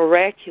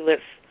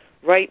 miraculous,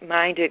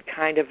 right-minded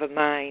kind of a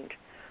mind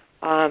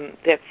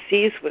that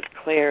sees with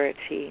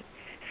clarity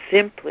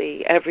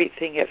simply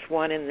everything as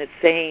one and the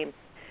same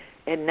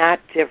and not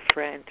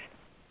different,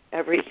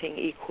 everything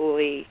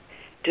equally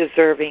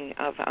deserving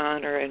of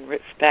honor and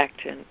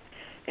respect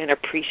and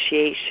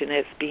appreciation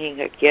as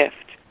being a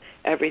gift,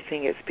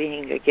 everything as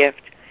being a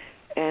gift,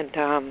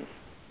 and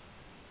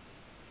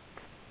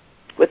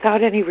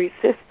without any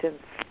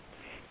resistance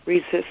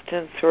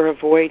or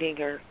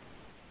avoiding or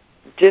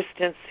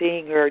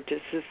distancing or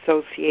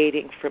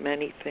disassociating from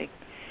anything.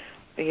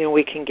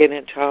 We can get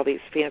into all these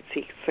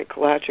fancy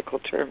psychological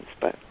terms,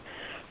 but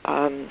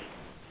I'm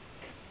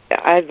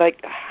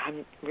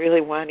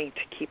really wanting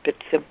to keep it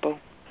simple,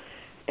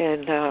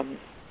 and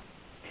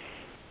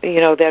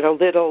that a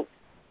little,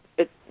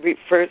 it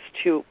refers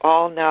to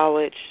all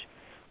knowledge,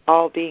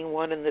 all being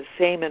one and the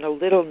same, and a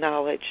little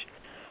knowledge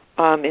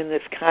in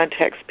this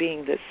context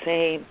being the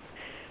same,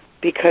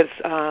 because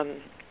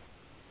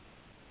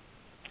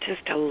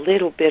just a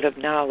little bit of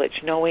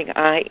knowledge, knowing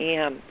I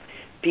am,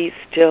 be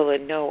still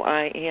and know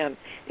I am,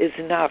 is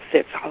enough.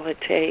 That's all it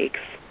takes.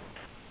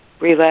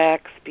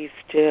 Relax, be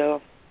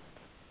still,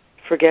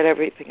 forget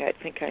everything I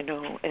think I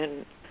know,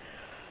 and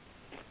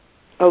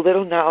a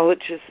little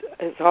knowledge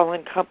is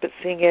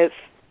all-encompassing as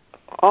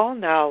all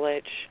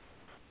knowledge,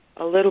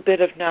 a little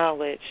bit of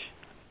knowledge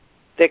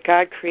that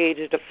God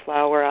created a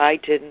flower, I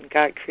didn't.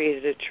 God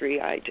created a tree,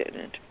 I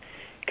didn't.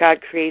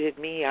 God created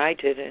me, I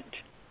didn't.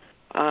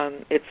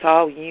 It's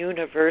all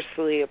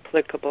universally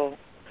applicable.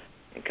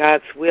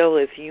 God's will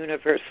is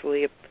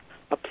universally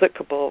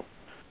applicable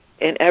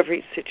in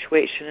every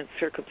situation and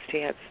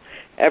circumstance.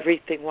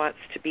 Everything wants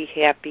to be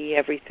happy,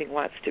 everything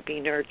wants to be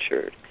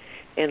nurtured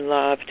and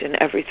loved, and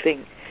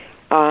everything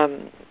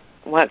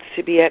wants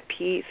to be at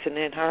peace and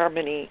in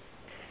harmony.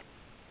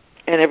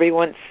 And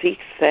everyone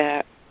seeks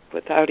that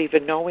without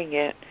even knowing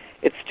it.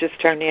 It's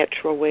just our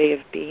natural way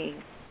of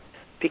being,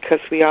 because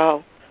we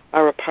all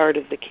are a part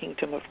of the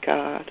kingdom of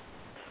God.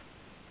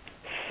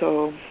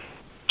 So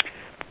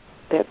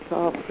that's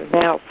all for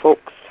now,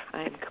 folks.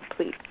 I am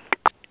complete.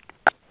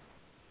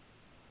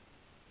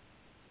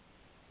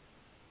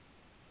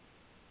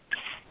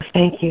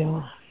 Thank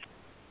you.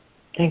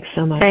 Thanks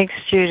so much. Thanks,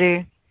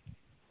 Judy.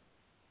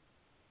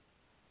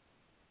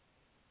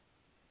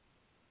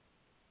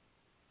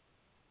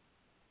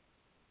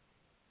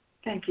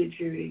 Thank you,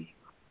 Judy.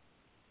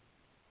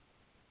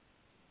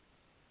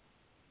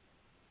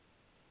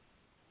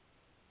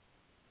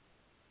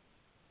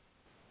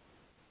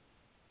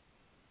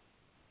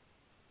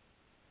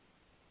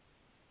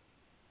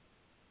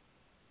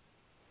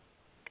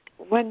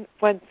 one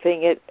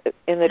thing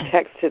in the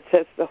text it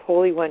says the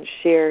Holy One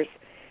shares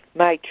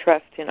my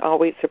trust and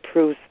always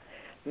approves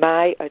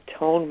my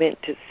atonement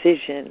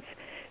decisions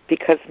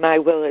because my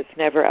will is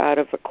never out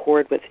of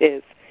accord with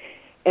His.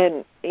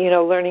 And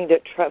learning to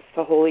trust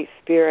the Holy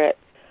Spirit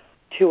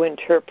to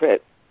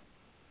interpret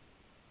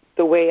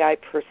the way I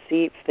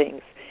perceive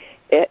things.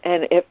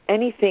 And if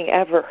anything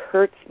ever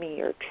hurts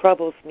me or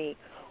troubles me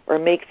or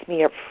makes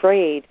me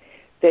afraid,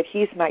 that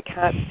He's my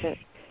constant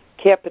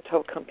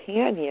capital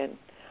companion,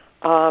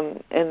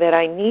 and that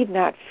I need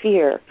not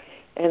fear,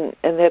 and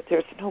that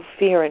there's no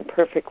fear in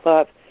perfect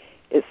love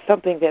is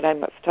something that I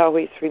must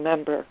always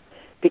remember,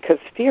 because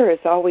fear is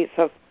always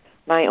of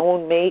my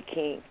own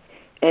making,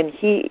 and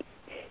He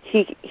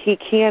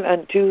can't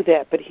undo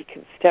that, but He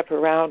can step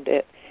around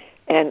it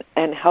and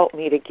help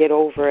me to get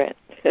over it.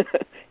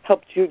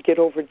 Help Jude get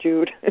over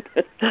Jude.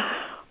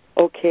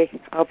 Okay,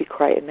 I'll be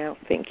quiet now.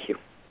 Thank you.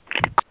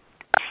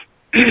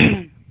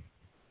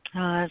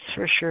 That's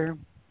for sure.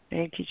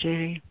 Thank you,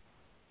 Judy.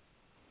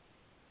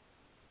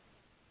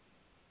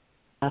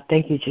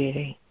 Thank you,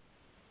 Judy.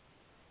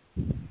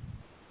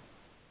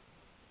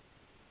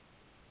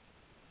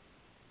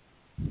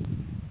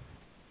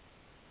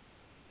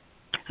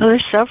 Well,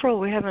 there's several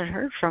we haven't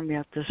heard from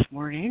yet this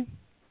morning.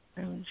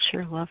 I would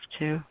sure love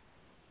to.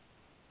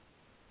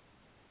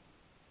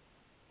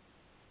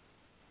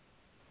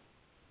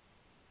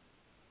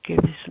 Give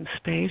you some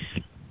space.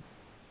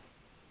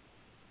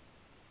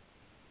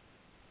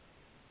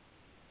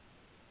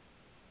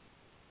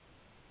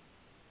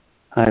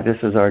 Hi, this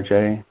is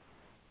RJ.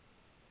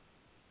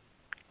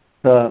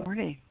 The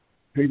Morning.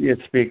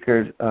 previous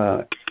speaker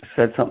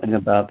said something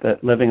about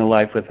that living a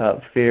life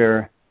without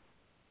fear.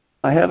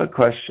 I have a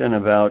question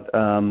about,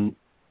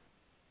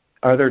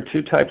 are there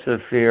two types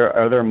of fear?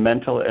 Are there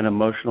mental and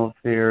emotional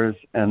fears,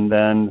 and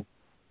then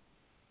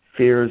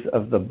fears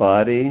of the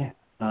body?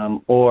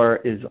 Or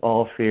is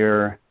all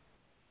fear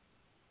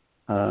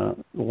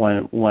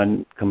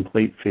one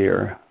complete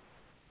fear,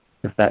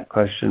 if that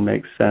question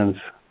makes sense?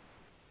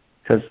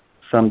 Because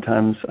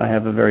sometimes I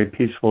have a very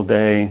peaceful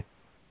day,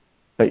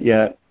 but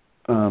yet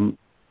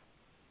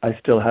I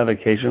still have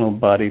occasional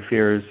body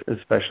fears,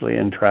 especially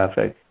in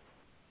traffic,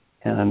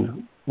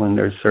 and when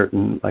there's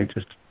certain, like,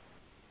 just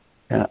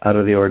out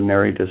of the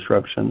ordinary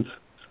disruptions.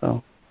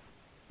 So,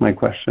 my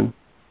question.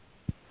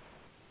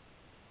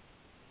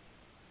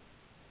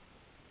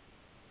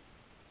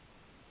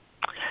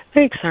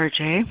 Thanks,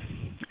 RJ.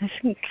 I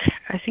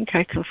think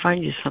I can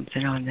find you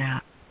something on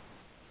that.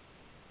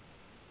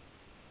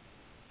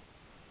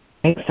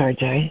 Thanks,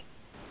 RJ.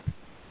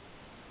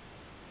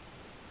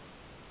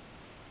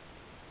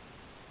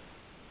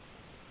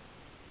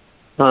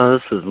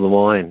 This is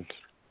Lemoyne.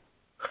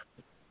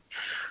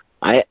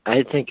 I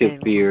think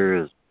of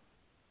fear as,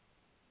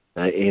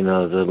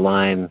 the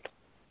line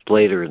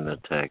later in the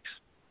text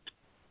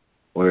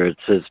where it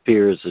says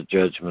fear is a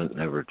judgment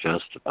never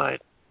justified.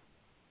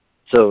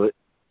 So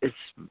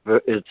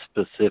it's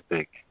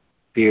specific.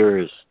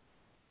 Fear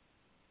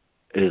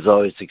is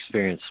always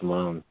experienced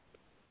alone,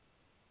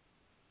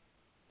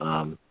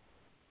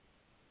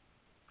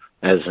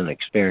 as an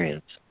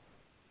experience.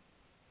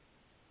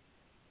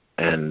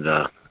 And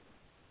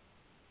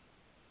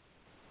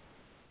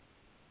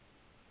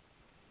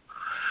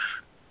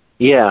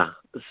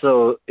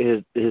so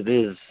it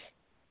is.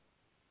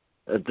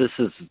 This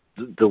is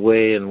the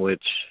way in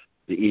which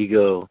the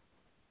ego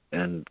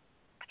and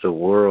the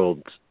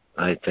world,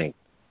 I think,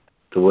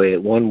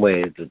 one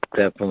way that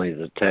definitely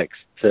the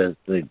text says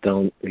they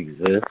don't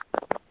exist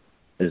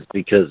is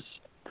because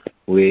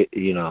we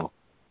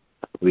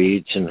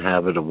each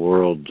inhabit a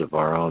world of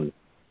our own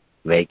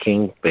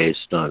making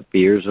based on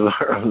fears of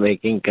our own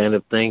making, kind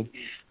of thing.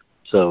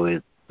 So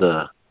it's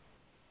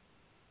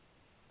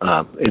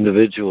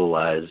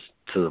individualized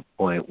to the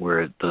point where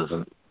it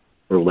doesn't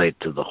relate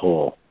to the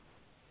whole.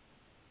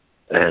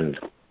 And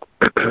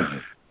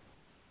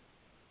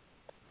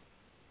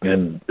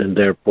and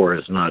therefore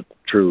is not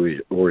true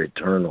or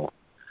eternal.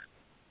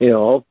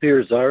 All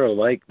fears are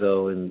alike,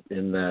 though, in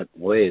that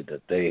way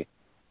that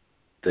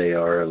they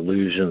are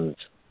illusions.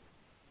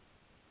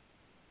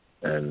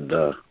 And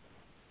I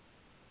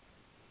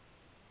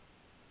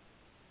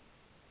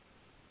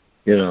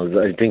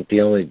think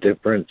the only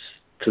difference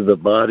to the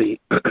body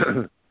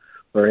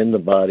or in the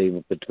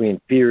body between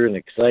fear and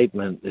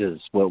excitement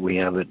is what we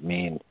have it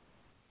mean.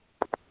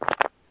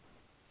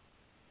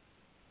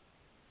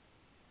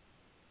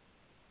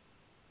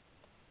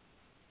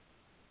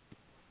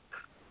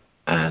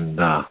 And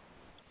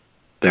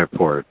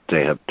therefore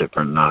they have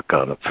different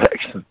knock-on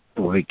effects.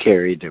 We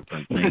carry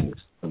different things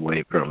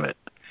away from it.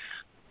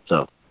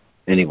 So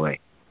anyway,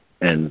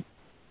 and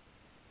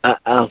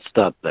I'll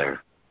stop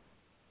there.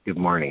 Good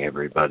morning,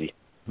 everybody.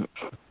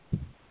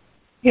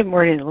 Good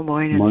morning,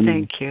 Lemoyne, and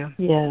thank you.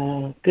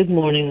 Yeah, good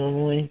morning,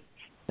 Lemoyne.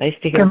 Nice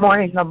to hear. Good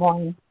morning,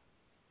 Lemoyne.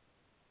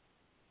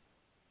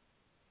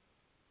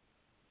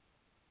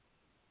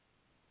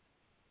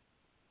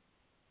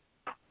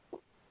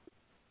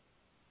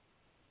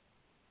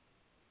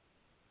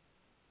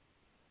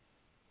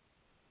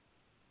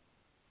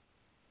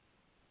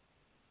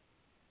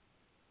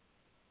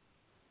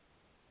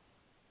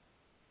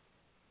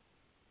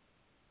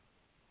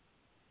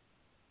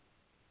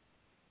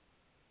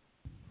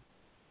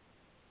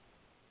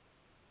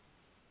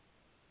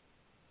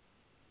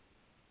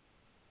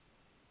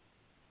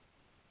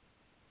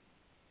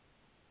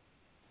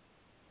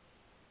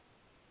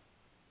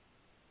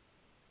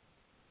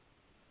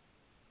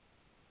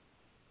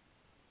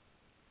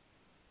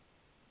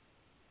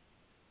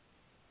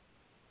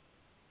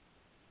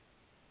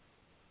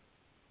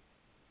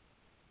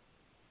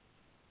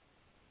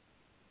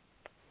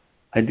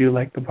 I do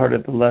like the part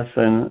of the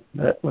lesson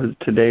that was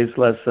today's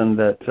lesson,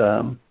 that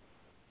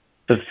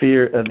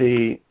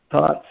the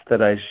thoughts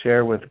that I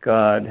share with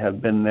God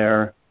have been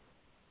there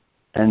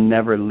and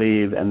never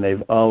leave, and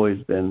they've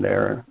always been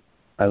there.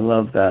 I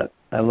love that.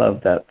 I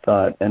love that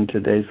thought. And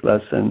today's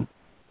lesson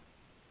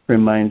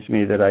reminds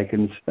me that I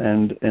can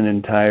spend an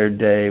entire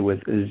day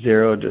with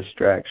zero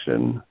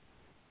distraction.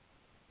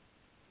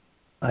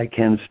 I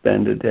can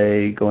spend a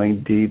day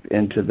going deep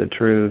into the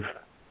truth.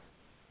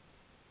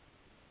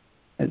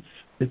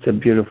 It's a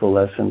beautiful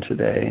lesson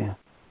today,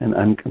 and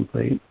I'm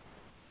complete.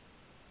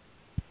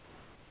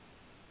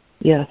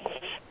 Yes,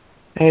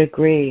 I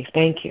agree.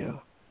 Thank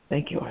you.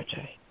 Thank you,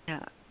 RJ.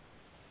 Yeah,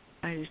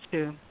 I do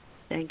too.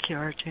 Thank you,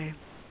 RJ.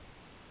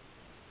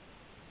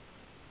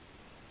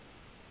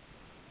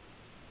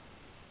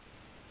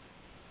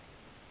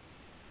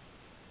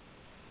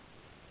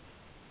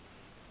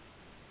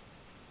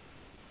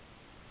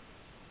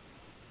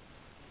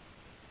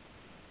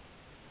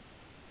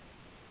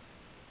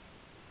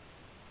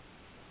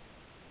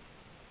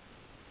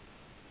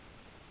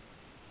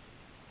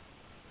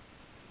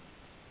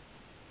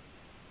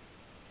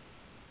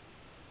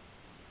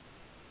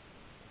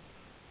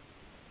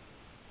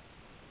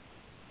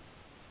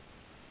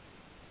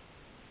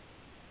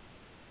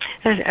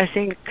 I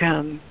think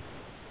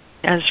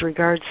as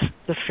regards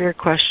the fear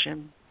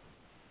question,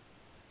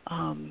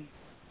 I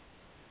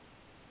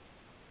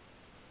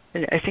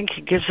think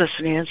he gives us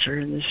an answer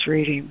in this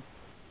reading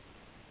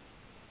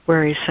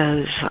where he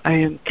says, I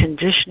am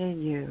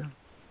conditioning you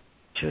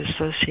to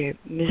associate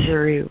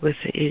misery with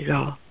the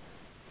ego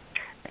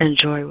and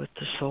joy with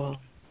the soul.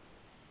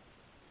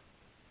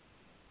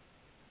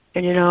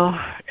 And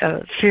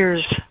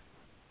fears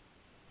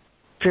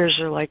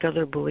are like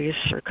other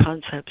beliefs or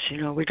concepts.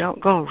 We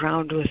don't go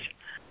around with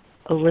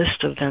a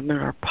list of them in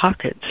our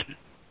pockets.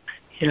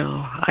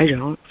 I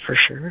don't, for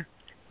sure.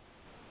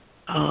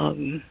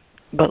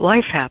 But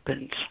life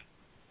happens,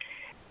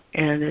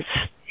 and it's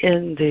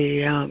in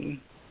the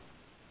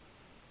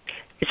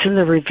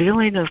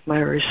revealing of my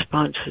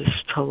responses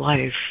to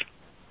life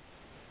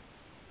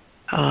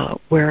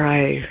where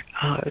I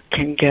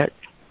can get,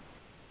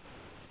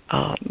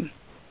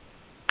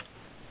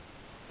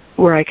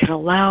 where I can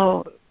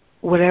allow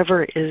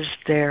whatever is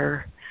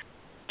there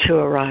to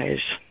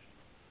arise.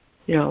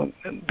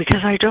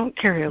 Because I don't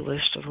carry a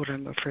list of what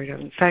I'm afraid of.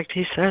 In fact,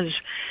 he says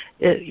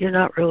you're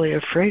not really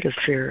afraid of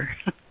fear.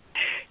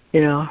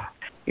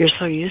 You're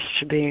so used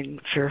to being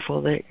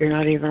fearful that you're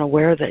not even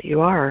aware that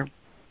you are.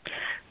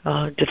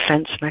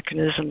 Defense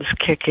mechanisms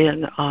kick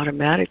in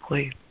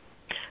automatically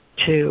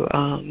to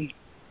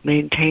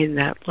maintain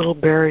that little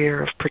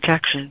barrier of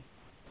protection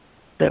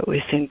that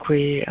we think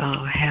we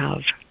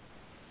have.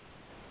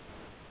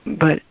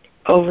 But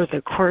over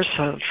the course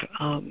of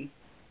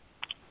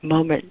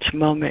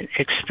moment-to-moment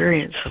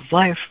experience of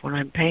life, when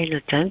I'm paying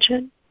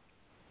attention,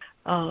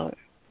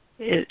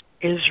 it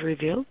is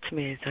revealed to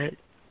me that,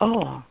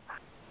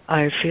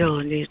 I feel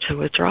a need to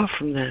withdraw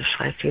from this.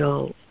 I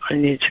feel a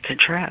need to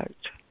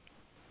contract.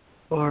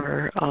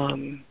 Or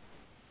I'm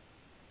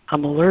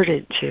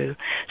alerted to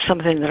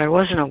something that I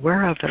wasn't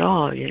aware of at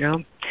all,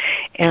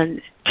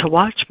 and to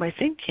watch my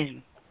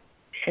thinking.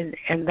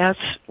 And that's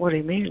what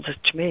he means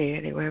to me,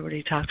 anyway, when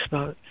he talks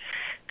about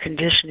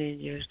conditioning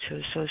you to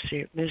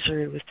associate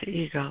misery with the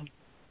ego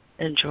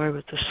and joy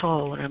with the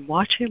soul. When I'm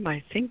watching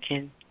my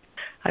thinking,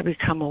 I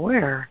become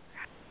aware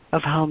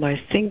of how my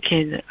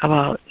thinking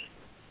about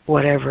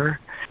whatever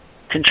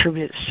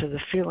contributes to the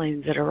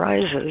feeling that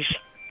arises.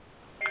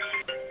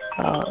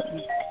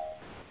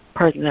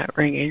 Pardon that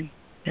ringing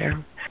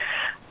there.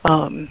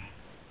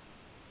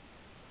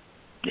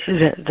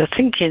 The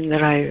thinking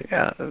that I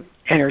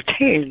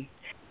entertain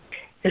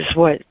is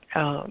what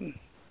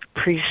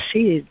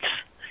precedes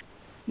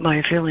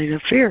my feeling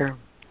of fear,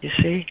 you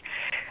see.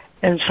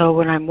 And so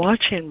when I'm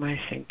watching my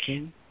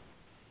thinking,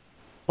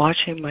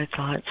 watching my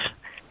thoughts,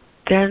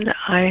 then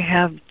I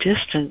have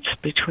distance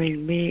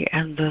between me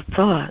and the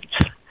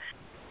thoughts.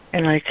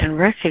 And I can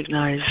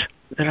recognize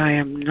that I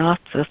am not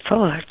the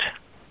thought,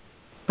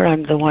 but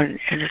I'm the one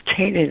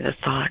entertaining the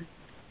thought.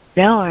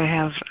 Now I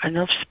have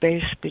enough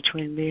space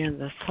between me and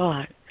the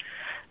thought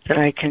that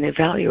I can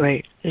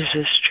evaluate, is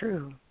this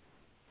true?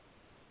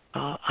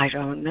 I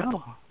don't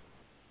know.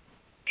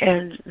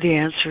 And the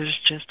answer is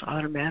just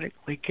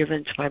automatically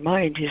given to my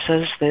mind. He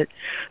says that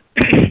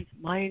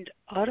mind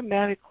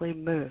automatically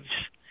moves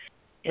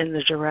in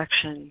the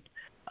direction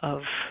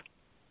of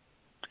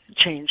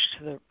change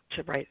to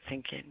right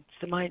thinking.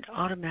 The mind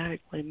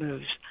automatically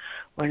moves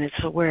when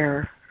it's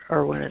aware,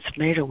 or when it's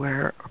made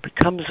aware, or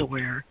becomes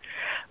aware,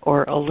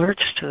 or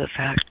alerts to the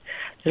fact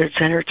that it's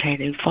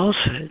entertaining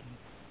falsehood.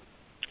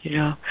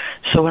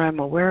 So when I'm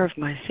aware of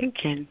my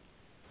thinking,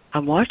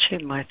 I'm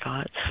watching my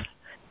thoughts,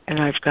 and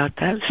I've got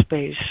that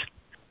space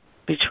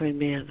between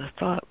me and the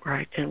thought where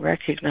I can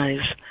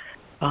recognize,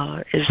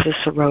 is this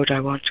a road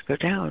I want to go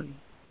down?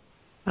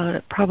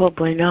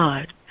 Probably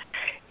not.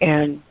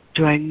 And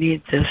do I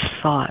need this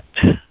thought?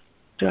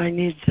 Do I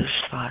need this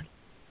thought?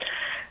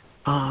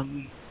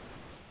 And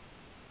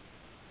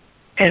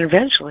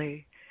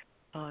eventually,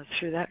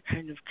 through that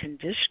kind of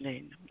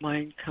conditioning,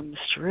 mind comes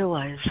to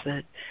realize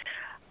that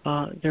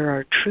there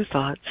are true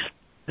thoughts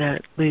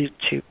that lead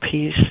to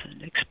peace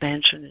and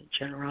expansion and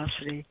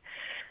generosity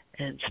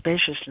and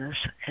spaciousness,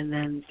 and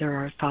then there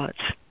are thoughts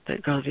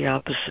that go the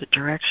opposite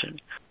direction.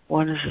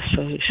 One is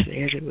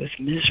associated with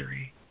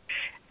misery,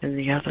 and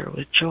the other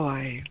with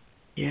joy,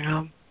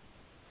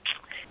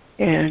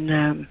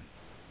 And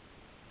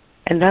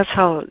that's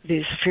how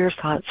these fear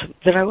thoughts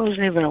that I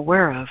wasn't even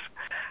aware of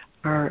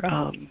are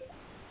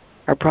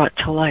brought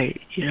to light,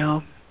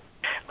 Of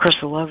course,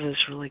 the love is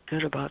really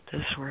good about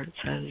this, where it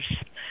says,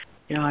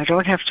 I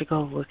don't have to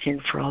go looking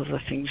for all the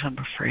things I'm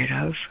afraid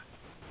of.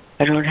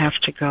 I don't have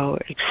to go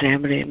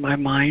examining my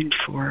mind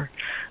for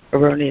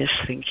erroneous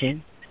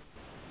thinking.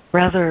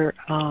 Rather,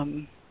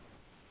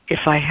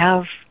 if I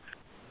have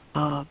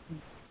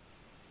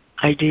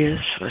ideas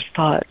or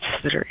thoughts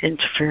that are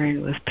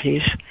interfering with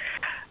peace,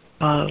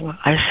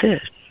 I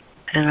sit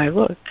and I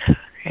look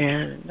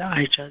and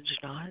I judge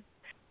not,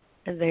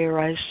 and they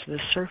arise to the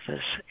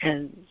surface.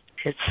 And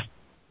it's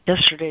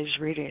yesterday's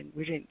reading.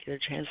 We didn't get a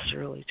chance to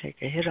really take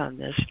a hit on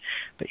this,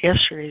 but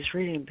yesterday's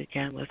reading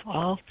began with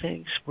all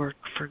things work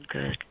for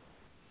good.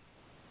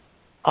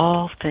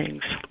 All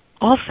things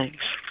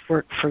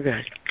work for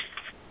good.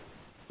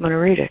 I'm going to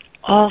read it.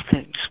 All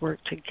things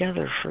work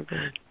together for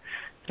good.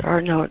 There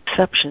are no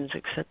exceptions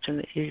except in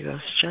the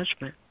ego's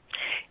judgment.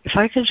 If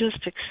I can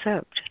just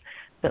accept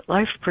that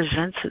life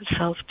presents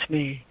itself to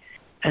me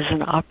as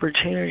an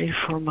opportunity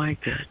for my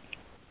good,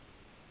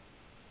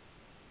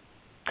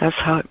 that's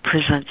how it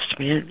presents to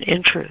me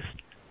in truth,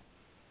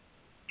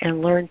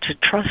 and learn to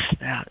trust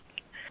that,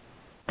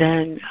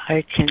 then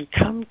I can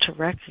come to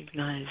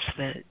recognize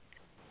that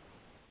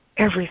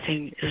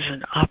everything is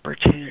an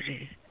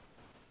opportunity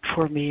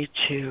for me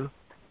to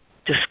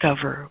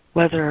discover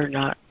whether or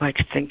not my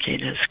thinking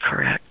is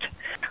correct.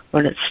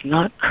 When it's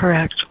not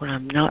correct, when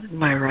I'm not in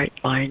my right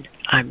mind,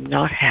 I'm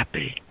not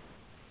happy.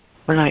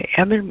 When I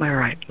am in my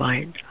right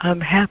mind, I'm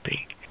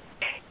happy.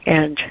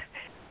 And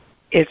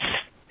it's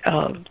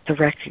the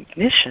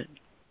recognition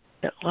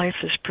that life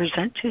is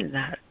presenting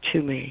that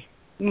to me,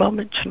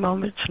 moment to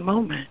moment to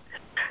moment,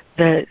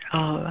 that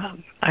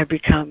I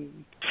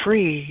become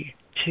free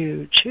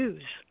to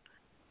choose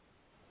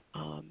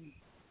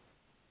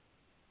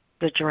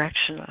the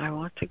direction I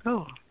want to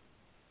go.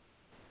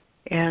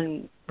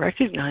 And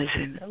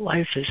recognizing that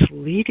life is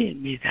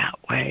leading me that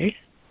way,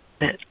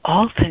 that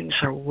all things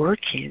are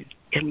working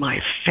in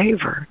my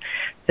favor,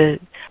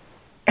 that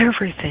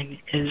everything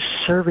is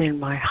serving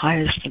my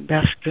highest and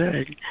best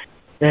good,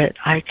 that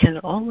I can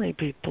only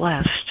be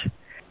blessed,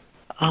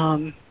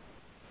 I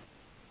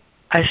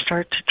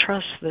start to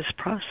trust this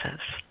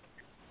process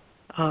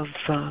of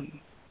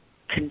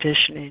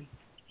conditioning.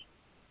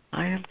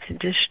 I am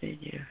conditioning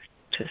you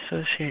to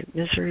associate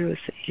misery with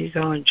the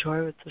ego and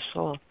joy with the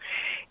soul.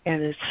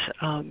 And it's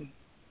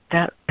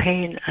that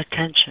paying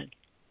attention,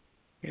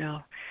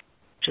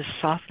 just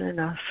soften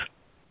enough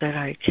that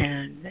I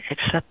can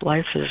accept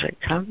life as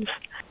it comes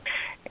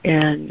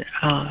and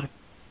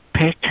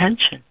pay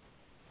attention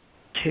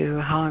to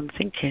how I'm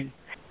thinking,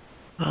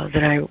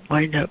 that I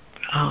wind up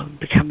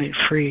becoming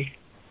free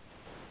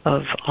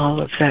of all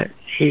of that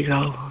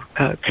ego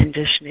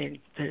conditioning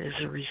that is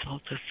a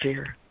result of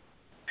fear.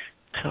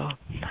 So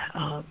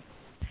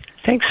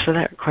thanks for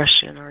that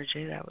question,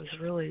 RJ. That was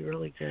really,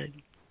 really good.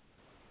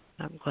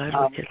 I'm glad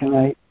we could.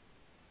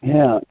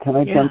 Can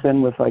I jump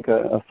in with like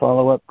a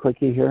follow-up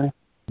quickie here?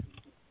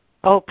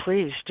 Oh,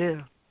 please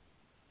do.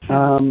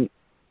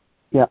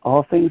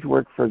 All things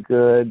work for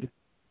good.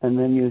 And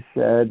then you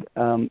said,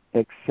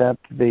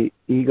 accept the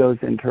ego's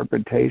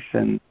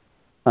interpretation.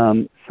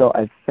 So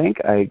I think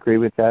I agree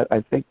with that.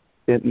 I think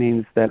it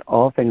means that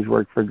all things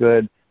work for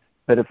good.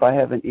 But if I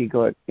have an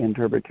egoic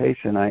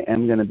interpretation, I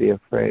am going to be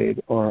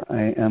afraid, or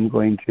I am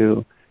going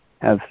to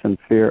have some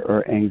fear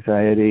or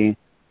anxiety.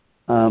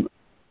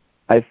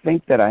 I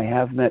think that I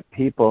have met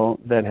people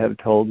that have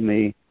told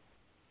me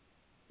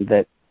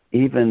that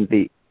even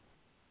the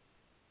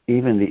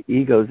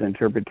ego's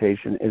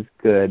interpretation is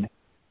good,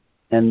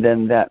 and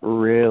then that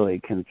really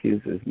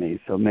confuses me.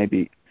 So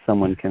maybe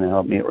someone can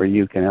help me, or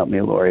you can help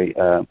me, Lori,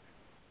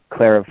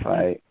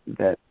 clarify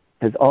that,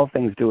 because all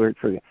things do work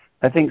for good.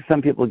 I think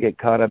some people get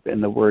caught up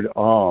in the word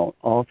all.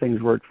 All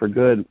things work for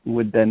good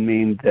would then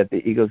mean that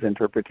the ego's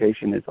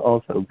interpretation is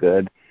also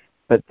good.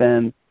 But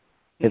then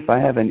if I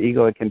have an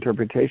egoic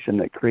interpretation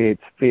that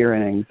creates fear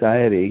and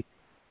anxiety,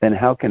 then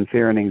how can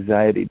fear and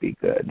anxiety be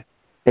good?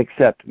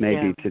 Except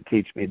maybe to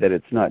teach me that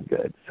it's not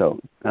good. So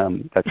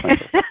that's my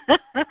question.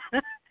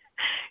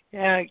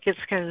 Yeah, it gets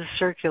kind of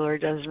circular,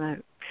 doesn't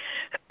it?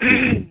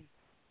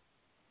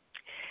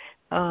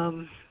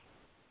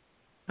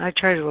 I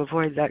try to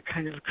avoid that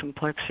kind of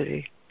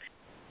complexity.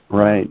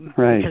 Right.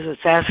 Because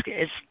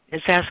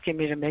it's asking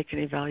me to make an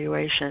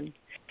evaluation,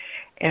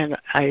 and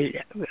I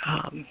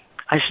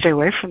stay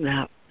away from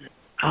that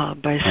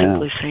by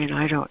simply saying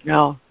I don't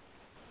know.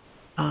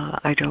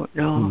 I don't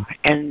know.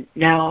 And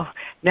now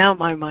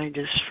my mind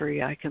is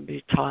free. I can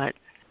be taught.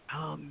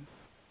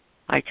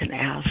 I can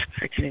ask.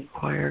 I can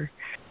inquire.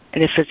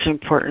 And if it's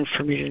important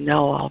for me to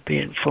know, I'll be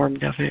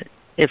informed of it.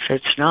 If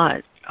it's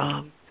not,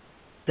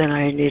 then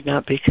I need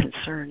not be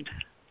concerned.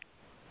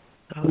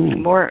 So the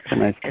more,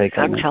 nice take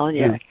on I'm telling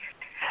you,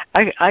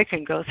 I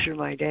can go through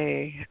my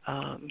day.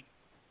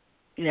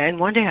 And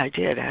one day I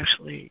did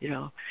actually.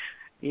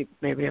 You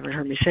maybe haven't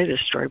heard me say this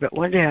story, but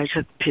one day I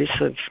took a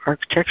piece of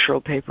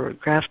architectural paper,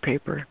 graph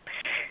paper,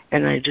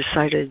 and I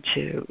decided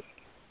to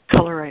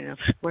color in a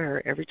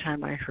square every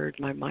time I heard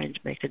my mind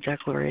make a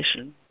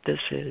declaration. This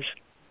is,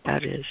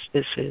 that is,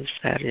 this is,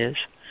 that is.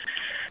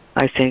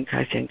 I think.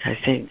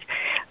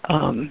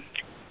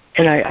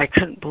 And I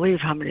couldn't believe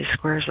how many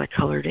squares I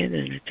colored in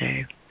a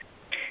day.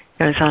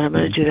 And I thought I'm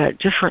going to do that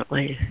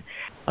differently.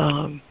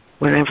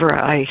 Whenever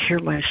I hear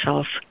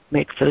myself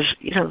make those,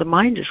 the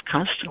mind is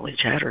constantly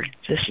chattering.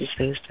 This is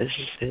this.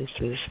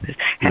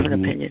 Have an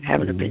opinion,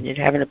 have an opinion,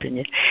 have an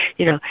opinion.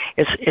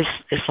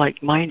 It's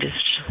like mind is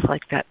just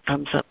like that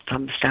thumbs up,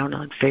 thumbs down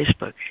on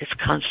Facebook. It's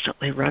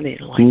constantly running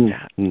like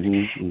that.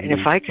 And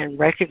if I can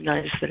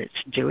recognize that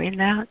it's doing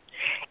that,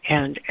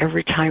 and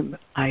every time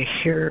I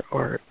hear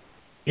or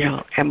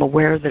am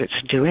aware that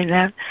it's doing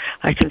that,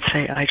 I can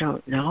say, I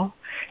don't know.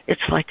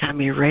 It's like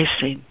I'm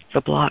erasing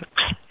the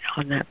blocks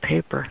on that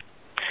paper.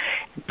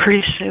 And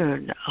pretty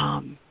soon,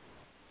 I'm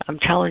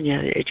telling you,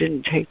 it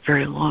didn't take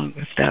very long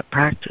with that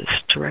practice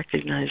to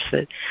recognize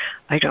that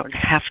I don't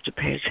have to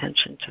pay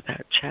attention to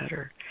that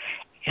chatter.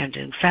 And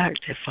in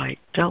fact, if I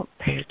don't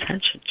pay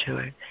attention to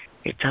it,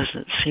 it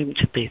doesn't seem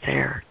to be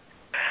there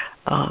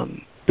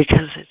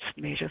because it's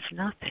made of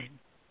nothing.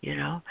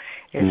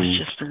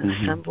 It's just an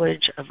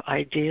assemblage of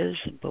ideas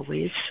and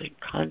beliefs and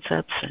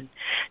concepts and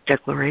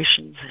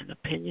declarations and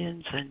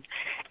opinions,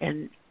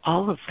 and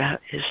all of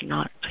that is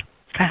not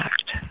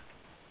fact,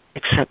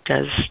 except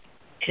as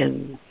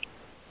in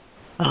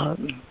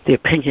the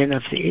opinion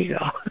of the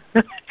ego.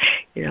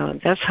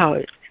 That's how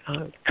it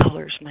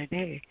colors my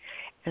day,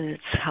 and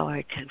it's how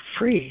I can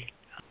free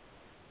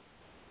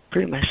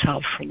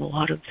myself from a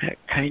lot of that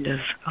kind of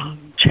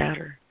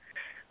chatter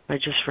by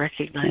just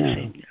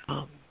recognizing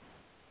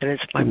that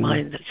it's my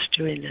mind that's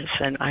doing this,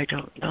 and I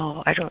don't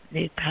know. I don't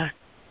need that.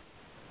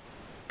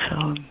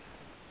 So,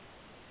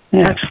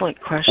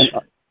 excellent question.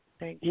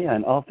 Thank you. Yeah,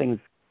 and all things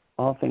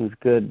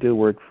good do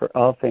work for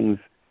all things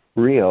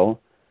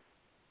real.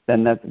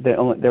 Then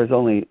there's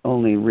only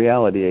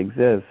reality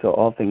exists. So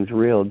all things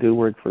real do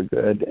work for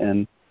good,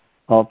 and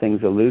all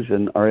things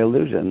illusion are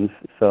illusions.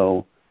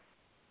 So,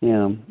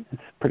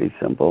 it's pretty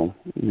simple.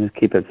 You just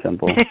keep it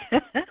simple.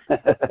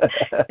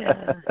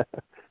 Yeah,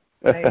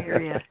 I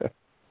hear you.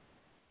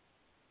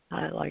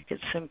 I like it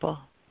simple.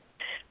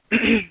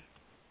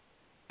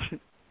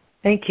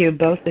 Thank you,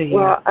 both of you.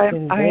 Well, I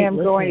am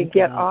going to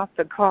get off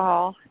the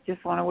call.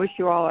 Just want to wish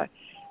you all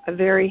a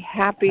very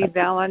happy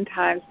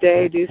Valentine's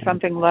Day. Do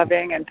something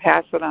loving and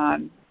pass it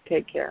on.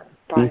 Take care.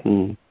 Bye.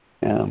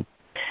 Yeah.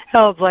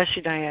 Oh, bless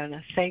you,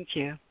 Diana. Thank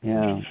you.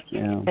 Yeah.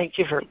 Thank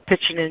you for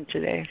pitching in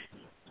today.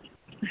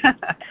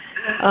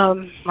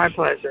 My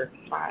pleasure.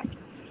 Bye.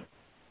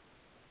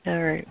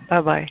 All right.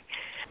 Bye-bye.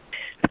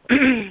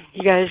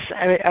 You guys,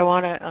 I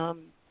want to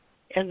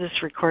end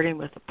this recording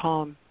with a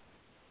poem,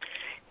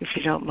 if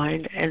you don't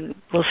mind, and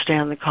we'll stay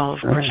on the call,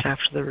 of course,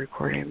 after the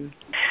recording.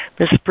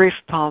 This brief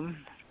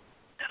poem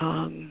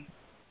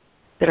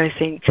that I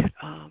think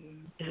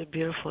is a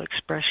beautiful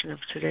expression of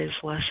today's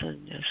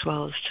lesson as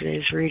well as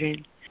today's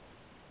reading.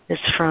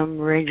 It's from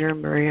Rainer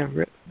Maria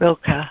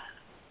Rilke.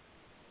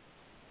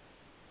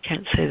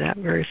 Can't say that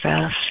very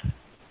fast.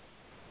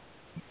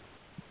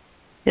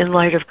 In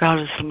light of God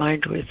is the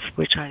mind with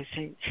which I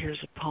think.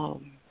 Here's a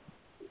poem.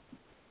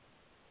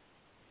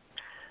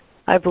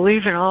 I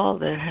believe in all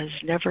that has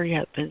never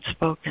yet been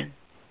spoken.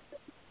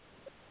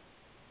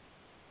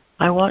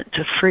 I want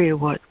to free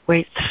what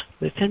waits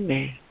within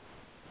me,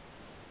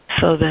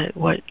 so that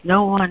what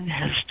no one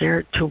has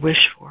dared to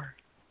wish for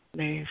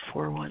may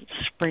for once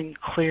spring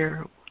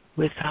clear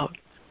without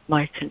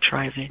my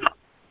contriving.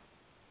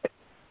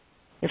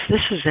 If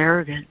this is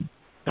arrogant,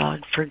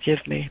 God,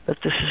 forgive me, but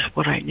this is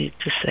what I need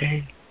to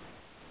say.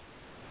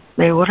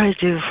 May what I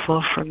do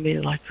flow from me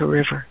like a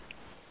river,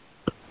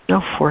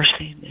 no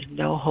forcing and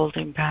no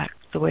holding back,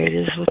 the way it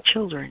is with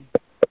children.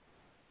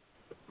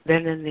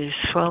 Then in these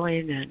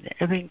swelling and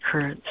ebbing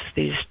currents,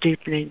 these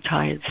deepening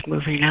tides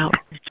moving out,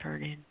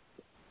 returning,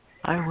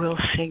 I will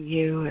sing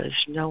you as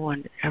no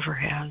one ever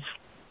has,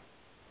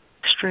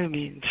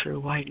 streaming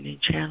through widening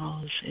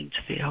channels into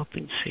the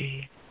open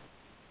sea.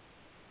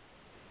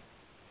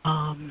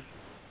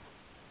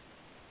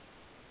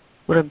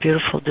 What a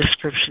beautiful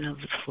description of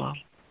the flow.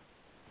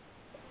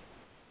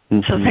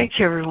 So thank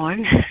you,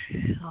 everyone.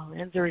 I'll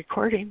end the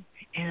recording,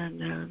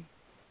 and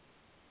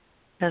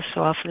as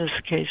so often is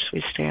the case,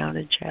 we stay on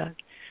and chat.